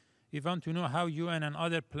 We want to know how UN and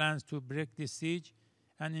other plans to break this siege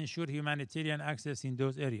and ensure humanitarian access in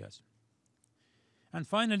those areas. And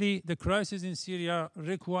finally, the crisis in Syria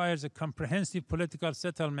requires a comprehensive political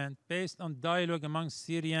settlement based on dialogue among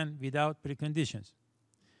Syrians without preconditions.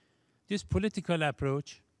 This political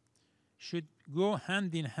approach should go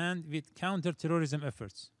hand in hand with counter-terrorism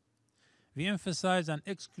efforts. We emphasize an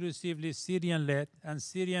exclusively Syrian-led and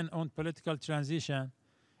Syrian-owned political transition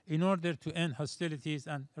in order to end hostilities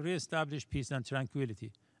and re-establish peace and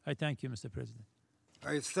tranquility. I thank you, Mr. President.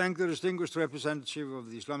 I thank the distinguished representative of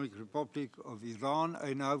the Islamic Republic of Iran.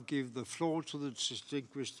 I now give the floor to the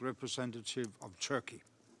distinguished representative of Turkey.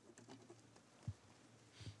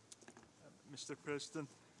 Mr. President.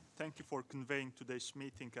 Thank you for convening today's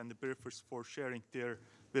meeting and the briefers for sharing their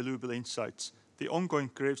valuable insights. The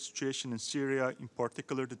ongoing grave situation in Syria, in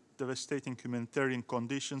particular the devastating humanitarian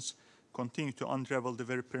conditions, continue to unravel the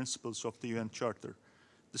very principles of the UN Charter.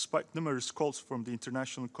 Despite numerous calls from the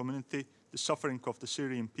international community, the suffering of the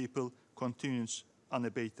Syrian people continues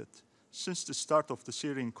unabated. Since the start of the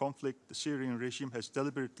Syrian conflict, the Syrian regime has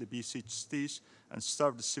deliberately besieged cities and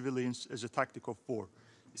starved the civilians as a tactic of war.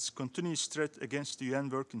 Its continuous threat against the UN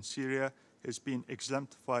work in Syria has been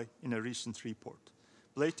exemplified in a recent report.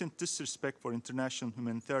 Blatant disrespect for international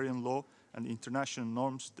humanitarian law and international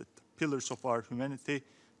norms, the pillars of our humanity,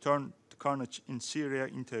 turned the carnage in Syria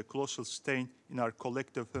into a colossal stain in our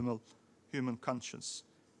collective human conscience.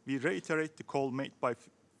 We reiterate the call made by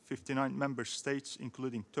 59 member states,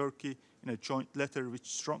 including Turkey, in a joint letter which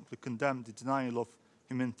strongly condemned the denial of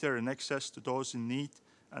humanitarian access to those in need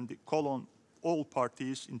and the call on all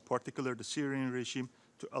parties, in particular the Syrian regime,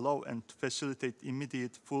 to allow and to facilitate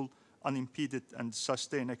immediate, full, unimpeded and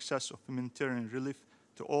sustained access of humanitarian relief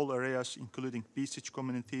to all areas, including besieged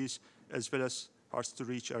communities, as well as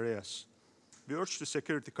hard-to-reach areas. We urge the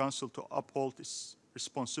Security Council to uphold its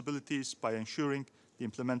responsibilities by ensuring the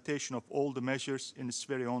implementation of all the measures in its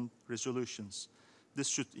very own resolutions. This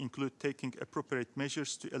should include taking appropriate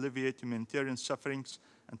measures to alleviate humanitarian sufferings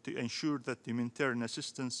and to ensure that humanitarian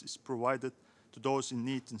assistance is provided to those in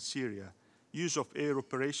need in Syria. Use of air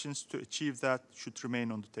operations to achieve that should remain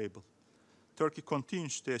on the table. Turkey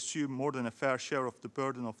continues to assume more than a fair share of the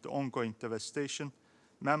burden of the ongoing devastation.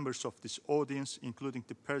 Members of this audience, including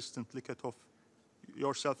the President Lykketoft,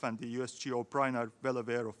 yourself and the USG O'Brien, are well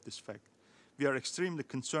aware of this fact. We are extremely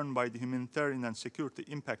concerned by the humanitarian and security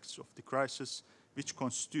impacts of the crisis, which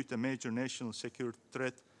constitute a major national security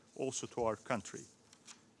threat also to our country.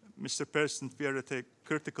 Mr. President, we are at a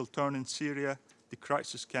critical turn in Syria. The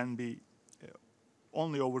crisis can be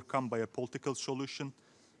only overcome by a political solution.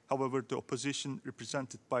 However, the opposition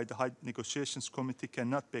represented by the High Negotiations Committee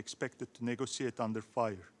cannot be expected to negotiate under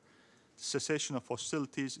fire. The cessation of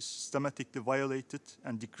hostilities is systematically violated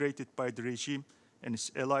and degraded by the regime and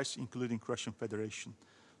its allies, including Russian Federation.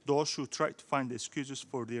 Those who try to find excuses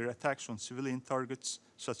for their attacks on civilian targets,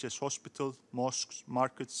 such as hospitals, mosques,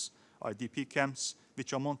 markets, IDP camps,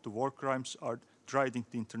 which amount to war crimes, are deriding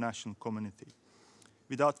the international community.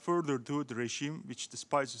 Without further ado, the regime, which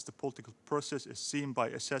despises the political process as seen by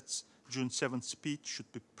Assad's June 7th speech,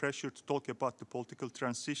 should be pressured to talk about the political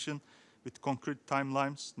transition with concrete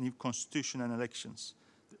timelines, new constitution and elections.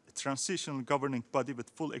 A transitional governing body with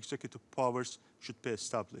full executive powers should be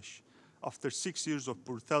established. After 6 years of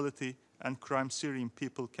brutality and crime, Syrian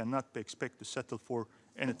people cannot be expected to settle for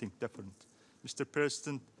anything different. Mr.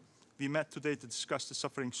 President, we met today to discuss the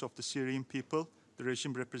sufferings of the Syrian people. The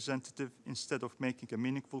regime representative, instead of making a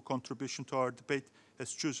meaningful contribution to our debate,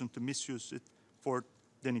 has chosen to misuse it for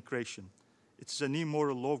denigration. It is a new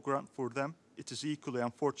moral low ground for them. It is equally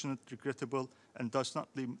unfortunate, regrettable, and does not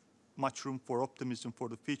leave much room for optimism for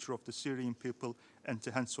the future of the Syrian people and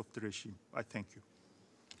the hands of the regime. I thank you.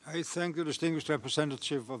 I thank the distinguished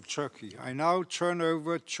representative of Turkey. I now turn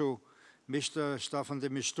over to Mr. Staffan de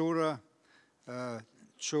Mistura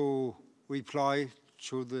to reply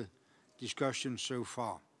to the discussion so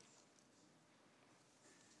far.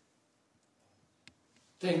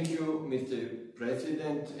 Thank you, Mr.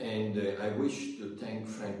 President, and I wish to thank,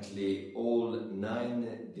 frankly, all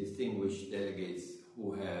 9 distinguished delegates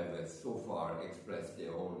who have so far expressed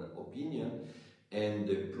their own opinion and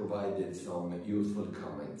provided some useful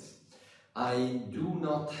comments. I do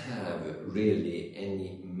not have really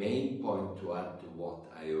any main point to add to what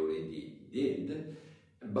I already did,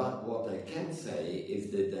 but what I can say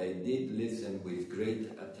is that I did listen with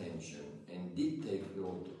great attention and did take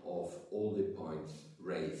note of all the points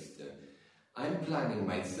raised. I'm planning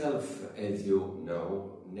myself, as you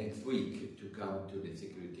know, next week to come to the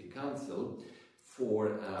Security Council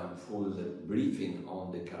for a full briefing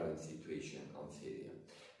on the current situation on Syria.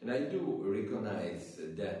 And I do recognize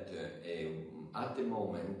that at the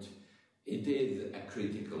moment it is a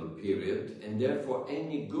critical period, and therefore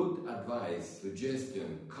any good advice,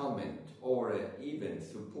 suggestion, comment, or even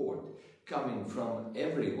support coming from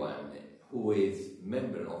everyone who is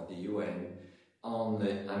member of the UN on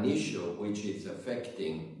an issue which is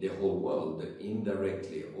affecting the whole world,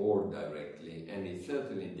 indirectly or directly, and is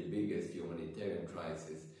certainly the biggest humanitarian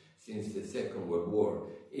crisis since the Second World War,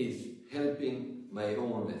 is helping my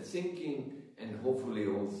own thinking and hopefully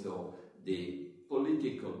also the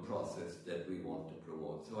political process that we want to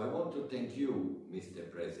promote. So I want to thank you,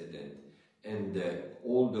 Mr. President, and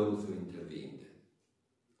all those who intervened.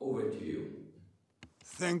 Over to you.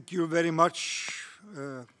 Thank you very much,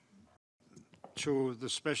 to the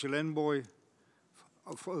Special Envoy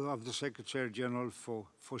of the Secretary General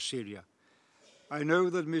for Syria. I know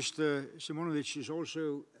that Mr. Simonovic is also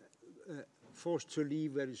forced to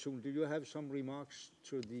leave very soon. Do you have some remarks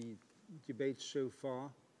to the debate so far?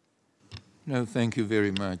 No, thank you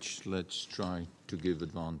very much. Let's try to give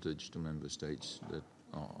advantage to member states that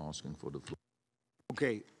are asking for the floor.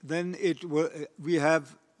 Okay, then it will. We have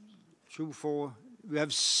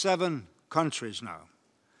 7 countries now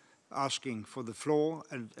asking for the floor,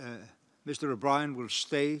 and Mr. O'Brien will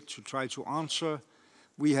stay to try to answer.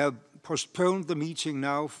 We have postponed the meeting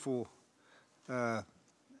now for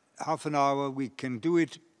half an hour. We can do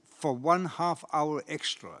it for 1/2 hour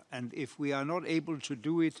extra, and if we are not able to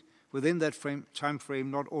do it within that time frame,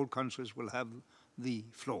 not all countries will have the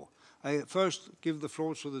floor. I first give the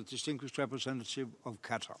floor to the distinguished representative of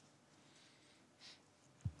Qatar.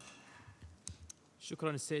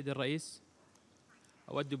 شكرا السيد الرئيس.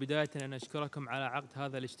 أود بداية أن أشكركم على عقد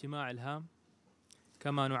هذا الاجتماع الهام،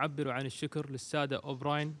 كما نعبر عن الشكر للسادة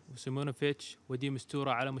أوبراين وسيمونوفيتش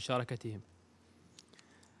وديمستورا على مشاركتهم.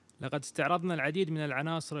 لقد استعرضنا العديد من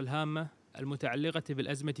العناصر الهامة المتعلقة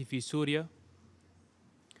بالأزمة في سوريا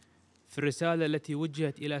في الرسالة التي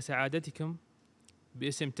وجهت إلى سعادتكم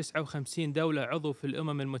باسم 59 دولة عضو في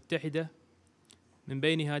الأمم المتحدة، من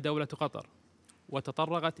بينها دولة قطر،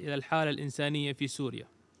 وتطرقت إلى الحالة الإنسانية في سوريا.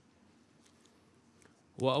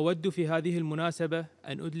 وأود في هذه المناسبة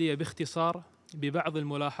أن أدلي باختصار ببعض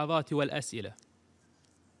الملاحظات والأسئلة.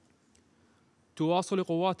 تواصل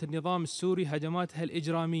قوات النظام السوري هجماتها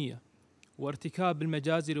الإجرامية وارتكاب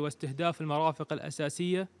المجازر واستهداف المرافق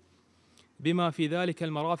الأساسية بما في ذلك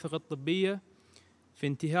المرافق الطبية في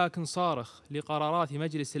انتهاك صارخ لقرارات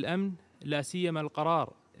مجلس الأمن، لا سيما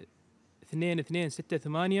القرار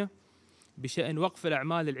 2268 بشأن وقف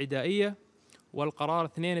الأعمال العدائية، والقرار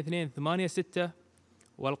 2286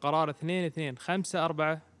 والقرار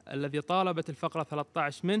 2254 الذي طالبت الفقرة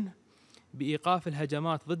 13 منه بإيقاف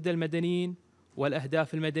الهجمات ضد المدنيين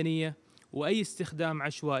والأهداف المدنية وأي استخدام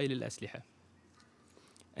عشوائي للأسلحة.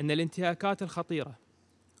 أن الانتهاكات الخطيرة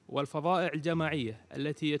والفظائع الجماعية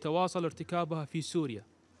التي يتواصل ارتكابها في سوريا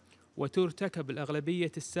وترتكب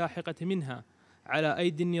الأغلبية الساحقة منها على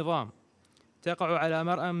أيدي النظام تقع على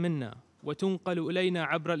مرأى منا وتنقل إلينا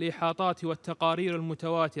عبر الإحاطات والتقارير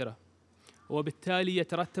المتواترة، وبالتالي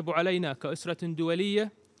يترتب علينا كأسرة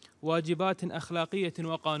دولية واجبات أخلاقية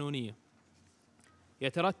وقانونية.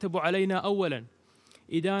 يترتب علينا أولاً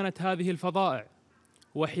إدانة هذه الفظائع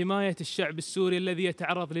وحماية الشعب السوري الذي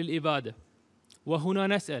يتعرض للإبادة. وهنا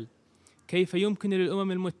نسأل: كيف يمكن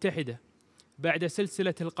للأمم المتحدة بعد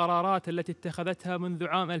سلسلة القرارات التي اتخذتها منذ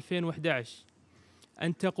عام 2011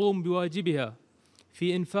 أن تقوم بواجبها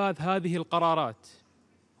في إنفاذ هذه القرارات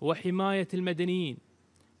وحماية المدنيين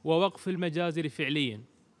ووقف المجازر فعلياً؟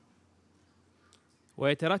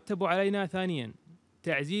 ويترتب علينا ثانياً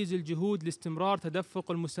تعزيز الجهود لاستمرار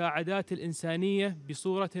تدفق المساعدات الإنسانية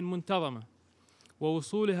بصورة منتظمة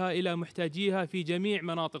ووصولها إلى محتاجيها في جميع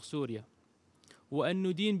مناطق سوريا، وأن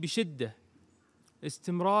ندين بشدة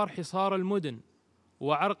استمرار حصار المدن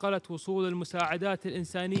وعرقلة وصول المساعدات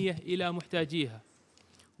الإنسانية إلى محتاجيها.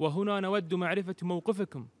 وهنا نود معرفة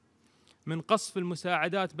موقفكم من قصف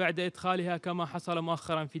المساعدات بعد إدخالها كما حصل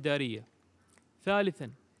مؤخراً في دارية.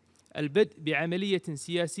 ثالثاً البدء بعملية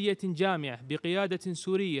سياسية جامعة بقيادة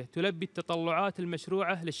سورية تلبي التطلعات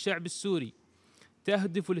المشروعة للشعب السوري،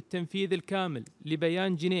 تهدف للتنفيذ الكامل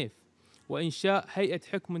لبيان جنيف وإنشاء هيئة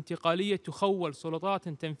حكم انتقالية تخول سلطات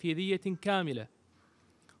تنفيذية كاملة.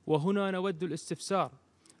 وهنا نود الاستفسار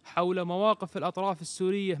حول مواقف الأطراف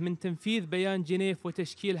السورية من تنفيذ بيان جنيف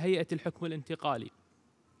وتشكيل هيئة الحكم الانتقالي.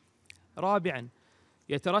 رابعاً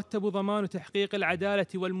يترتب ضمان تحقيق العدالة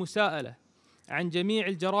والمساءلة عن جميع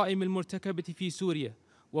الجرائم المرتكبة في سوريا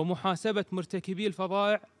ومحاسبة مرتكبي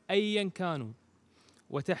الفظائع أياً كانوا.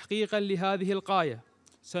 وتحقيقاً لهذه الغاية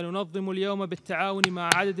سننظم اليوم بالتعاون مع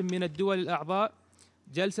عدد من الدول الأعضاء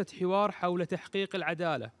جلسة حوار حول تحقيق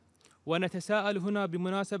العدالة. ونتساءل هنا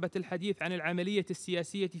بمناسبة الحديث عن العملية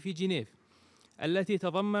السياسية في جنيف التي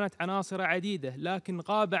تضمنت عناصر عديدة لكن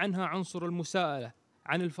غاب عنها عنصر المساءلة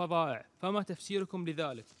عن الفظائع، فما تفسيركم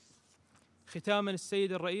لذلك؟ ختاماً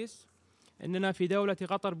السيد الرئيس، إننا في دولة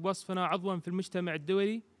قطر بوصفنا عضواً في المجتمع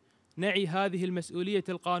الدولي نعي هذه المسؤولية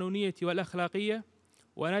القانونية والأخلاقية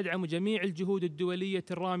وندعم جميع الجهود الدولية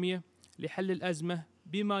الرامية لحل الأزمة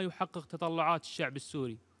بما يحقق تطلعات الشعب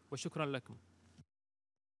السوري. وشكراً لكم.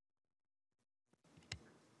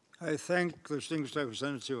 I thank the distinguished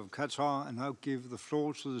representative of Qatar and now give the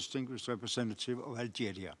floor to the distinguished representative of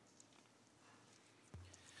Algeria.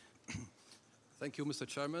 Thank you, Mr.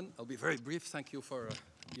 Chairman. I'll be very brief. Thank you for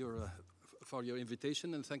your for your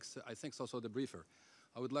invitation, and thanks also the briefer.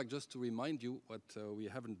 I would like just to remind you what we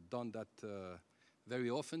haven't done that very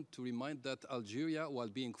often, to remind that Algeria, while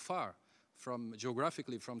being far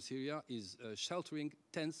geographically from Syria, is sheltering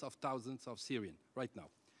tens of thousands of Syrians right now.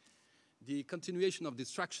 The continuation of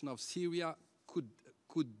destruction of Syria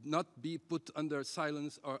could not be put under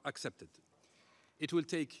silence or accepted. It will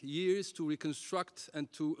take years to reconstruct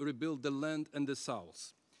and to rebuild the land and the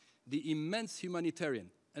souls. The immense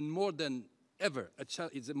humanitarian and more than ever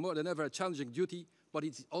a challenging duty, but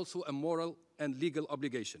it's also a moral and legal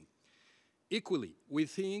obligation. Equally, we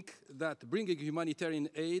think that bringing humanitarian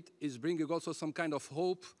aid is bringing also some kind of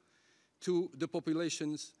hope to the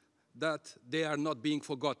populations, that they are not being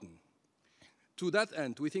forgotten. To that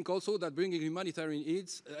end, we think also that bringing humanitarian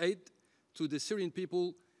aid to the Syrian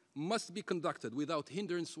people must be conducted without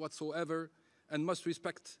hindrance whatsoever and must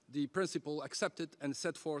respect the principle accepted and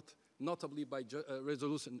set forth notably by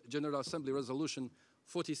General Assembly Resolution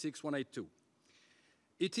 46182.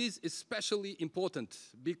 It is especially important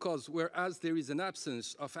because whereas there is an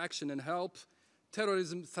absence of action and help,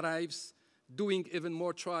 terrorism thrives, doing even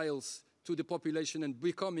more trials to the population and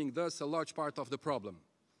becoming thus a large part of the problem.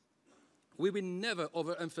 We will never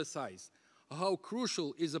overemphasize how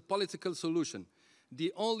crucial is a political solution,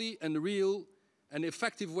 the only and real and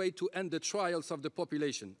effective way to end the trials of the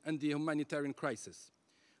population and the humanitarian crisis.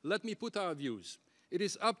 Let me put our views. It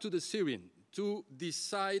is up to the Syrians to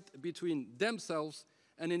decide between themselves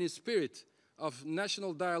and in a spirit of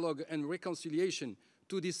national dialogue and reconciliation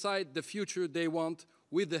to decide the future they want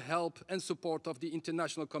with the help and support of the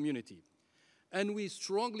international community. And we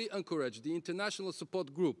strongly encourage the international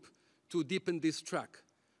support group to deepen this track.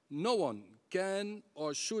 No one can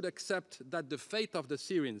or should accept that the fate of the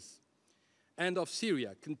Syrians and of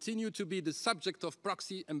Syria continue to be the subject of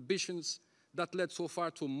proxy ambitions that led so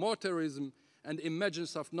far to more terrorism and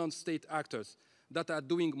emergence of non-state actors that are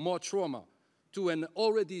doing more trauma to an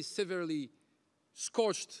already severely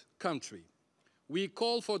scorched country. We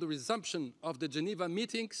call for the resumption of the Geneva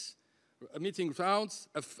meeting rounds,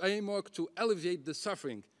 a framework to alleviate the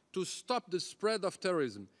suffering, to stop the spread of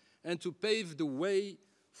terrorism, and to pave the way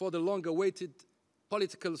for the long-awaited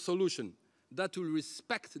political solution that will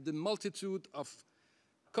respect the multitude of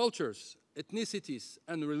cultures, ethnicities,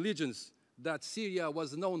 and religions that Syria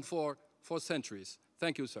was known for centuries.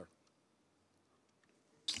 Thank you, sir.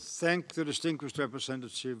 Thank the distinguished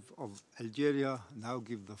representative of Algeria. Now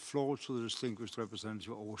give the floor to the distinguished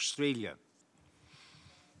representative of Australia.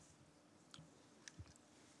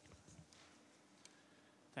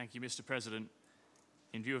 Thank you, Mr. President.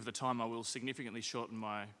 In view of the time, I will significantly shorten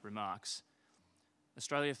my remarks.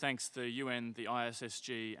 Australia thanks the UN, the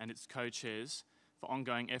ISSG and its co-chairs for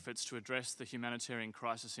ongoing efforts to address the humanitarian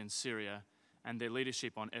crisis in Syria and their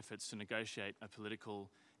leadership on efforts to negotiate a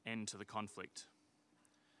political end to the conflict.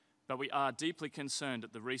 But we are deeply concerned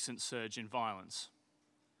at the recent surge in violence.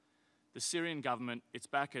 The Syrian government, its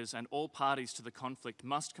backers and all parties to the conflict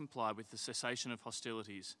must comply with the cessation of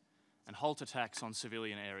hostilities and halt attacks on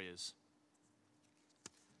civilian areas.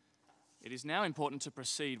 It is now important to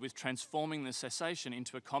proceed with transforming the cessation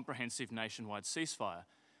into a comprehensive nationwide ceasefire,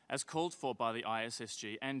 as called for by the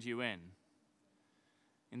ISSG and UN.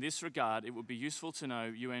 In this regard, it would be useful to know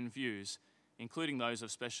UN views, including those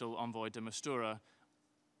of Special Envoy de Mistura,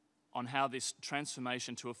 on how this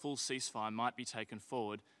transformation to a full ceasefire might be taken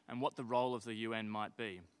forward and what the role of the UN might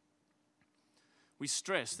be. We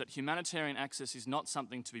stress that humanitarian access is not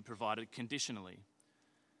something to be provided conditionally.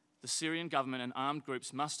 The Syrian government and armed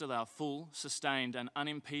groups must allow full, sustained and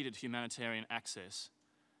unimpeded humanitarian access,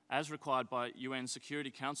 as required by UN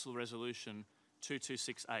Security Council Resolution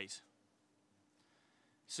 2268.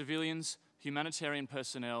 Civilians, humanitarian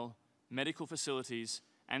personnel, medical facilities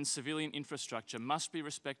and civilian infrastructure must be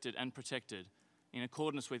respected and protected in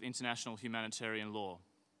accordance with international humanitarian law.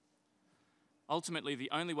 Ultimately,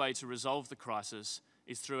 the only way to resolve the crisis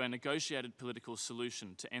is through a negotiated political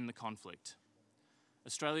solution to end the conflict.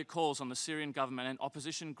 Australia calls on the Syrian government and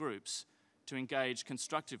opposition groups to engage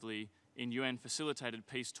constructively in UN-facilitated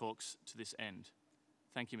peace talks to this end.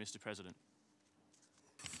 Thank you, Mr. President.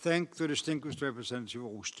 Thank the distinguished representative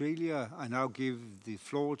of Australia. I now give the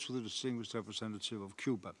floor to the distinguished representative of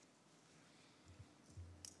Cuba.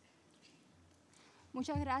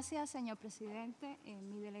 Muchas gracias, señor presidente.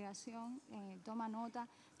 Mi delegación toma nota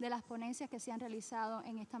de las ponencias que se han realizado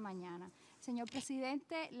en esta mañana. Señor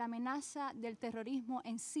presidente, la amenaza del terrorismo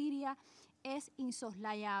en Siria es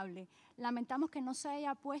insoslayable. Lamentamos que no se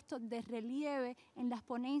haya puesto de relieve en las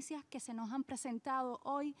ponencias que se nos han presentado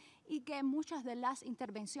hoy y que en muchas de las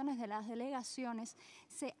intervenciones de las delegaciones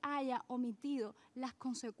se haya omitido las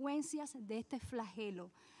consecuencias de este flagelo.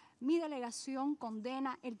 Mi delegación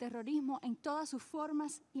condena el terrorismo en todas sus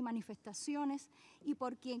formas y manifestaciones y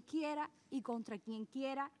por quien quiera y contra quien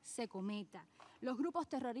quiera se cometa. Los grupos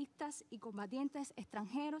terroristas y combatientes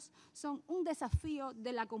extranjeros son un desafío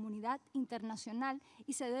de la comunidad internacional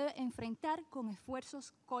y se debe enfrentar con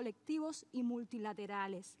esfuerzos colectivos y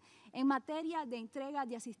multilaterales. En materia de entrega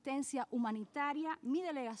de asistencia humanitaria, mi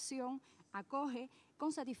delegación acoge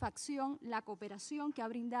con satisfacción la cooperación que ha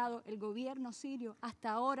brindado el gobierno sirio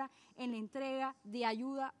hasta ahora en la entrega de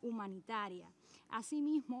ayuda humanitaria.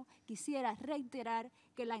 Asimismo, quisiera reiterar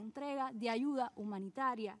que la entrega de ayuda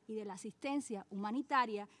humanitaria y de la asistencia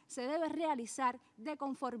humanitaria se debe realizar de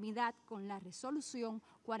conformidad con la resolución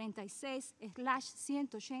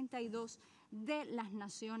 46/182 de las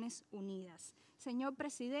Naciones Unidas. Señor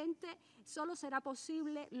presidente, solo será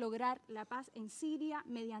posible lograr la paz en Siria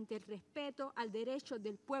mediante el respeto al derecho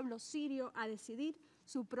del pueblo sirio a decidir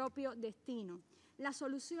su propio destino. La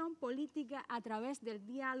solución política a través del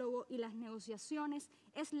diálogo y las negociaciones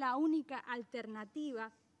es la única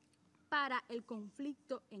alternativa para el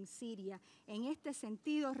conflicto en Siria. En este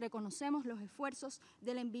sentido, reconocemos los esfuerzos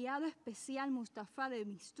del enviado especial Mustafa de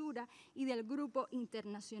Mistura y del Grupo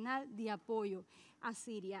Internacional de Apoyo a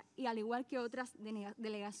Siria. Y al igual que otras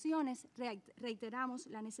delegaciones, reiteramos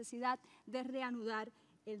la necesidad de reanudar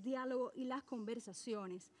el diálogo y las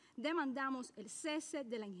conversaciones. Demandamos el cese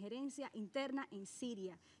de la injerencia interna en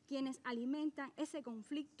Siria. Quienes alimentan ese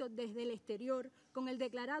conflicto desde el exterior con el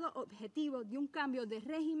declarado objetivo de un cambio de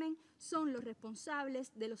régimen son los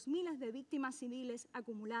responsables de los miles de víctimas civiles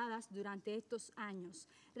acumuladas durante estos años.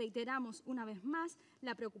 Reiteramos una vez más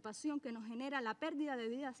la preocupación que nos genera la pérdida de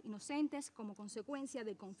vidas inocentes como consecuencia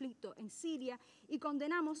del conflicto en Siria y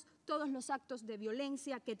condenamos todos los actos de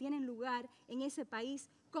violencia que tienen lugar en ese país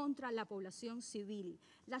contra la población civil.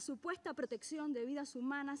 La supuesta protección de vidas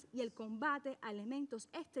humanas y el combate a elementos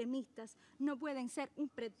extremistas no pueden ser un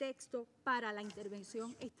pretexto para la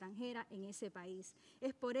intervención extranjera en ese país.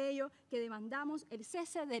 Es por ello que demandamos el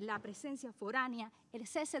cese de la presencia foránea, el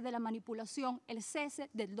cese de la manipulación, el cese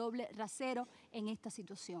del doble rasero en esta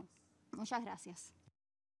situación. Muchas gracias.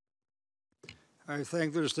 I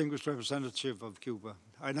thank the distinguished representative of Cuba.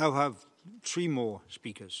 I now have 3 more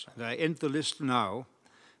speakers. And I end the list now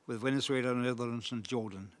with Venezuela, Netherlands, and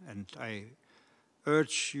Jordan. And I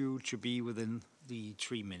urge you to be within the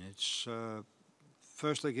 3 minutes.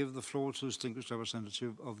 First, I give the floor to the distinguished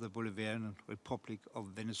representative of the Bolivarian Republic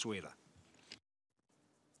of Venezuela.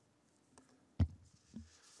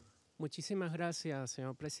 Muchísimas gracias,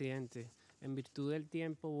 señor presidente. En virtud del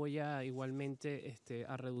tiempo voy a igualmente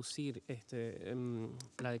a reducir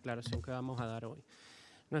la declaración que vamos a dar hoy.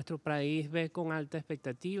 Nuestro país ve con alta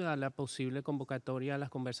expectativa la posible convocatoria a las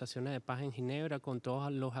conversaciones de paz en Ginebra con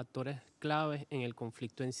todos los actores claves en el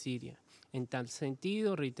conflicto en Siria. En tal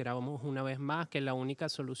sentido, reiteramos una vez más que la única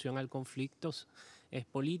solución al conflicto es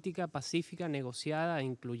política, pacífica, negociada e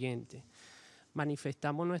incluyente.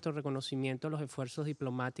 Manifestamos nuestro reconocimiento a los esfuerzos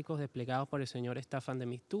diplomáticos desplegados por el señor Staffan de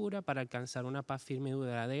Mistura para alcanzar una paz firme y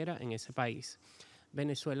duradera en ese país.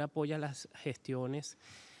 Venezuela apoya las gestiones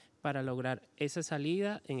para lograr esa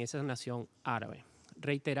salida en esa nación árabe.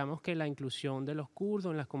 Reiteramos que la inclusión de los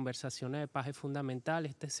kurdos en las conversaciones de paz es fundamental.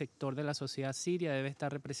 Este sector de la sociedad siria debe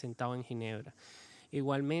estar representado en Ginebra.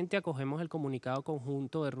 Igualmente, acogemos el comunicado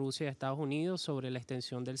conjunto de Rusia y Estados Unidos sobre la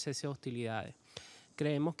extensión del cese de hostilidades.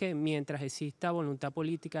 Creemos que mientras exista voluntad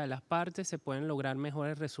política de las partes, se pueden lograr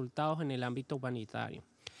mejores resultados en el ámbito humanitario.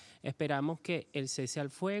 Esperamos que el cese al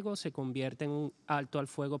fuego se convierta en un alto al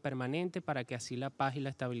fuego permanente para que así la paz y la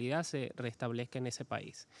estabilidad se restablezca en ese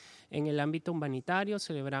país. En el ámbito humanitario,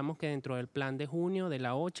 celebramos que dentro del plan de junio de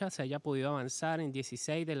la OCHA se haya podido avanzar en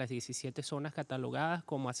 16 de las 17 zonas catalogadas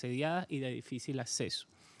como asediadas y de difícil acceso.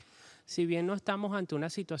 Si bien no estamos ante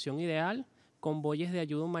una situación ideal, convoyes de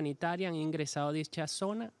ayuda humanitaria han ingresado a dicha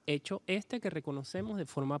zona, hecho que reconocemos de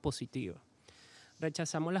forma positiva.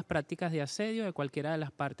 Rechazamos las prácticas de asedio de cualquiera de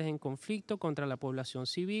las partes en conflicto contra la población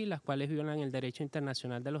civil, las cuales violan el derecho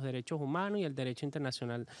internacional de los derechos humanos y el derecho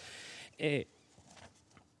internacional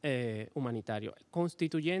humanitario,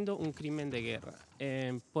 constituyendo un crimen de guerra.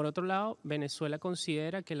 Por otro lado, Venezuela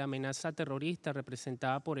considera que la amenaza terrorista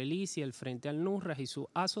representada por el ISI, el Frente al-Nusra y sus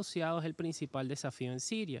asociados es el principal desafío en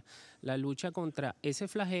Siria. La lucha contra ese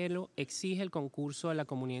flagelo exige el concurso de la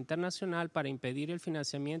comunidad internacional para impedir el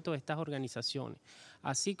financiamiento de estas organizaciones,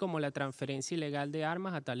 así como la transferencia ilegal de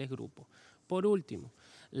armas a tales grupos. Por último,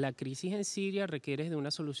 la crisis en Siria requiere de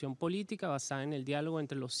una solución política basada en el diálogo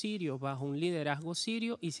entre los sirios bajo un liderazgo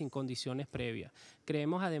sirio y sin condiciones previas.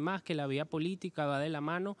 Creemos además que la vía política va de la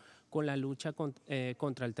mano con la lucha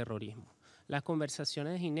contra el terrorismo. Las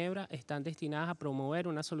conversaciones de Ginebra están destinadas a promover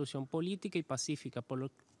una solución política y pacífica,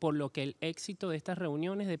 por lo que el éxito de estas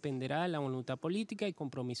reuniones dependerá de la voluntad política y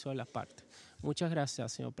compromiso de las partes. Muchas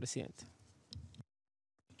gracias, señor presidente.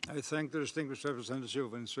 I thank the distinguished representative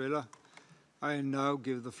of Venezuela. I now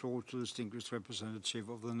give the floor to the distinguished representative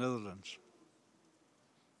of the Netherlands.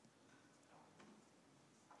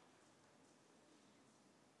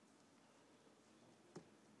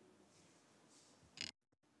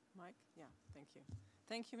 Mike? Yeah, thank you.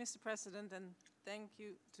 Thank you, Mr. President, and thank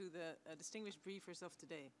you to the distinguished briefers of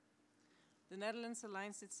today. The Netherlands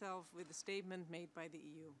aligns itself with the statement made by the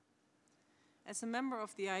EU. As a member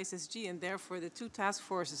of the ISSG and therefore the two task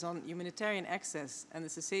forces on humanitarian access and the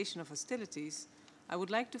cessation of hostilities, I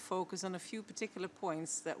would like to focus on a few particular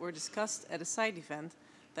points that were discussed at a side event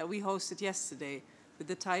that we hosted yesterday with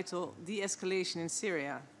the title De-escalation in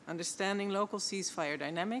Syria, Understanding Local Ceasefire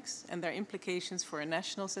Dynamics and Their Implications for a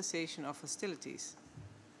National Cessation of Hostilities.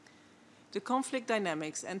 The conflict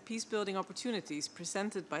dynamics and peace-building opportunities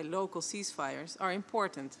presented by local ceasefires are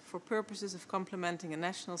important for purposes of complementing a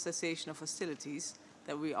national cessation of hostilities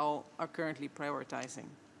that we all are currently prioritizing.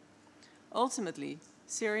 Ultimately,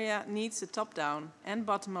 Syria needs a top-down and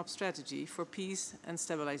bottom-up strategy for peace and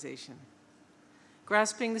stabilization.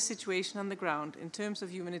 Grasping the situation on the ground in terms of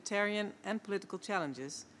humanitarian and political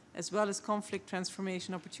challenges, as well as conflict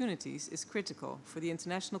transformation opportunities, is critical for the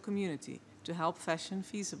international community to help fashion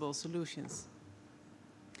feasible solutions.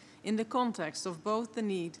 In the context of both the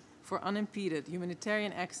need for unimpeded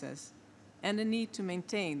humanitarian access and the need to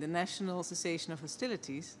maintain the national cessation of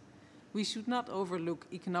hostilities, we should not overlook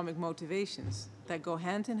economic motivations that go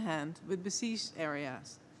hand in hand with besieged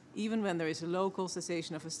areas, even when there is a local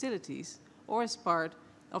cessation of hostilities or as part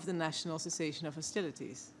of the national cessation of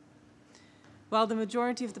hostilities. While the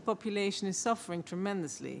majority of the population is suffering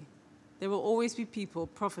tremendously, there will always be people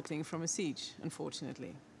profiting from a siege,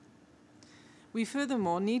 unfortunately. We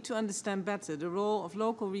furthermore need to understand better the role of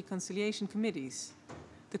local reconciliation committees,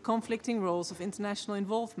 the conflicting roles of international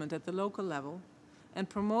involvement at the local level, and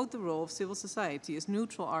promote the role of civil society as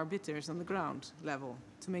neutral arbiters on the ground level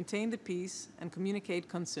to maintain the peace and communicate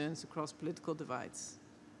concerns across political divides.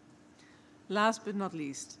 Last but not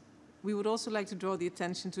least, we would also like to draw the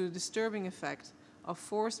attention to the disturbing effect of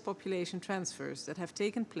forced population transfers that have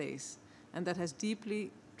taken place and that has deeply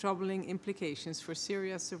troubling implications for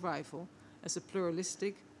Syria's survival as a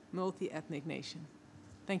pluralistic, multi-ethnic nation.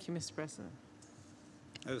 Thank you, Mr. President.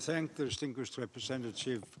 I thank the distinguished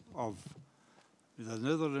representative of the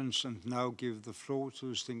Netherlands and now give the floor to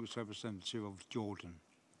the distinguished representative of Jordan.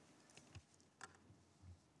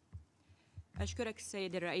 أشكرك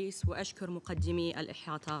السيد الرئيس وأشكر مقدمي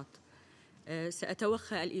الإحاطات.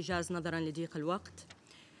 سأتوخى الإيجاز نظراً لضيق الوقت.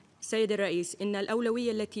 سيد الرئيس، إن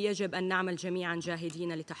الأولوية التي يجب أن نعمل جميعاً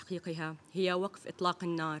جاهدين لتحقيقها هي وقف إطلاق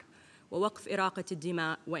النار ووقف إراقة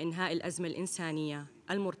الدماء وإنهاء الأزمة الإنسانية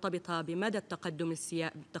المرتبطة بمدى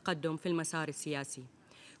التقدم في المسار السياسي،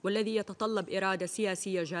 والذي يتطلب إرادة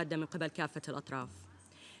سياسية جادة من قبل كافة الأطراف.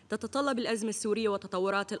 تتطلب الأزمة السورية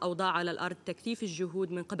وتطورات الأوضاع على الأرض تكثيف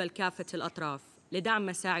الجهود من قبل كافة الأطراف لدعم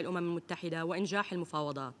مساعي الأمم المتحدة وإنجاح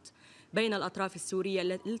المفاوضات بين الأطراف السورية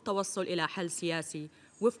للتوصل إلى حل سياسي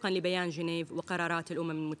وفقاً لبيان جنيف وقرارات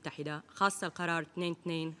الأمم المتحدة، خاصة القرار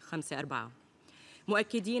 2254،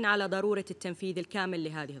 مؤكدين على ضرورة التنفيذ الكامل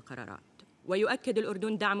لهذه القرارات. ويؤكد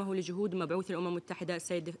الأردن دعمه لجهود مبعوث الأمم المتحدة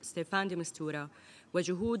السيد ستيفان دي مستورة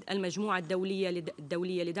وجهود المجموعة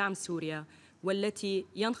الدولية لدعم سوريا، والتي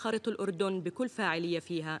ينخرط الأردن بكل فاعلية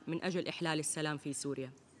فيها من أجل إحلال السلام في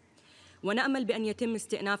سوريا. ونأمل بأن يتم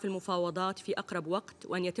استئناف المفاوضات في أقرب وقت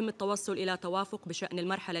وأن يتم التوصل إلى توافق بشأن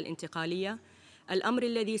المرحلة الانتقالية، الأمر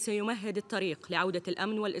الذي سيمهد الطريق لعودة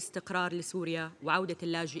الأمن والاستقرار لسوريا وعودة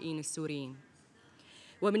اللاجئين السوريين.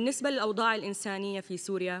 وبالنسبة للأوضاع الإنسانية في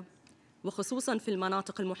سوريا وخصوصاً في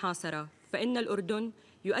المناطق المحاصرة، فإن الأردن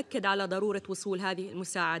يؤكد على ضرورة وصول هذه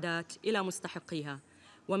المساعدات إلى مستحقيها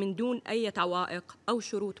ومن دون أي عوائق أو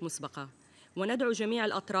شروط مسبقة، وندعو جميع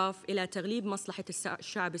الأطراف إلى تغليب مصلحة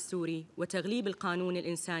الشعب السوري وتغليب القانون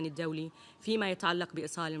الإنساني الدولي فيما يتعلق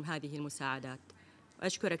بإيصال هذه المساعدات.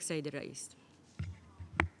 أشكرك سيد الرئيس.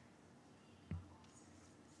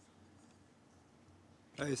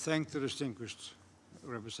 I thank the distinguished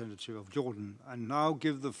representative of Jordan and now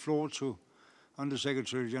give the floor to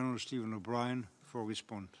Under-Secretary General Stephen O'Brien for a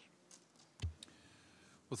response.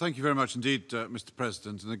 Well, thank you very much indeed, Mr.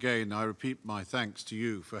 President. And again, I repeat my thanks to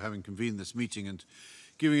you for having convened this meeting and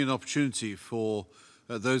giving an opportunity for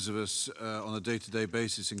those of us on a day-to-day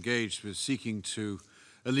basis engaged with seeking to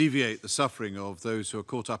alleviate the suffering of those who are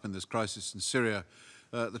caught up in this crisis in Syria,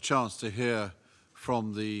 the chance to hear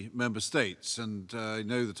from the member states. And I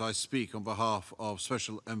know that I speak on behalf of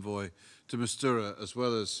Special Envoy de Mistura as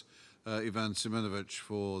well as Ivan Simonovic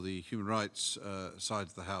for the human rights side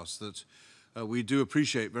of the House, that we do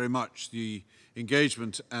appreciate very much the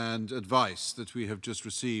engagement and advice that we have just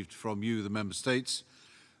received from you, the member states,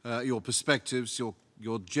 your perspectives,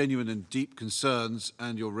 your genuine and deep concerns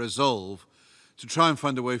and your resolve to try and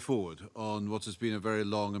find a way forward on what has been a very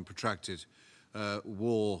long and protracted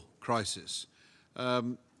war crisis.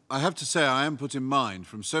 I have to say I am put in mind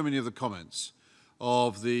from so many of the comments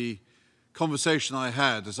of the conversation I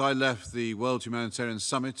had as I left the World Humanitarian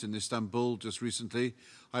Summit in Istanbul just recently.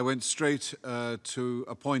 I went straight to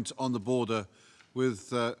a point on the border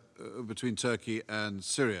with, between Turkey and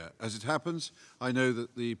Syria. As it happens, I know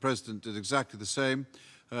that the President did exactly the same.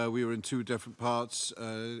 We were in two different parts.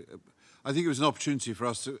 I think it was an opportunity for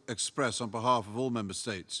us to express on behalf of all member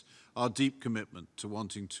states our deep commitment to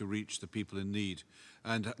wanting to reach the people in need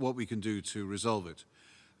and what we can do to resolve it.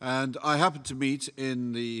 And I happened to meet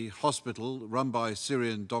in the hospital run by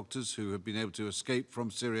Syrian doctors who have been able to escape from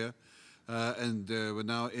Syria and we're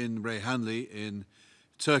now in Reyhanli in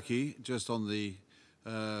Turkey, just on the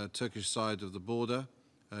Turkish side of the border,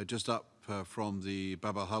 just up from the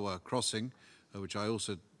Bab al-Hawa crossing, which I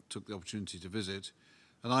also took the opportunity to visit.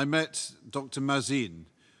 And I met Dr. Mazin,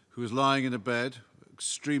 who was lying in a bed,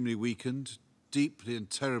 extremely weakened, deeply and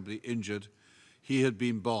terribly injured. He had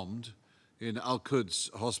been bombed in Al-Quds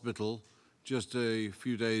hospital just a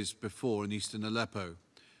few days before in eastern Aleppo.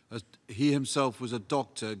 He himself was a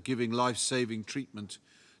doctor giving life-saving treatment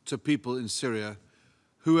to people in Syria,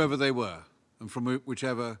 whoever they were, and from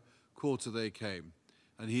whichever quarter they came.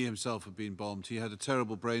 And he himself had been bombed. He had a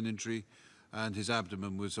terrible brain injury, and his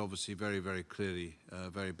abdomen was obviously very, very clearly,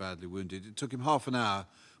 very badly wounded. It took him half an hour,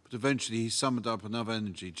 but eventually he summoned up enough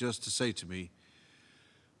energy just to say to me,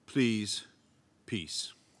 please,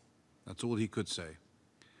 peace. That's all he could say.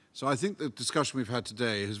 So I think the discussion we've had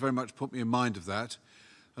today has very much put me in mind of that.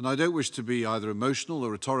 And I don't wish to be either emotional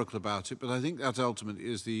or rhetorical about it, but I think that ultimately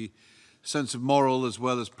is the sense of moral as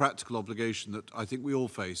well as practical obligation that I think we all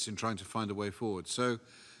face in trying to find a way forward. So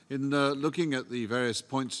in looking at the various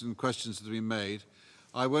points and questions that have been made,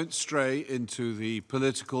 I won't stray into the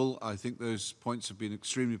political. I think those points have been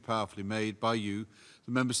extremely powerfully made by you,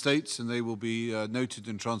 the member states, and they will be noted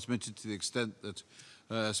and transmitted to the extent that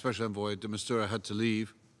Special Envoy de Mistura had to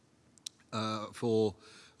leave for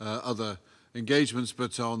other engagements,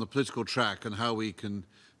 but on the political track and how we can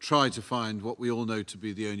try to find what we all know to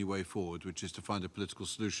be the only way forward, which is to find a political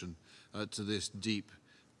solution to this deep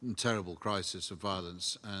and terrible crisis of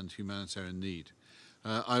violence and humanitarian need.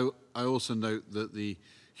 I also note that the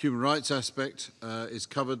human rights aspect is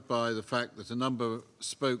covered by the fact that a number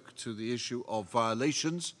spoke to the issue of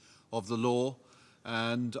violations of the law,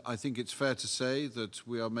 and I think it's fair to say that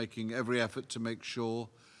we are making every effort to make sure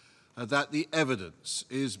that the evidence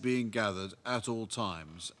is being gathered at all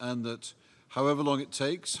times, and that however long it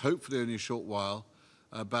takes, hopefully only a short while,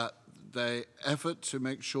 but the effort to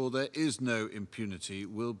make sure there is no impunity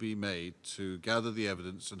will be made to gather the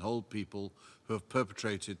evidence and hold people who have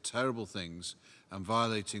perpetrated terrible things and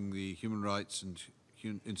violating the human rights and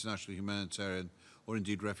international humanitarian or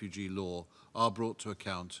indeed refugee law are brought to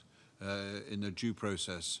account in a due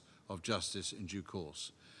process of justice in due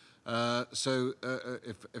course.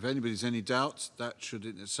 If anybody's any doubt, that should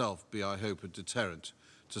in itself be, I hope, a deterrent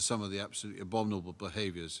to some of the absolutely abominable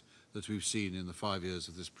behaviours that we've seen in the 5 years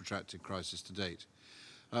of this protracted crisis to date.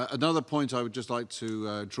 Another point I would just like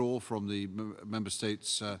to draw from the Member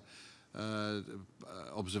States'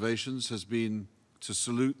 observations has been to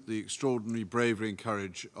salute the extraordinary bravery and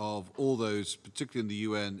courage of all those, particularly in the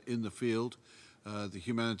UN, in the field, the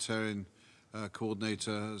humanitarian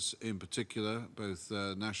coordinators in particular, both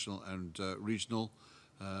national and regional,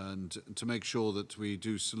 and to make sure that we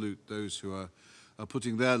do salute those who are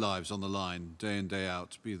putting their lives on the line day in, day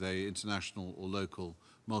out, be they international or local,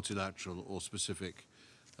 multilateral or specific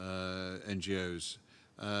NGOs.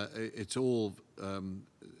 It's all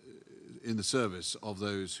in the service of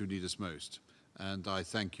those who need us most. And I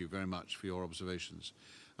thank you very much for your observations.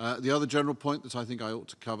 The other general point that I think I ought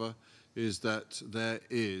to cover is that there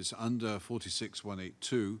is, under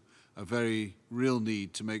 46182, a very real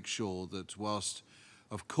need to make sure that whilst,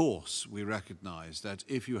 of course, we recognise that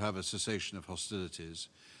if you have a cessation of hostilities,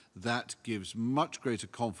 that gives much greater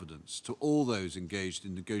confidence to all those engaged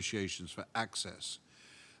in negotiations for access,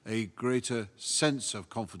 a greater sense of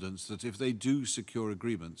confidence that if they do secure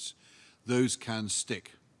agreements, those can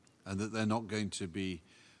stick and that they're not going to be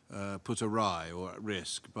put awry or at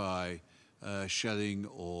risk by shelling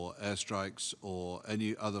or airstrikes or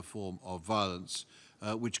any other form of violence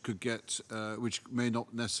which may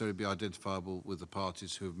not necessarily be identifiable with the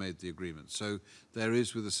parties who have made the agreement. So there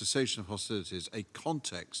is, with the cessation of hostilities, a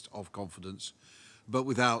context of confidence, but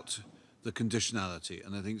without the conditionality.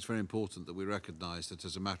 And I think it's very important that we recognise that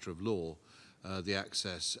as a matter of law, the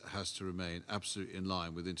access has to remain absolutely in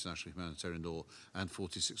line with international humanitarian law and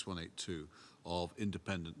 46182 of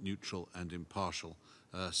independent, neutral and impartial,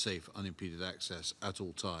 safe, unimpeded access at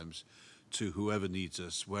all times to whoever needs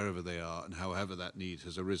us, wherever they are, and however that need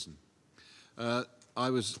has arisen. I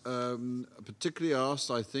was particularly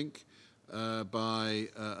asked, I think, by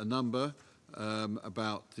a number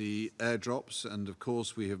about the airdrops, and of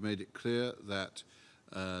course we have made it clear that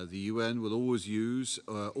the UN will always use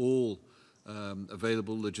all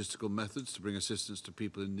available logistical methods to bring assistance to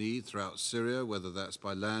people in need throughout Syria, whether that's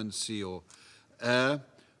by land, sea or air.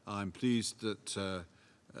 I'm pleased that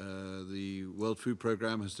the World Food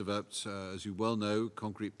Programme has developed, as you well know,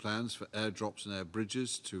 concrete plans for airdrops and air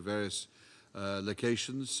bridges to various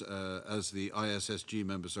locations, as the ISSG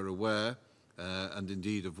members are aware, and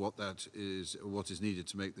indeed of what is needed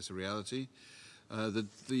to make this a reality.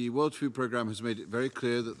 The World Food Programme has made it very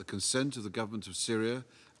clear that the consent of the government of Syria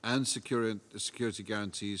and security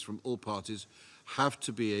guarantees from all parties have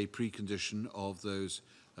to be a precondition of those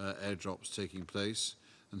airdrops taking place.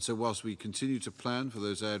 And so whilst we continue to plan for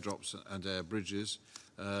those airdrops and air bridges,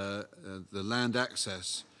 the land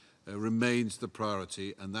access remains the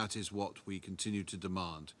priority, and that is what we continue to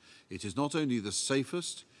demand. It is not only the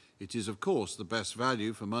safest, it is of course the best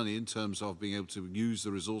value for money in terms of being able to use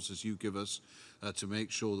the resources you give us to make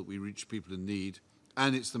sure that we reach people in need,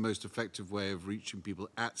 and it's the most effective way of reaching people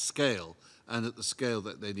at scale and at the scale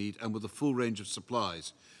that they need and with a full range of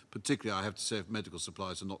supplies, particularly, I have to say, if medical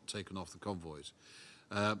supplies are not taken off the convoys.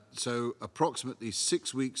 So approximately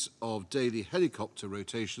 6 weeks of daily helicopter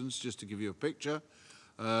rotations, just to give you a picture,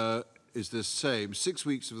 is the same. 6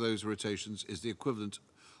 weeks of those rotations is the equivalent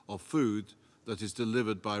of food that is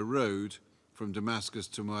delivered by road from Damascus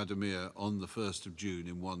to Muadamir on the 1st of June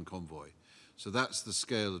in one convoy. So that's the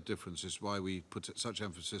scale of difference. It's why we put such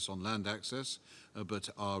emphasis on land access, but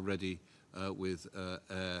are ready with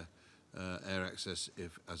air access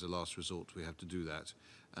if, as a last resort, we have to do that.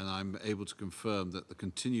 And I'm able to confirm that the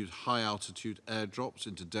continued high-altitude airdrops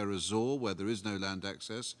into Deir ez-Zor, where there is no land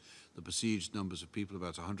access, the besieged numbers of people,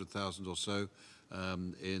 about 100,000 or so,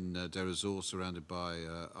 in Deir ez-Zor, surrounded by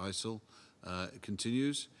ISIL,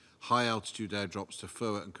 continues. High-altitude airdrops to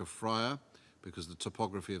Foa and Kafraya, because the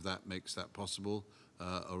topography of that makes that possible,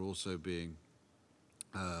 are also being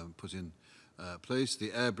put in place.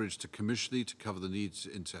 The air bridge to Kamishli to cover the needs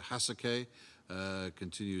into Hasakeh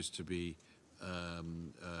continues to be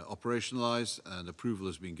operationalized, and approval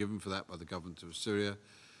has been given for that by the government of Syria.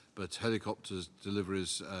 But helicopters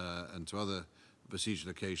deliveries and to other besieged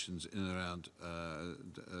locations in and around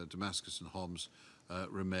Damascus and Homs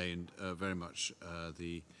remain very much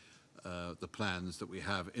the plans that we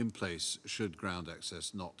have in place should ground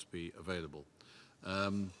access not be available.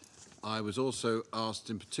 I was also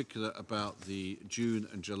asked in particular about the June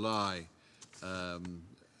and July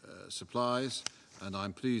supplies, and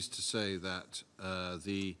I'm pleased to say that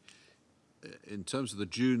in terms of the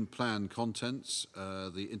June plan contents,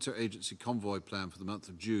 the interagency convoy plan for the month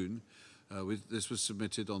of June, this was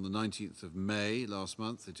submitted on the 19th of May last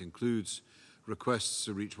month. It includes requests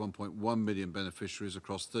to reach 1.1 million beneficiaries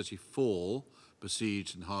across 34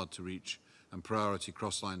 besieged and hard-to-reach and priority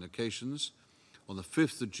cross-line locations. On the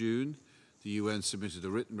 5th of June, the UN submitted a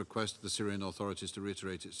written request to the Syrian authorities to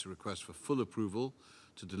reiterate its request for full approval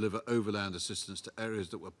to deliver overland assistance to areas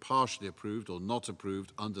that were partially approved or not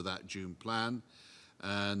approved under that June plan.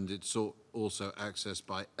 And it sought also access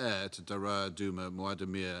by air to Daraa, Douma,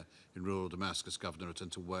 Muadamir in rural Damascus Governorate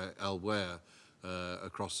and to Al-Ware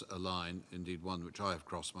across a line, indeed one which I have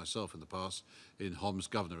crossed myself in the past, in Homs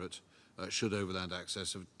Governorate, should overland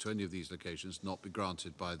access to any of these locations not be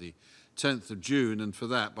granted by the 10th of June. And for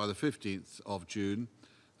that, by the 15th of June,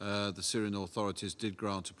 the Syrian authorities did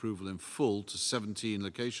grant approval in full to 17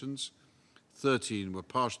 locations. 13 were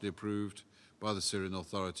partially approved by the Syrian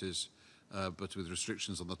authorities, but with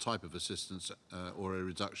restrictions on the type of assistance or a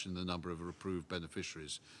reduction in the number of approved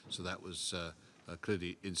beneficiaries. So that was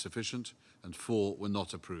clearly insufficient, and 4 were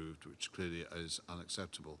not approved, which clearly is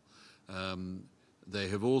unacceptable. They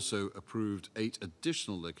have also approved 8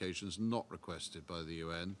 additional locations not requested by the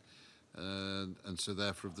UN, and so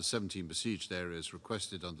therefore of the 17 besieged areas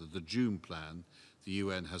requested under the June plan, the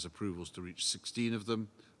UN has approvals to reach 16 of them,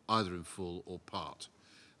 either in full or part.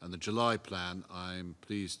 And the July plan, I'm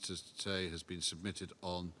pleased to say, has been submitted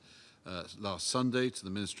on last Sunday to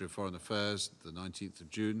the Ministry of Foreign Affairs, the 19th of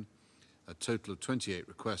June. A total of 28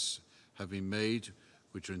 requests have been made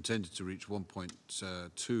which are intended to reach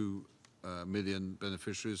 1.2 million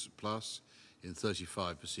beneficiaries plus in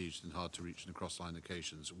 35 besieged and hard-to-reach and cross-line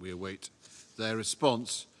locations. We await their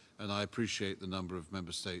response, and I appreciate the number of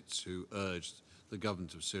member states who urged the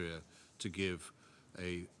government of Syria to give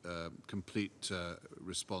a complete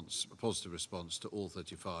response, a positive response to all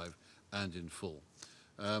 35 and in full.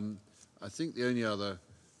 I think the only other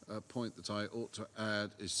point that I ought to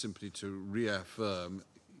add is simply to reaffirm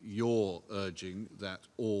your urging that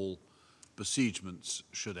all besiegements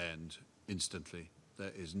should end instantly.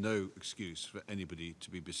 There is no excuse for anybody to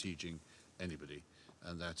be besieging anybody,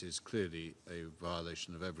 and that is clearly a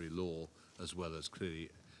violation of every law, as well as clearly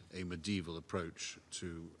a medieval approach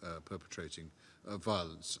to perpetrating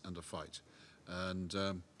violence and a fight. And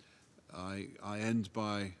I end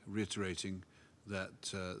by reiterating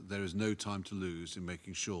that there is no time to lose in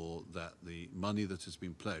making sure that the money that has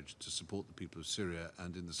been pledged to support the people of Syria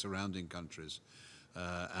and in the surrounding countries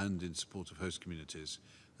and in support of host communities,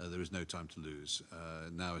 there is no time to lose.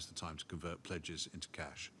 Now is the time to convert pledges into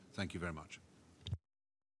cash. Thank you very much.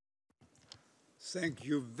 Thank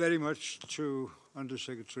you very much to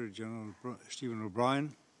Undersecretary General Stephen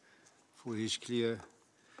O'Brien for his clear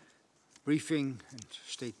briefing and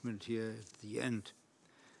statement here at the end.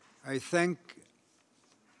 I thank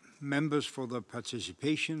members for their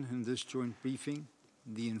participation in this joint briefing.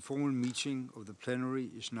 The informal meeting of the plenary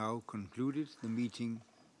is now concluded. The meeting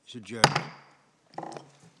is adjourned.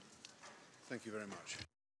 Thank you very much.